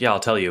asks him like, yeah, I'll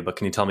tell you, but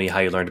can you tell me how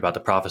you learned about the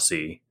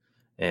prophecy?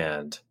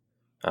 And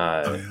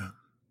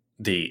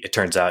it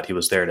turns out he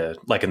was there to,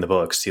 like in the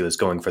books, he was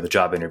going for the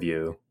job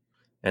interview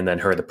and then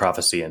heard the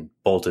prophecy and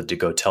bolted to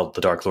go tell the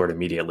Dark Lord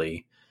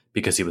immediately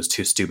because he was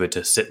too stupid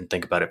to sit and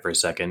think about it for a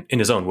second, in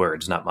his own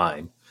words, not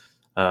mine.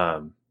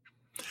 And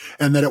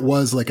that it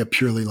was like a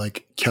purely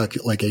like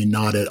a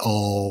not at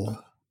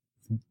all.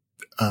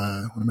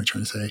 What am I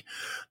trying to say?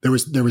 There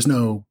was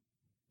no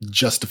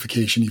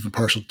justification, even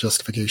partial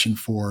justification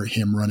for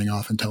him running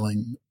off and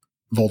telling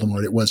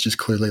Voldemort. It was just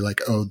clearly like,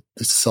 oh,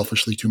 this is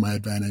selfishly to my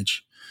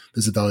advantage.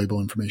 This is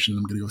valuable information.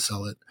 I'm going to go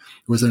sell it.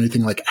 Was there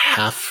anything like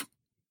half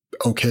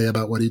okay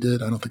about what he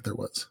did? I don't think there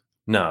was.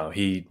 No,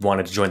 he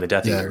wanted to join the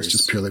Death Eaters. It was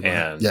just purely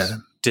and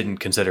didn't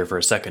consider for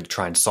a second to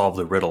try and solve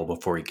the riddle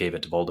before he gave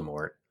it to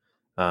Voldemort.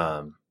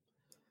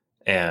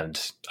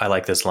 And I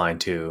like this line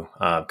too,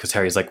 because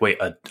Harry's like, wait,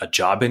 a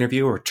job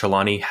interview or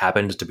Trelawney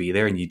happened to be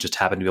there and you just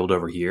happened to be able to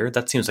overhear?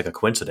 That seems like a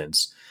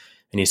coincidence.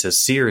 And he says,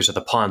 seers are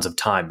the pawns of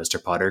time,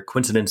 Mr. Potter.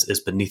 Coincidence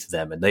is beneath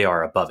them and they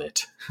are above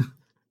it.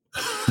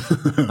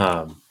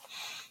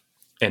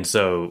 And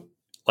so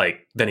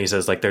like, then he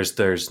says like,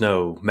 there's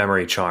no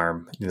memory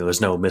charm. There's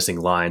no missing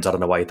lines. I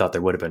don't know why he thought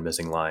there would have been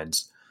missing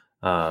lines.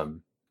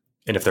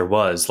 And if there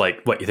was, like,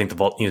 what you think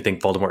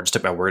Voldemort just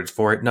took my word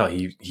for it? No,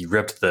 he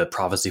ripped the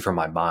prophecy from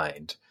my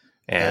mind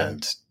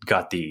and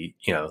got the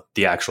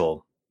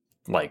actual,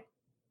 like,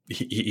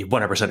 he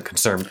 100%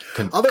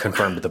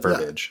 confirmed the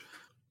verbiage. Yeah.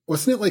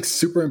 Wasn't it like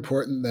super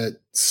important that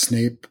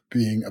Snape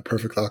being a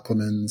perfect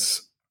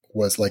Occlumens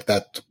was like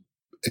that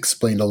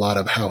explained a lot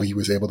of how he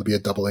was able to be a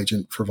double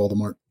agent for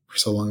Voldemort for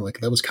so long?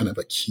 Like that was kind of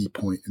a key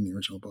point in the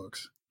original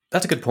books.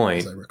 That's a good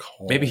point. As I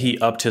recall. Maybe he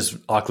upped his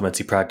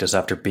occlumency practice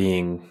after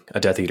being a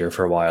Death Eater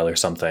for a while or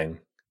something.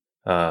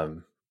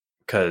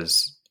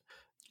 Because,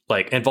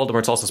 like, and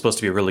Voldemort's also supposed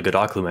to be a really good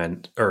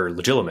occlument or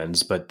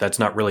Legilimens, but that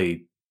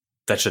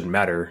shouldn't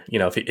matter.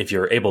 If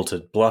you're able to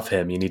bluff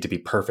him, you need to be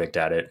perfect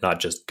at it,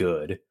 not just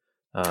good.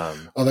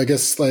 I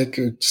guess, like,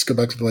 just go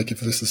back to like, if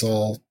this is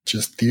all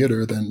just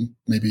theater, then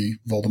maybe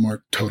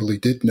Voldemort totally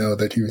did know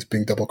that he was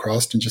being double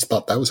crossed and just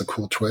thought that was a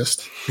cool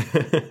twist.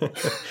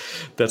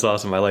 That's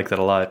awesome. I like that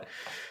a lot.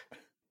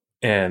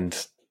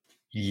 And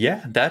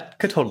yeah, that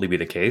could totally be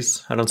the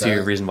case. I don't see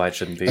a reason why it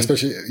shouldn't be.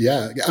 Especially,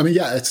 yeah. I mean,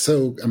 yeah, it's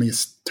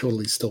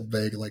totally still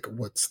vague, like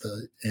what's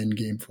the end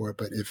game for it.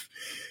 But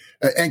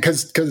and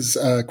because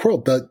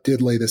Quirrell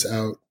did lay this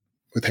out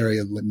with Harry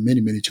many,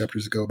 many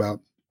chapters ago about,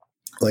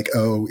 like,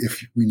 oh,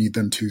 if we need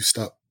them to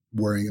stop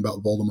worrying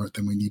about Voldemort,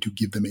 then we need to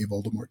give them a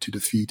Voldemort to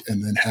defeat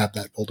and then have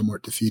that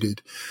Voldemort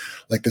defeated.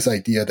 Like this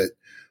idea that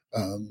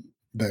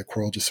that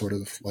Quirrell just sort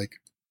of like,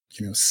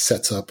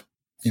 sets up,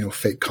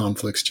 fake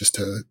conflicts just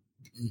to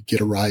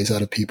get a rise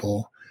out of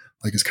people,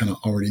 like is kind of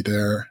already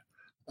there.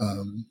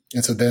 And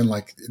so then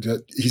like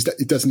he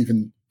doesn't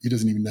even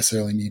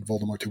necessarily need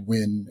Voldemort to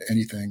win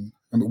anything.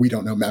 I mean, we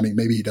don't know. I mean,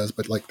 maybe he does,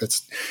 but like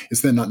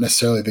it's then not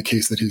necessarily the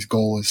case that his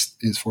goal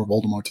is for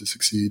Voldemort to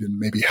succeed, and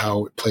maybe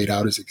how it played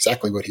out is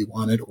exactly what he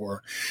wanted,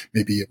 or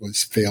maybe it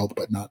was failed,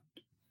 but not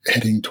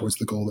heading towards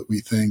the goal that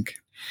we think.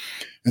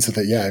 And so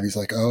that, yeah, he's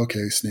like, oh,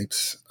 okay,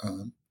 Snape's,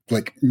 I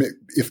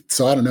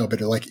don't know, but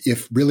like,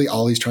 if really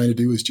all he's trying to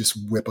do is just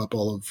whip up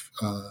all of,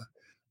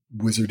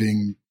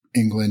 wizarding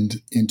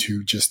England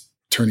into just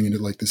turning into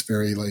like this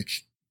very like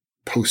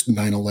post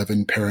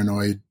 9/11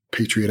 paranoid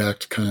Patriot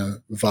Act kind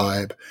of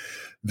vibe,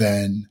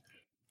 then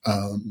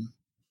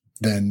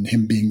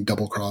him being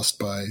double crossed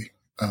by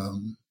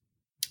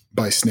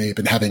Snape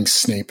and having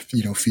Snape,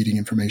 feeding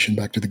information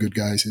back to the good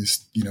guys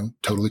is,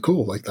 totally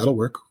cool. Like that'll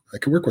work. I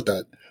could work with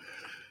that.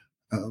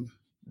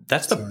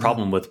 That's the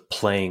problem with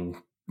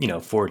playing,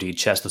 4D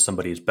chess with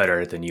somebody who's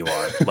better than you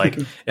are. Like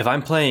if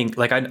I'm playing,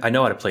 like I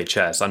know how to play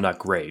chess. I'm not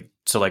great.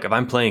 So like if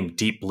I'm playing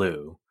Deep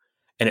Blue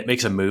and it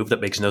makes a move that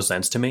makes no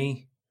sense to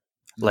me,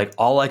 like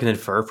all I can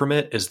infer from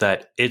it is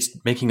that it's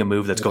making a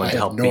move that's going to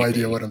help me. I have no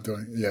idea what I'm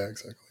doing. Yeah,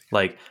 exactly.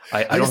 Like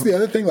I guess the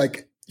other thing,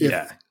 like,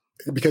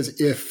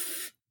 because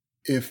if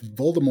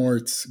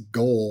Voldemort's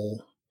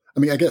goal,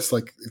 I mean, I guess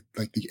like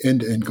the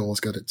end goal has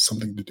got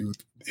something to do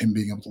with him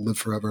being able to live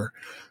forever,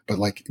 but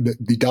like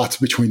the dots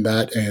between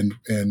that and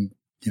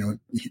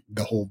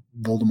the whole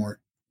Voldemort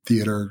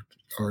theater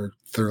are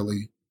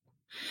thoroughly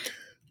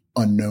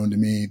unknown to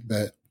me.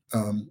 That,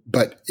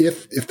 but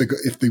if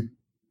the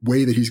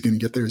way that he's going to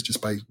get there is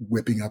just by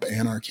whipping up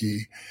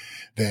anarchy,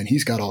 then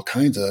he's got all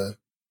kinds of,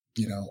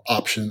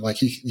 option. Like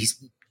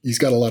he's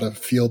got a lot of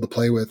field to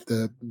play with.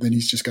 Then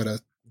he's just got to,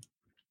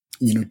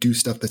 do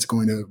stuff that's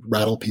going to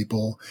rattle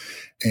people.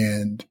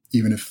 And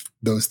even if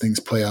those things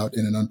play out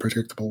in an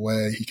unpredictable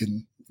way, he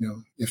can,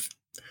 if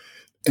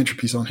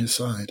entropy's on his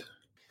side.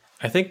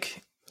 I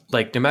think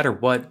like no matter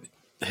what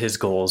his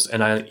goals,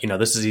 and I,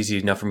 this is easy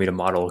enough for me to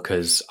model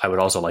because I would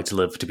also like to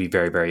live to be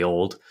very, very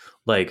old.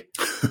 Like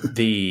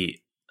the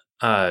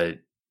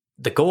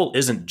goal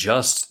isn't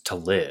just to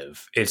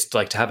live. It's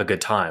like to have a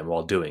good time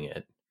while doing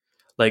it.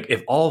 Like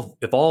if all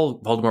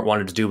Voldemort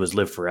wanted to do was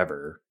live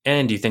forever,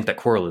 and you think that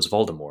Quirrell is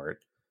Voldemort,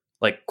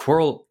 like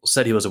Quirrell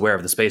said he was aware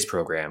of the space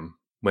program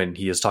when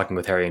he was talking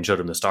with Harry and showed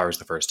him the stars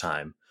the first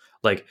time.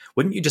 Like,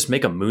 wouldn't you just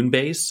make a moon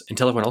base and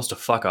tell everyone else to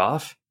fuck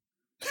off?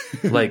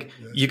 Like,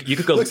 Yeah. you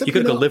could go Well, except, you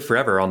could go live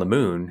forever on the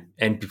moon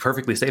and be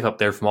perfectly safe up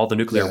there from all the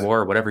nuclear Yeah. war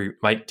or whatever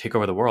might take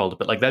over the world.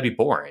 But like, that'd be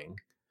boring.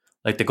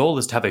 Like, the goal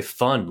is to have a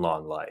fun,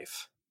 long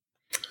life.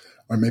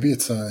 Or maybe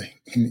it's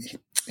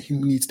he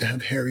needs to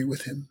have Harry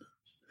with him.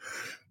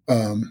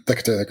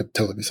 That could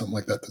totally be something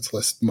like that. That's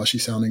less mushy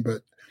sounding,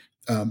 but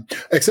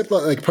except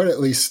like part at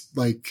least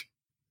like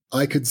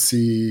I could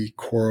see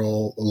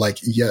Quirrell like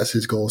yes,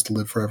 his goal is to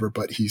live forever,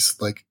 but he's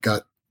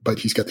got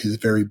his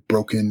very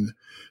broken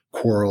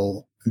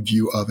Quirrell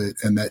view of it,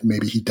 and that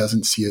maybe he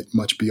doesn't see it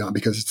much beyond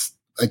because it's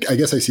like I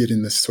guess I see it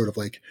in this sort of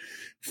like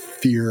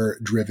fear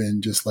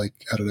driven, just like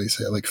how did I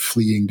say it? Like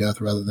fleeing death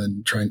rather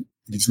than trying.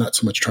 He's not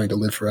so much trying to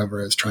live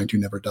forever as trying to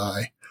never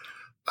die.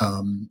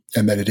 And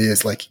that it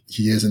is like,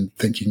 he isn't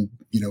thinking,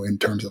 in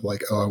terms of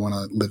like, oh, I want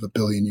to live 1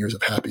 billion years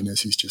of happiness.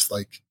 He's just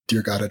like,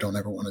 dear God, I don't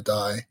ever want to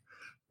die.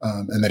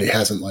 And that he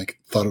hasn't like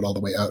thought it all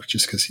the way out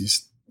just because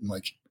he's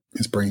like,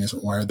 his brain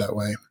isn't wired that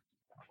way.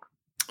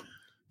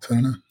 So I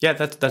don't know. Yeah,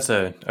 that's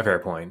a fair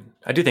point.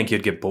 I do think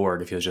he'd get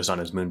bored if he was just on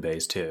his moon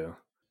base too.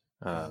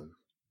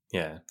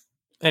 Yeah.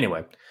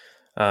 Anyway,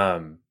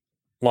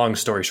 long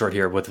story short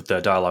here with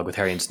the dialogue with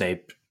Harry and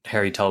Snape,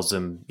 Harry tells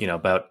him,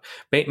 about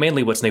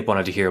mainly what Snape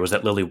wanted to hear was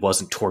that Lily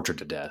wasn't tortured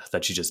to death,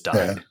 that she just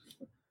died.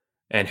 Yeah.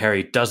 And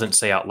Harry doesn't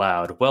say out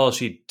loud, well,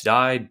 she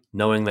died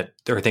knowing that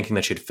they were thinking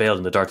that she'd failed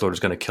and the Dark Lord was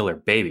going to kill her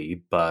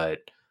baby, but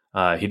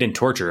he didn't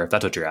torture her, if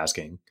that's what you're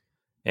asking.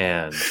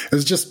 And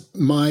is it just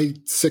my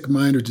sick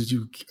mind, or did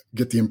you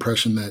get the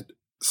impression that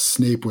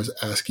Snape was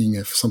asking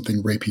if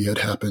something rapey had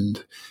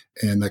happened,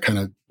 and that kind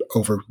of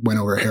went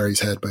over Harry's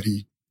head, but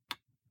he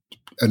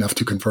enough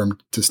to confirm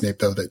to Snape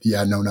though that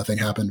no, nothing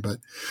happened, but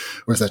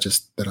or is that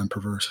just that I'm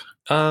perverse?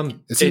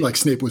 It seemed like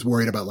Snape was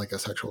worried about like a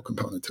sexual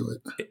component to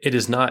it. It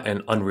is not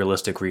an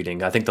unrealistic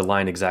reading. I think the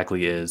line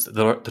exactly is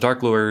the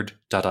Dark Lord ...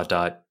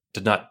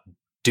 did not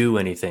do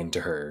anything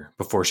to her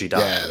before she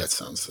died. Yeah, that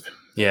sounds.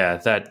 Yeah,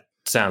 that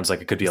sounds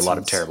like it could be a lot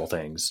of terrible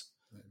things.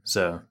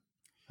 So,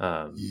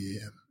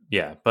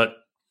 yeah, but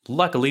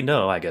luckily,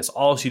 no. I guess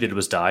all she did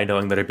was die,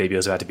 knowing that her baby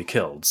was about to be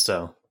killed.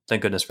 So,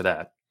 thank goodness for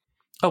that.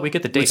 Oh, we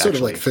get the date,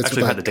 actually. I've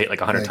had the date like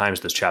 100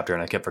 times this chapter,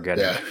 and I kept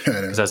forgetting. Yeah,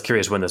 because I was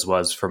curious when this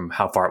was, from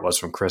how far it was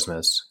from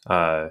Christmas.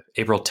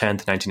 April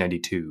 10th,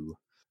 1992.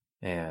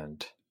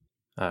 And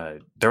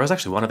there was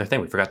actually one other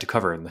thing we forgot to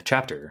cover in the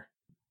chapter.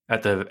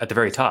 At the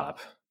very top,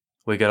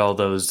 we get all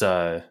those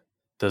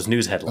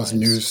news headlines.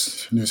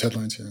 Those news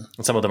headlines, yeah.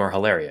 And some of them are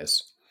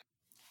hilarious.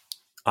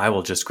 I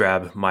will just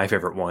grab my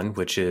favorite one,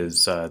 which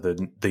is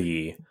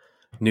the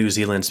New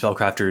Zealand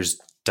spellcrafters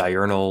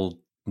diurnal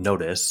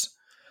notice.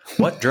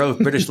 What drove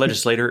British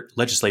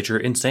legislature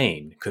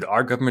insane? Could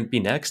our government be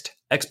next?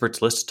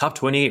 Experts list top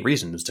 28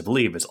 reasons to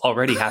believe it's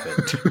already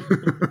happened.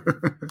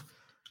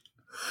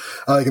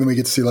 I like, and then we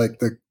get to see like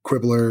the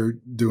Quibbler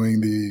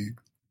doing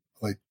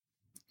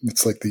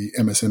it's like the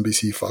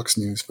MSNBC Fox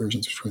News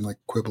versions between like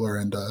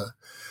Quibbler and the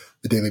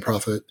Daily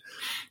Prophet,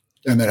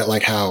 and then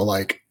like how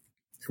like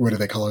what do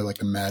they call her, like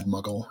the Mad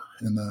Muggle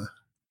in the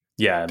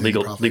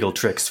legal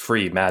tricks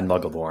free Mad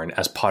Muggleborn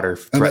as Potter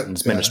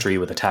threatens Ministry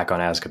with attack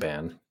on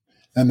Azkaban.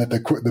 And that the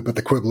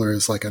Quibbler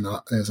is like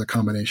is a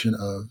combination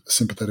of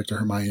sympathetic to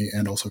Hermione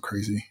and also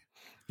crazy.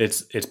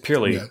 It's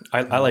purely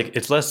I like,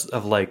 it's less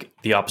of like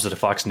the opposite of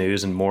Fox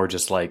News and more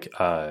just like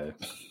the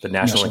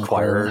National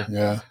Enquirer.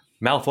 Yeah,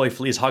 Malfoy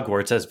flees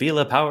Hogwarts as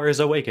Vila powers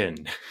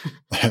awaken.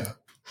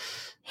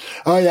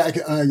 Oh yeah,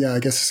 I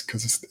guess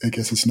because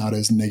it's not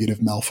as negative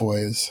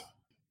Malfoy as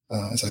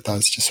I thought.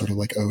 It's just sort of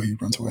like, oh, he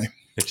runs away.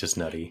 It's just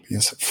nutty.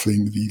 Yes,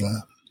 fleeing the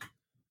Vila.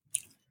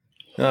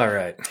 All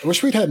right. I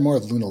wish we'd had more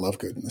of Luna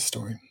Lovegood in this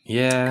story.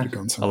 Yeah,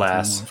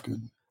 alas.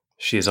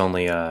 She's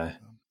only,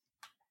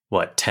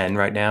 10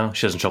 right now?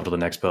 She doesn't show up to the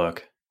next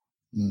book.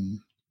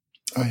 Mm.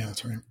 Oh, yeah,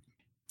 that's right.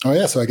 Oh,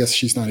 yeah, so I guess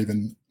she's not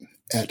even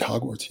at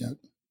Hogwarts yet.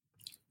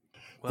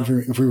 Well,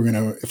 if we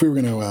were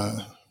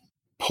gonna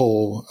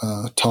pull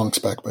Tonks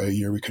back by a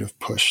year, we could have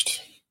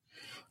pushed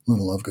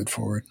Luna Lovegood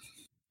forward.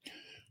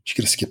 She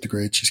could have skipped a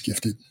grade. She's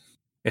gifted.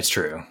 It's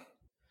true.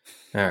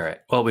 All right.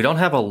 Well, we don't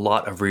have a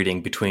lot of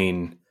reading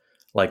between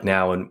like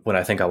now and when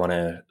I think I want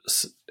to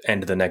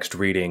end the next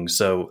reading.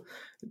 So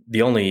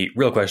the only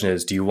real question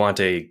is, do you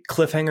want a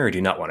cliffhanger or do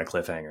you not want a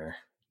cliffhanger?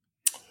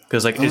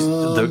 Because like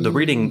the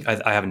reading,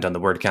 I haven't done the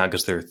word count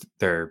because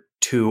they're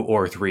 2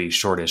 or 3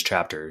 shortish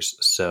chapters.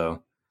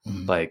 So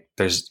like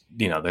there's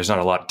not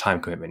a lot of time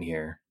commitment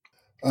here.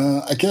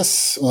 I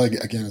guess, like,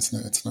 again, it's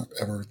not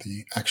ever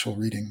the actual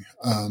reading.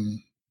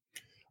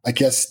 I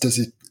guess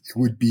it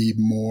would be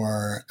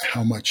more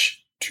how much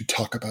to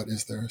talk about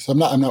is there. So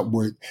I'm not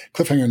worried.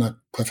 Cliffhanger, not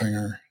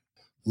cliffhanger.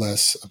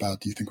 Less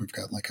about, do you think we've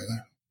got like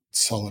a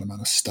solid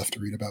amount of stuff to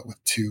read about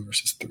with 2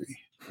 versus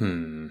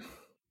 3?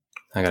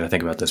 I got to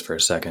think about this for a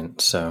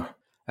second. So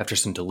after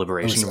some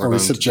deliberation, are we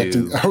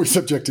subjecting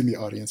the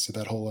audience to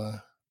that whole?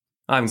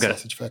 I'm going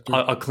to,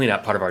 I'll clean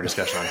out part of our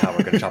discussion on how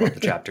we're going to chop up the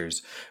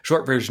chapters.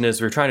 Short version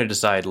is we're trying to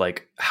decide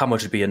like how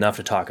much would be enough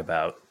to talk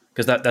about,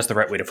 because that's the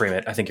right way to frame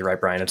it. I think you're right,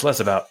 Brian. It's less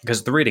about,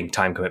 because the reading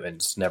time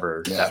commitment is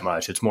never that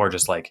much. It's more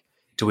just like,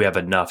 do we have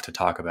enough to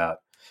talk about?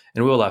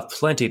 And we will have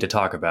plenty to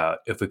talk about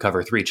if we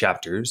cover 3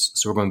 chapters.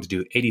 So we're going to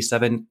do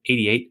 87,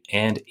 88,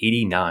 and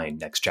 89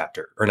 next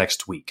chapter, or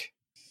next week.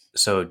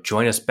 So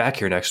join us back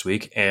here next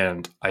week,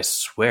 and I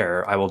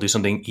swear I will do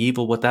something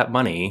evil with that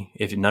money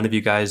if none of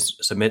you guys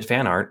submit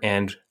fan art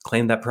and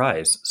claim that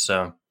prize.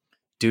 So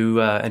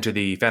do enter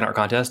the fan art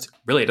contest.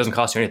 Really, it doesn't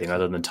cost you anything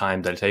other than the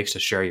time that it takes to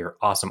share your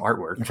awesome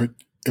artwork.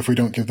 If we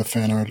don't give the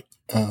fan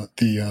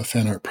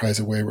art prize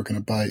away, we're going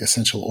to buy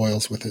essential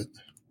oils with it.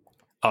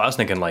 Oh, I was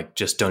thinking like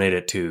just donate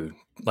it to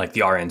like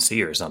the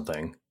RNC or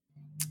something.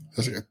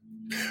 We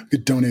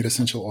could donate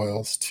essential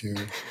oils to,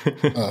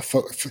 and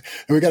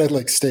we got to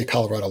like stay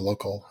Colorado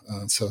local.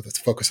 So let's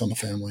focus on the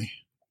family.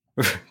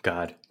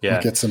 God, yeah.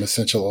 We'll get some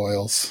essential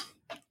oils.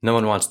 No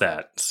one wants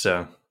that.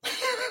 So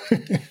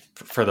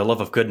for the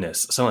love of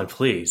goodness, someone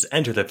please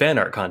enter the fan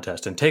art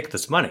contest and take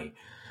this money.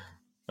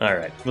 All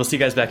right. We'll see you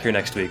guys back here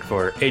next week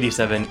for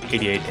 87,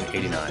 88, and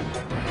 89.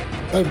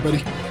 Bye,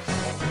 everybody.